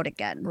was loud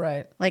again.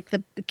 Right. Like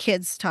the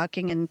kids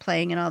talking and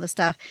playing and all the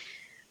stuff.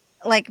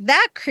 Like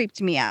that creeped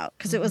me out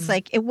because it was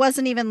like, it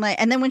wasn't even like,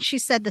 and then when she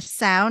said the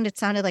sound, it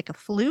sounded like a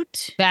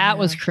flute. That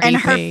was creepy. And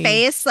her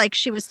face, like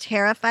she was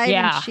terrified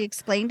when she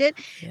explained it.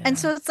 Yeah. And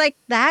so it's like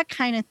that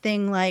kind of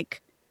thing,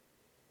 like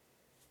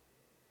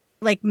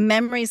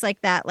memories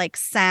like that, like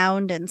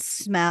sound and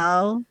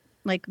smell,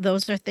 like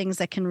those are things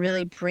that can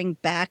really bring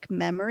back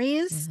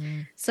memories.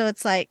 So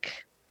it's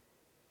like,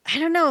 I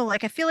don't know,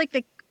 like I feel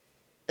like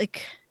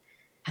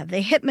have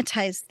they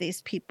hypnotized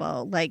these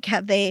people? Like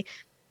have they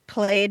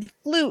played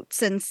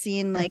flutes and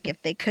seen like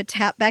if they could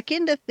tap back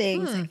into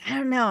things? Like, I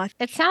don't know.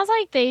 It sounds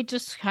like they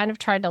just kind of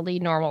tried to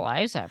lead normal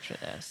lives after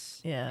this.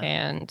 Yeah.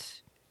 And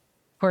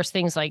of course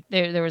things like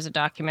there was a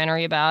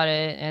documentary about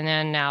it, and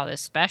then now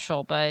this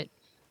special, but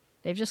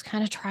they've just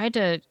kind of tried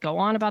to go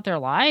on about their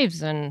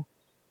lives, and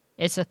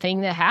it's a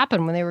thing that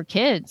happened when they were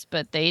kids,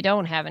 but they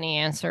don't have any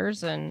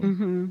answers,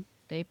 and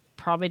they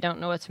probably don't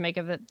know what to make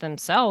of it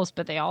themselves,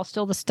 but they all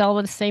still tell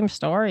the same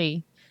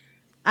story.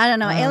 I don't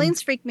know.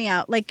 Aliens freak me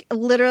out. Like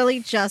literally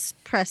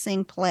just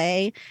pressing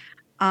play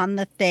on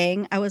the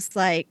thing. I was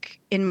like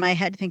in my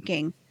head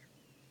thinking,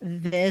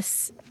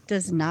 this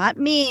does not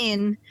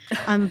mean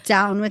I'm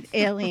down with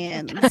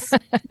aliens.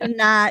 Do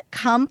not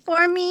come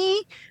for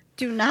me.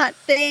 Do not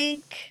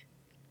think.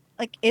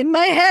 Like in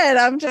my head,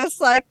 I'm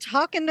just like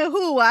talking to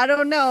who? I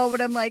don't know.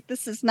 But I'm like,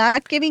 this is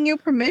not giving you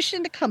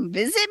permission to come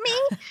visit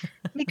me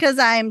because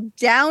I'm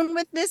down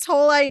with this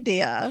whole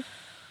idea.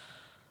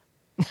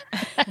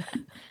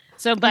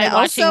 So by And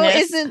watching also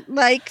this, isn't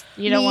like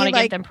you don't want to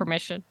like, give them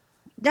permission.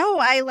 No,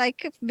 I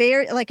like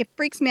it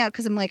freaks me out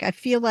because I'm like, I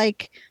feel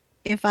like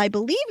if I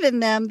believe in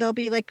them, they'll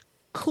be like,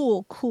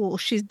 cool,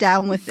 she's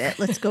down with it.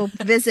 Let's go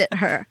visit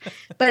her.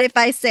 But if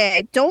I say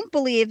I don't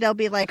believe, they'll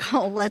be like,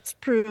 oh, let's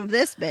prove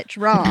this bitch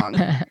wrong.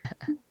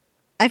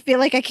 I feel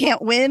like I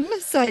can't win,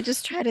 so I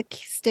just try to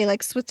stay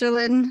like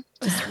Switzerland,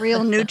 just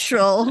real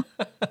neutral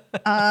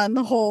on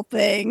the whole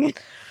thing.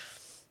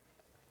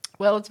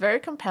 Well, it's very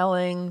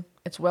compelling.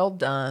 It's well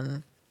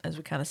done, as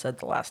we kind of said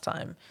the last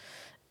time.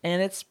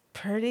 And it's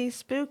pretty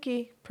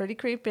spooky, pretty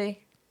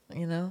creepy.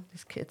 You know,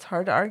 it's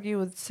hard to argue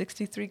with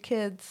 63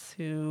 kids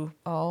who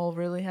all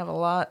really have a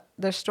lot.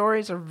 Their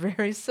stories are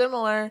very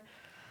similar.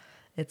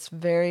 It's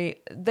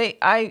very, they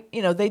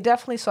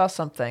definitely saw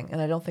something,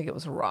 and I don't think it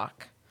was a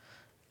rock.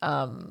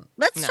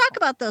 Let's talk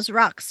about those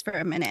rocks for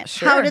a minute.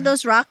 Sure. How did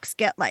those rocks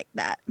get like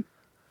that?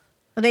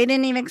 They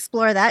didn't even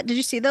explore that. Did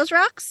you see those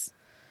rocks?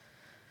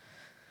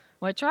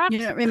 Which rocks? You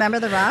don't remember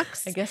the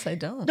rocks? I guess I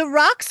don't. The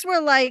rocks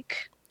were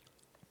like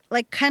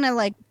kind of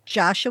like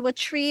Joshua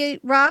Tree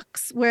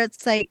rocks, where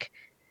it's like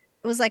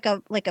it was like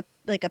a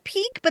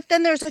peak, but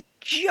then there's a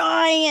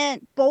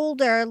giant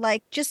boulder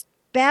like just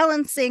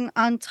balancing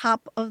on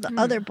top of the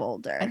other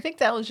boulder. I think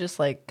that was just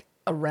like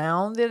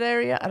around that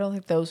area. I don't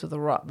think those are the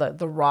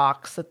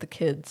rocks that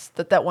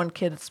that one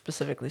kid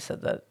specifically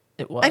said that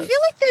it was. I feel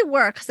like they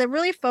were because I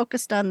really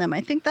focused on them. I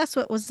think that's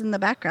what was in the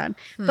background.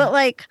 But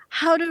like,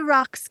 how do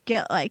rocks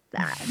get like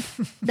that?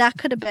 That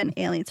could have been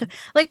aliens. So,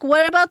 like,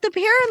 what about the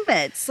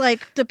pyramids?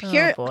 Like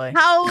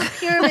how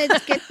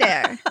pyramids get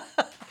there?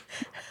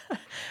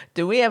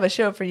 Do we have a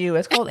show for you?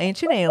 It's called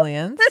Ancient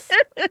Aliens.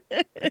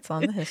 It's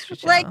on the History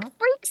Channel. Like,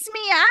 freaks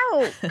me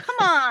out. Come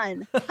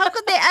on. How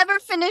could they ever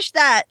finish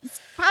that? It's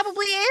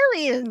probably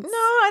aliens. No,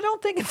 I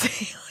don't think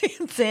it's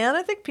aliens, Anne.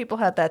 I think people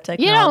had that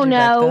technology. You don't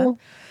back then. know.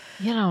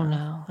 You don't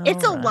know.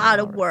 It's a lot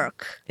of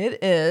work.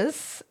 It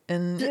is.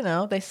 And,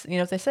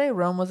 if they say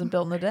Rome wasn't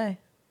built in a day,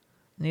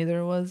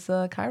 neither was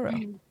Cairo.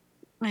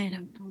 I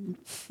don't know.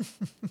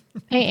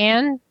 Hey,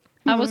 Anne,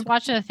 I was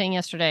watching a thing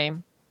yesterday,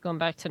 going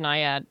back to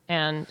Naiad,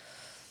 and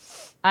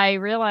I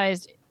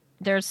realized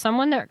there's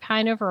someone that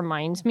kind of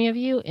reminds me of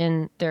you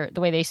in the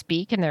way they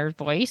speak and their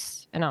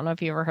voice. And I don't know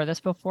if you ever heard this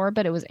before,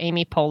 but it was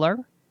Amy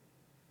Poehler.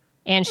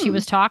 And she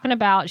was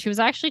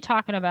actually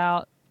talking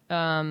about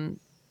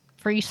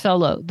Free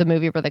Solo, the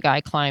movie where the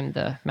guy climbed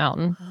the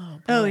mountain.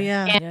 Oh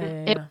yeah.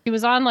 And she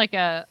was on like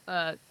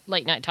a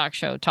late night talk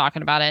show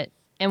talking about it.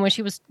 And when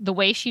the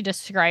way she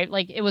described,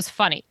 like, it was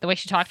funny, the way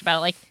she talked about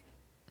it, like,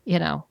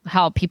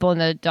 how people in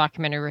the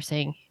documentary were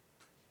saying,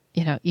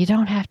 you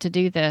don't have to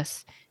do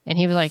this. And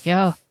he was like,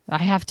 yo, I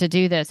have to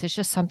do this. It's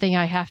just something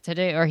I have to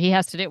do. Or he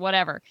has to do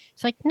whatever.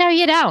 It's like, no,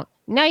 you don't.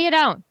 No, you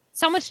don't.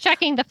 Someone's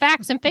checking the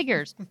facts and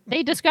figures.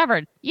 They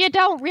discovered you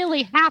don't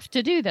really have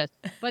to do this.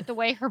 But the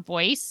way her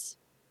voice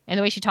and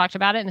the way she talked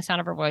about it and the sound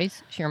of her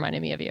voice, she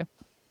reminded me of you.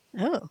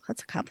 Oh,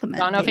 that's a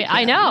compliment. I don't know if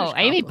I know.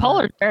 Amy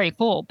Poehler is very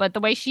cool. But the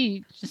way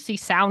she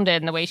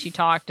sounded and the way she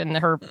talked and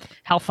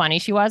how funny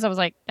she was, I was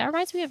like, that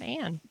reminds me of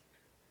Anne.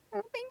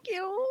 Oh, thank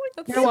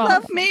you. You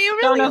love me. You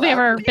really don't know if you've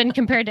ever me. been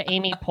compared to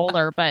Amy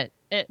Poehler, but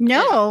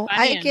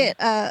I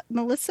get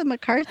Melissa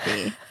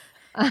McCarthy.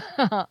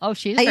 Oh,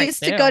 she's I great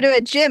used too. to go to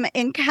a gym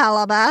in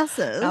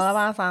Calabasas.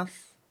 Calabasas.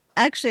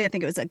 Actually, I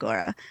think it was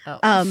Agora.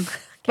 Oh.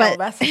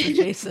 Calabasas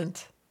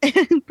adjacent.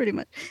 Pretty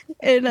much.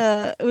 And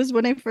it was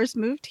when I first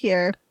moved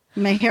here.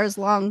 My hair is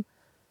long.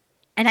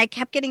 And I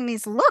kept getting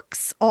these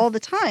looks all the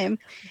time.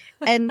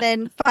 And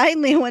then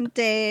finally one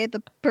day,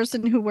 the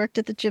person who worked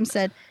at the gym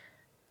said,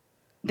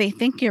 they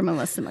think you're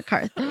Melissa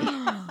McCarthy.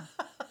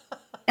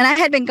 And I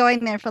had been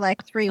going there for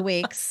like 3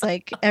 weeks,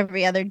 like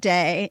every other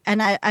day.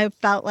 And I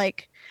felt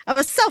like I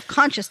was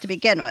self-conscious to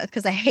begin with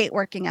because I hate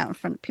working out in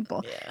front of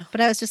people. Yeah.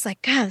 But I was just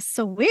like, God, it's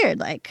so weird.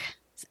 Like,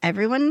 does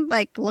everyone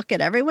look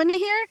at everyone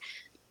here?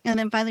 And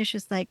then finally she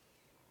was like,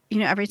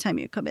 every time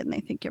you come in,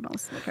 they think you're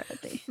Melissa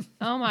McCarthy.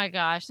 Oh my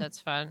gosh, that's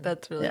fun.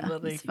 That's really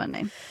funny. It's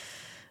funny.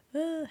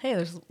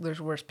 Hey,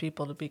 there's worse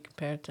people to be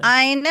compared to.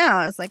 I know.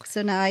 I was like,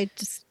 so now I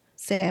just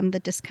say I'm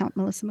the discount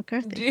Melissa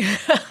McCarthy.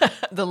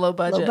 The low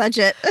budget. Low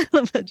budget.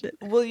 Low budget.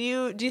 Do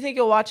you think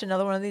you'll watch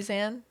another one of these,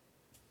 Anne?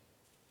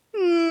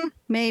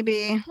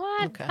 Maybe.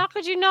 What? Okay. How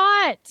could you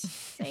not?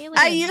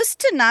 I used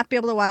to not be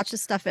able to watch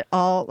this stuff at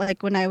all.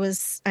 Like when I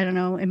was, I don't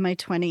know, in my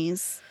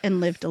 20s and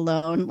lived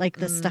alone, like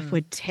this stuff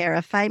would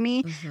terrify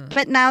me. Mm-hmm.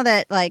 But now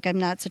that I'm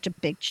not such a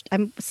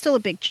I'm still a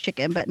big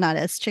chicken, but not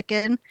as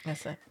chicken.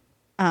 That's it.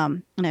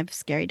 And I have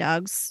scary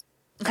dogs.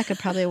 I could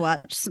probably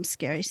watch some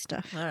scary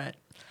stuff. All right.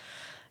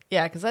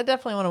 Yeah, because I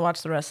definitely want to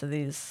watch the rest of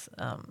these.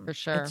 For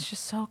sure. It's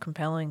just so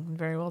compelling and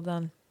very well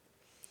done.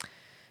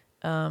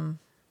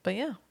 But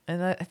yeah,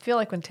 and I feel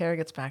like when Tara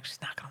gets back, she's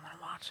not going to want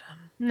to watch them.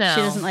 No.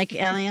 She doesn't like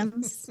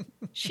aliens.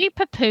 She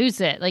poo-poos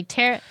it. Like,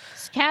 Kat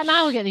and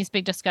I will get these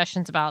big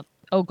discussions about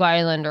Oak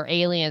Island or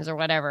aliens or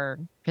whatever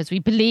because we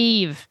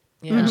believe.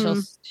 Yeah. And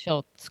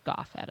she'll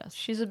scoff at us.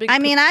 She's a big I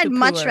mean, I'd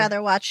much poo-pooer.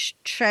 rather watch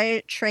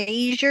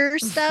treasure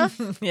stuff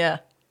Yeah.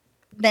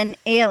 than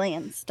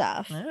alien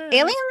stuff. Right.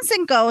 Aliens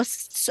and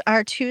ghosts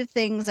are two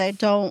things I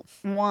don't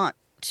want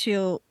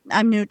to.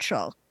 I'm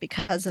neutral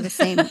because of the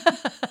same.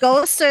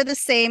 Ghosts are the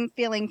same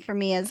feeling for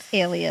me as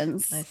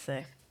aliens. I see.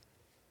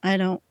 I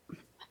don't want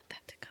them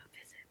to go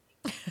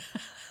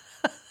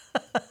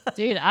visit.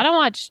 Dude, I don't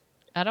watch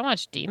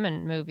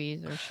demon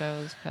movies or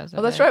shows because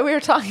Oh, that's right. We were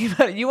talking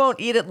about it. You won't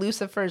eat at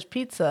Lucifer's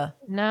Pizza.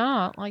 No,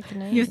 I don't like the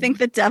name. You think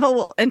the devil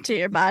will enter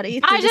your body?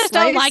 I through the just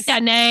don't slice? like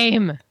that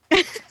name.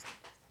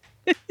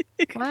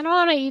 I don't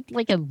want to eat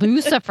like a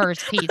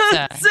Lucifer's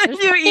pizza. So There's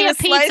you plenty eat a of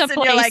slice pizza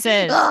and you're like,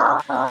 places.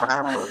 "Ugh."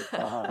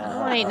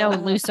 I ain't no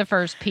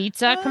Lucifer's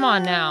pizza. Come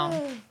on now.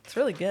 It's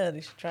really good.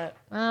 You should try it.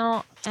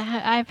 Well,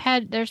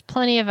 there's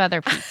plenty of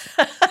other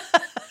pizza.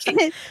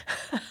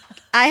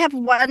 I have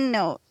one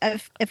note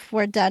if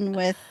we're done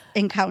with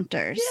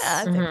encounters. Yeah,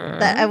 I think Mhm.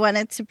 That I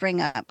wanted to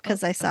bring up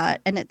because I saw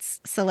it and it's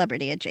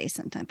celebrity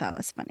adjacent. I thought it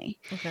was funny.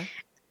 Okay.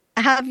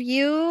 Have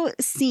you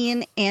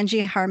seen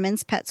Angie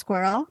Harmon's pet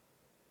squirrel?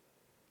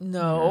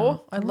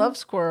 No, I love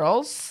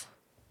squirrels.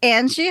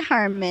 Angie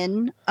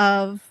Harmon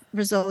of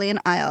Rizzolian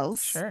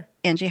Isles. Sure.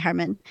 Angie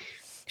Harmon.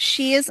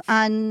 She is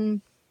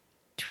on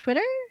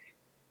Twitter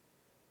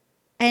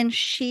and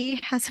she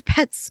has a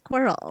pet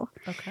squirrel.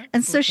 Okay.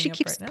 And so she Looking up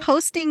keeps right now.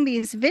 posting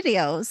these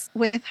videos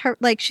with her,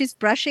 like she's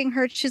brushing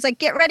her, she's like,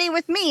 get ready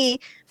with me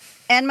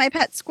and my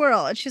pet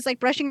squirrel. And she's like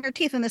brushing her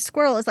teeth and the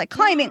squirrel is like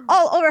climbing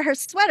all over her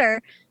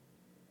sweater.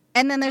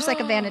 And then there's like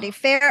a Vanity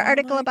Fair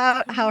article my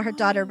about how her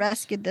daughter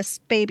rescued this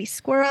baby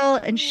squirrel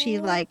and she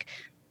like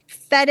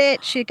fed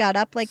it. She got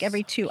up like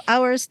every 2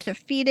 hours to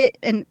feed it.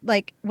 And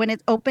like when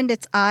it opened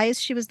its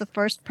eyes, she was the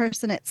first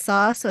person it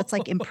saw. So it's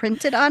like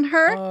imprinted on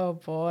her. Oh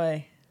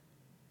boy.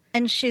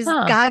 And she's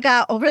Huh.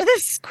 gaga over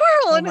this squirrel.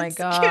 Oh And my it's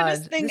god. the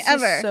cutest thing This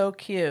ever. is so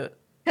cute.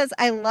 Because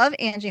I love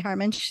Angie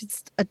Harmon.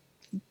 She's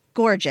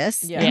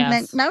gorgeous. Yeah. And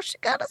then Yes. now she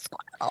got a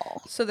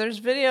squirrel. So there's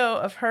video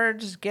of her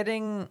just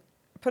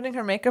putting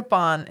her makeup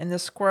on, and the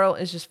squirrel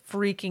is just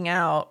freaking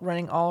out,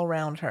 running all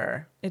around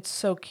her. It's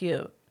so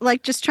cute.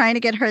 Like just trying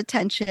to get her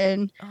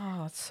attention.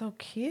 Oh, it's so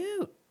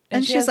cute.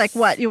 And she she's like, has-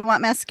 what? You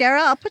want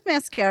mascara? I'll put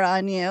mascara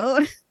on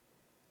you.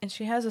 And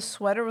she has a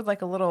sweater with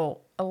like a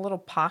little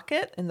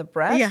pocket in the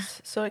breast, Yeah.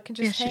 so it can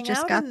Yeah, just she hang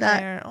just out got in that.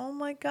 there. Oh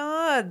my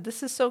god,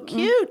 this is so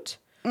cute.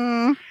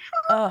 Mm.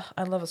 Oh,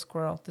 I love a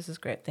squirrel. This is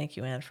great. Thank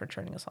you, Anne, for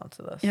turning us on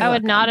to this. You're I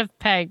would welcome. not have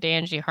pegged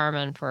Angie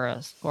Harmon for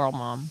a squirrel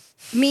mom.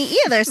 Me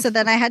either. So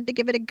then I had to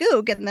give it a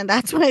goog. And then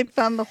that's when I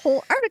found the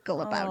whole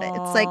article about it. It's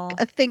Aw.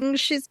 like a thing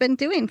she's been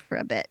doing for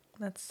a bit.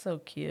 That's so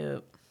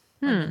cute.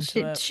 Hmm. I'm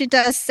into it. She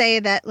does say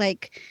that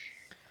like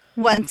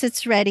once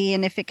it's ready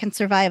and if it can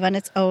survive on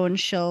its own,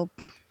 she'll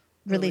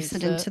release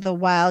it into the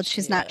wild.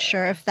 She's not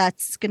sure if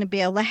that's going to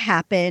be able to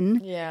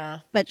happen, Yeah.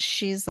 but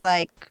she's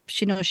like,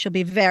 she knows she'll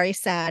be very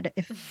sad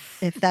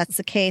if that's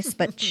the case,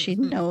 but she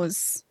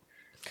knows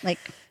like,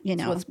 you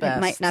know, what's it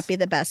might best. not be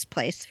the best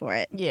place for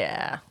it.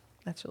 Yeah.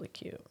 That's really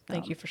cute.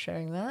 Thank you for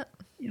sharing that.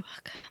 You're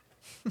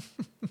welcome.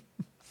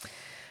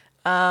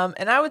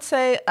 And I would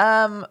say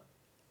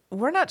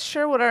we're not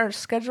sure what our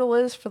schedule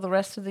is for the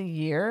rest of the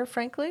year,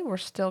 frankly. We're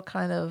still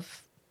kind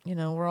of,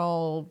 we're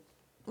all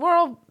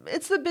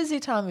it's the busy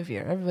time of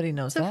year. Everybody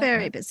knows It's that. a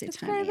very right? busy It's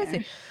time very of year.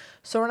 busy.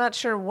 So we're not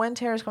sure when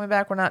Tara's coming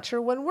back. We're not sure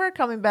when we're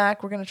coming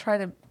back. We're going to try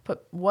to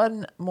put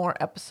one more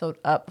episode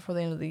up before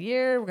the end of the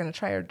year. We're going to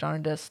try our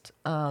darndest.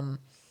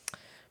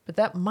 But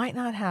that might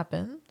not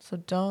happen. So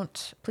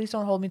please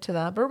don't hold me to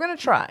that. But we're going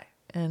to try.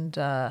 And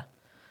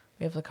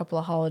we have a couple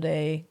of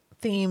holiday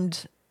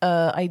themed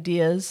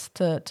ideas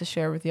to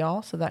share with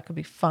y'all. So that could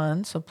be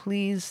fun. So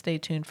please stay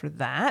tuned for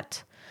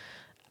that.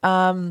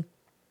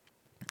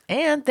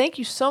 And thank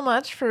you so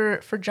much for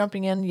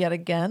jumping in yet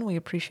again. We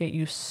appreciate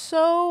you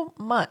so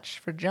much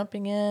for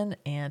jumping in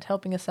and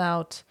helping us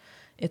out.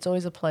 It's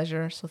always a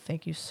pleasure. So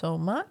thank you so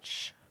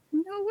much.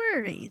 No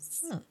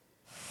worries.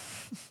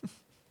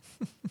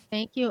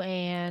 Thank you,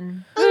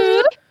 Anne.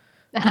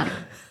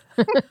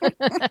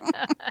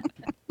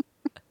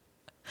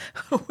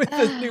 With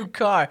a new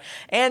car.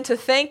 And to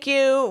thank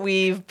you,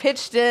 we've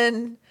pitched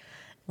in.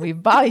 We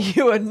bought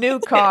you a new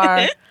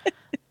car.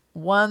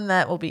 One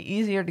that will be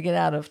easier to get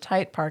out of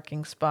tight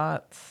parking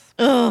spots.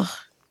 Oh,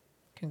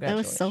 that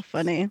Congratulations. was so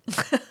funny.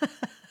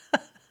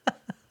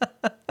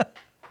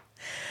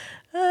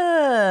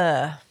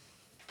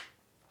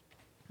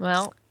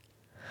 Well,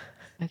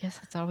 I guess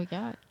that's all we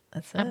got.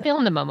 That's I'm it.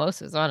 feeling the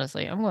mimosas,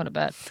 honestly. I'm going to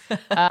bed.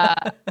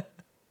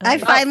 I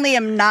finally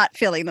am not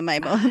feeling the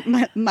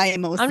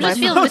mimosas. I'm just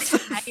feeling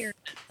tired.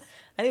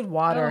 I need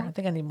water. Oh. I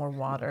think I need more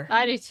water.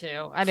 I do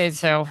too.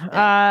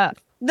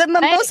 The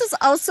mimosas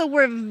also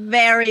were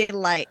very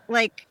light.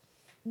 Like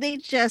they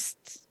just,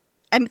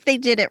 they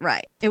did it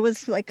right. It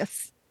was like a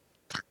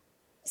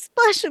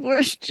splash of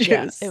orange juice.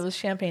 Yeah, it was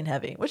champagne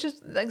heavy, which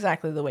is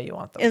exactly the way you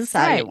want them. Is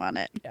how Right. you want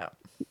it. Yeah.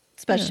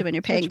 Especially when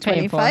you're paying What you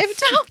paying for?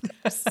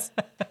 $25.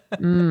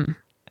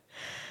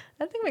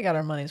 I think we got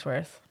our money's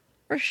worth.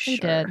 For We sure.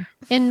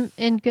 did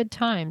in good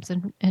times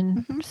and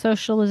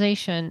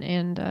socialization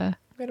and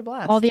We had a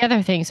blast. all the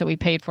other things that we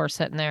paid for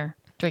sitting there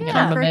drinking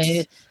Yeah. our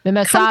Comfort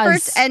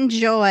mimosas. and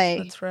joy.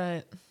 That's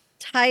right.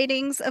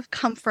 Tidings of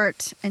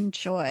comfort and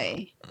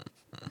joy.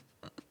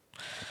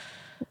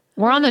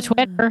 We're on the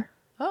Twitter.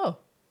 Oh,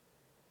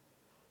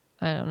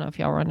 I don't know if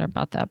y'all wonder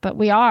about that, but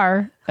we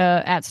are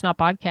at Snop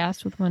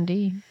Podcast with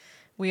 1D.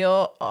 we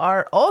all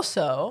are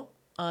also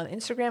on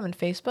Instagram and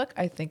Facebook.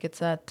 I think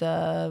it's at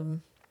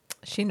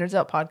She Nerds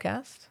Out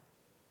Podcast.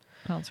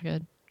 Sounds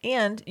good.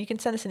 And you can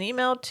send us an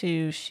email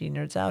to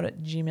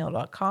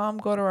shenerdsout@gmail.com.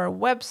 Go to our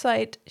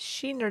website,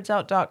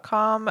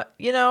 shenerdsout.com.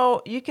 You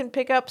know, you can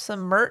pick up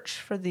some merch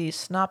for the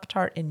Snop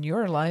Tart in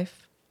your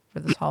life for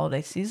this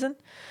holiday season.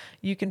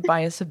 You can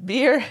buy us a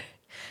beer.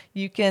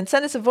 You can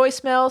send us a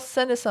voicemail,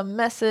 send us a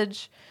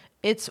message.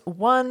 It's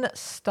one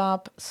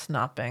stop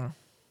snopping.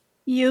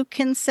 You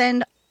can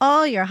send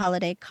all your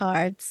holiday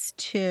cards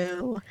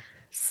to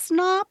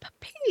Snop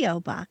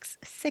P.O. Box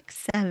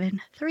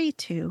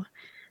 6732,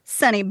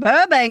 Sunny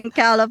Burbank,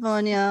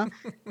 California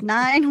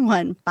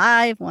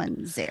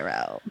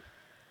 91510.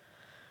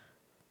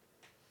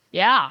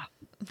 Yeah.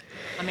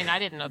 I mean, I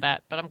didn't know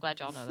that, but I'm glad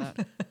y'all know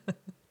that.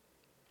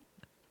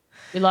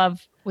 we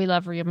love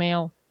your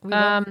mail.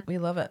 We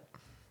love it.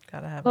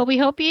 Gotta have Well, it. we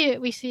hope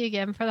we see you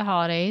again for the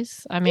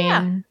holidays. I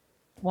mean,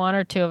 one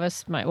or two of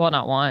us might. Well,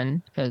 not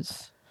one,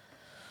 because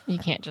you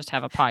can't just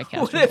have a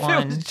podcast What with if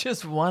one. it was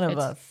just one of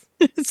us?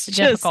 It's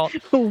difficult.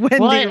 just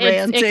Wendy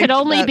ranting it could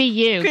only about be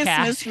you, Christmas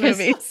Cass, 'cause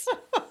movies.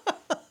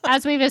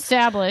 as we've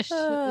established,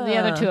 the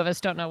other two of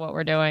us don't know what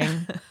we're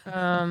doing.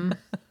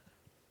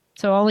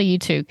 So only you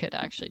two could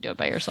actually do it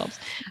by yourselves.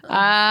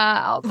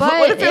 But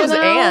What if it you was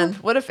know, Anne?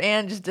 What if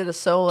Anne just did a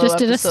solo Just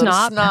did a episode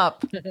of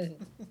snop?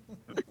 Snop?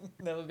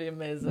 That would be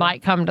amazing.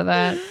 might come to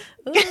that.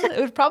 It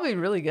would probably be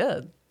really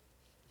good.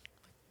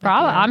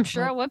 Probably, our- I'm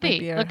sure it might would be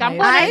be. our Look, I'm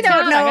highest- going I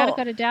don't I gotta know.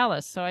 go to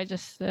Dallas, so I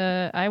just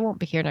I won't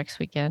be here next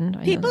weekend. I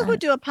know People who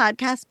that. do a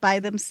podcast by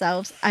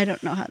themselves, I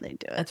don't know how they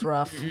do it. That's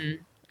rough.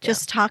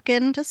 Just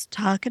talking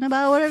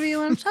about whatever you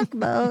want to talk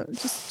about.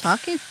 Just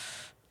talking.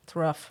 It's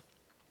rough.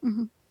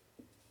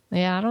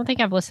 Yeah, I don't think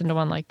I've listened to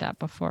one like that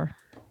before,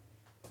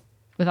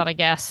 without a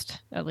guest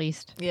at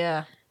least.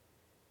 Yeah.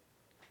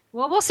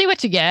 Well, we'll see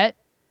what you get.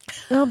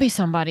 There'll be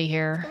somebody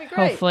here, gonna be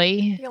great. hopefully.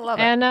 You're gonna love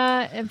it. And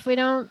if we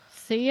don't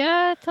see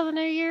ya till the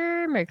new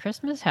year, Merry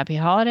Christmas, Happy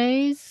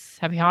Holidays,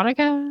 Happy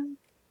Hanukkah,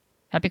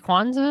 Happy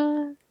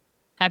Kwanzaa,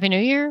 Happy New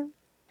Year.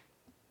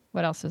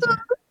 What else is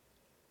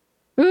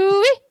there?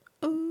 Ooh.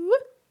 Ooh.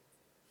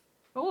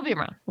 But we'll be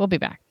around. We'll be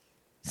back.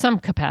 Some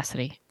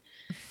capacity.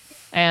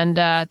 And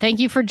thank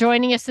you for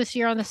joining us this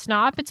year on the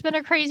Snop. It's been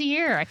a crazy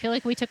year. I feel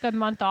like we took a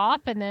month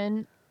off and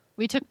then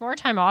we took more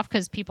time off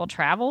because people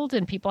traveled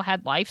and people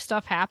had life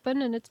stuff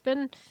happen. And it's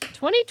been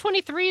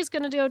 2023 is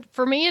going to do,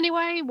 for me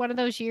anyway, one of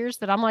those years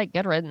that I'm like,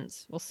 good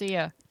riddance. We'll see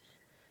you.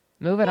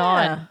 Moving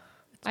on.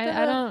 I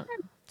don't.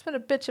 It's been a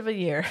bitch of a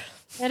year.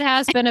 It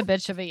has been a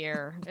bitch of a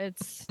year.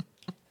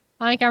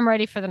 I think I'm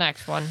ready for the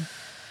next one.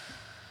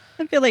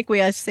 I feel like we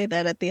always say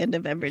that at the end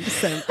of every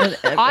December.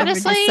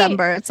 Honestly, every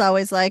December, it's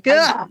always like,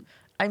 ugh.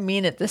 I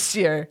mean it this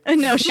year. No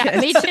Yeah, shit.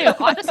 me too.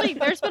 Honestly,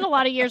 there's been a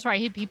lot of years where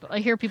I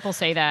hear people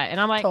say that, and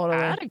I'm like, Totally.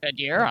 I had a good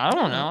year. I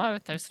don't know.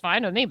 It was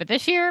fine with me. But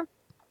this year,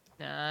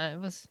 it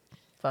was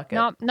Fuck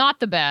it. not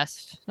the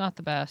best. Not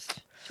the best.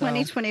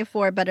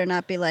 2024 better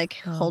not be like,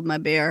 hold my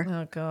beer.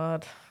 Oh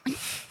God.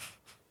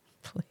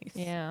 Please.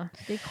 Yeah.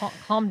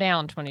 Calm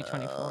down,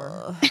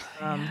 2024.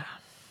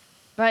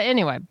 But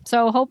anyway,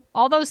 so hope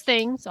all those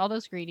things, all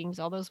those greetings,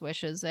 all those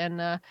wishes,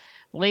 and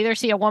we'll either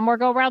see a one more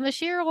go around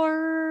this year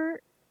or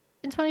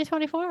in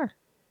 2024.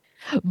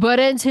 But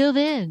until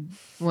then,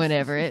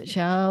 whenever it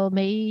shall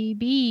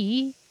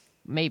maybe,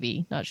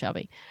 not shall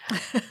be,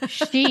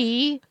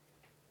 she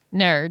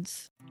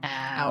nerds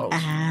out.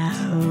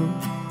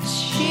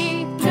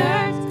 She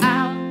nerds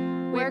out.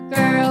 We're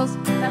girls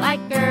that like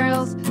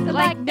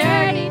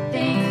nerdy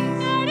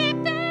things.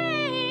 Nerdy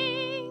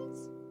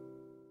things.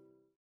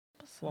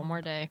 One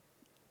more day.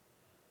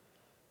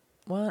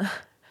 One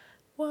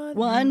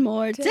One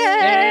more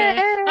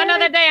day.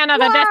 Another day,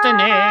 another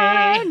destiny.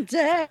 One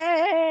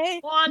day.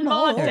 One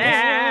more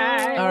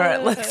day. All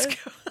right, let's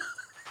go.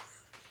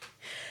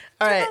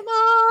 All right.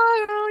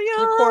 Tomorrow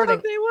you'll Recording.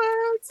 be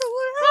worlds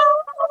away.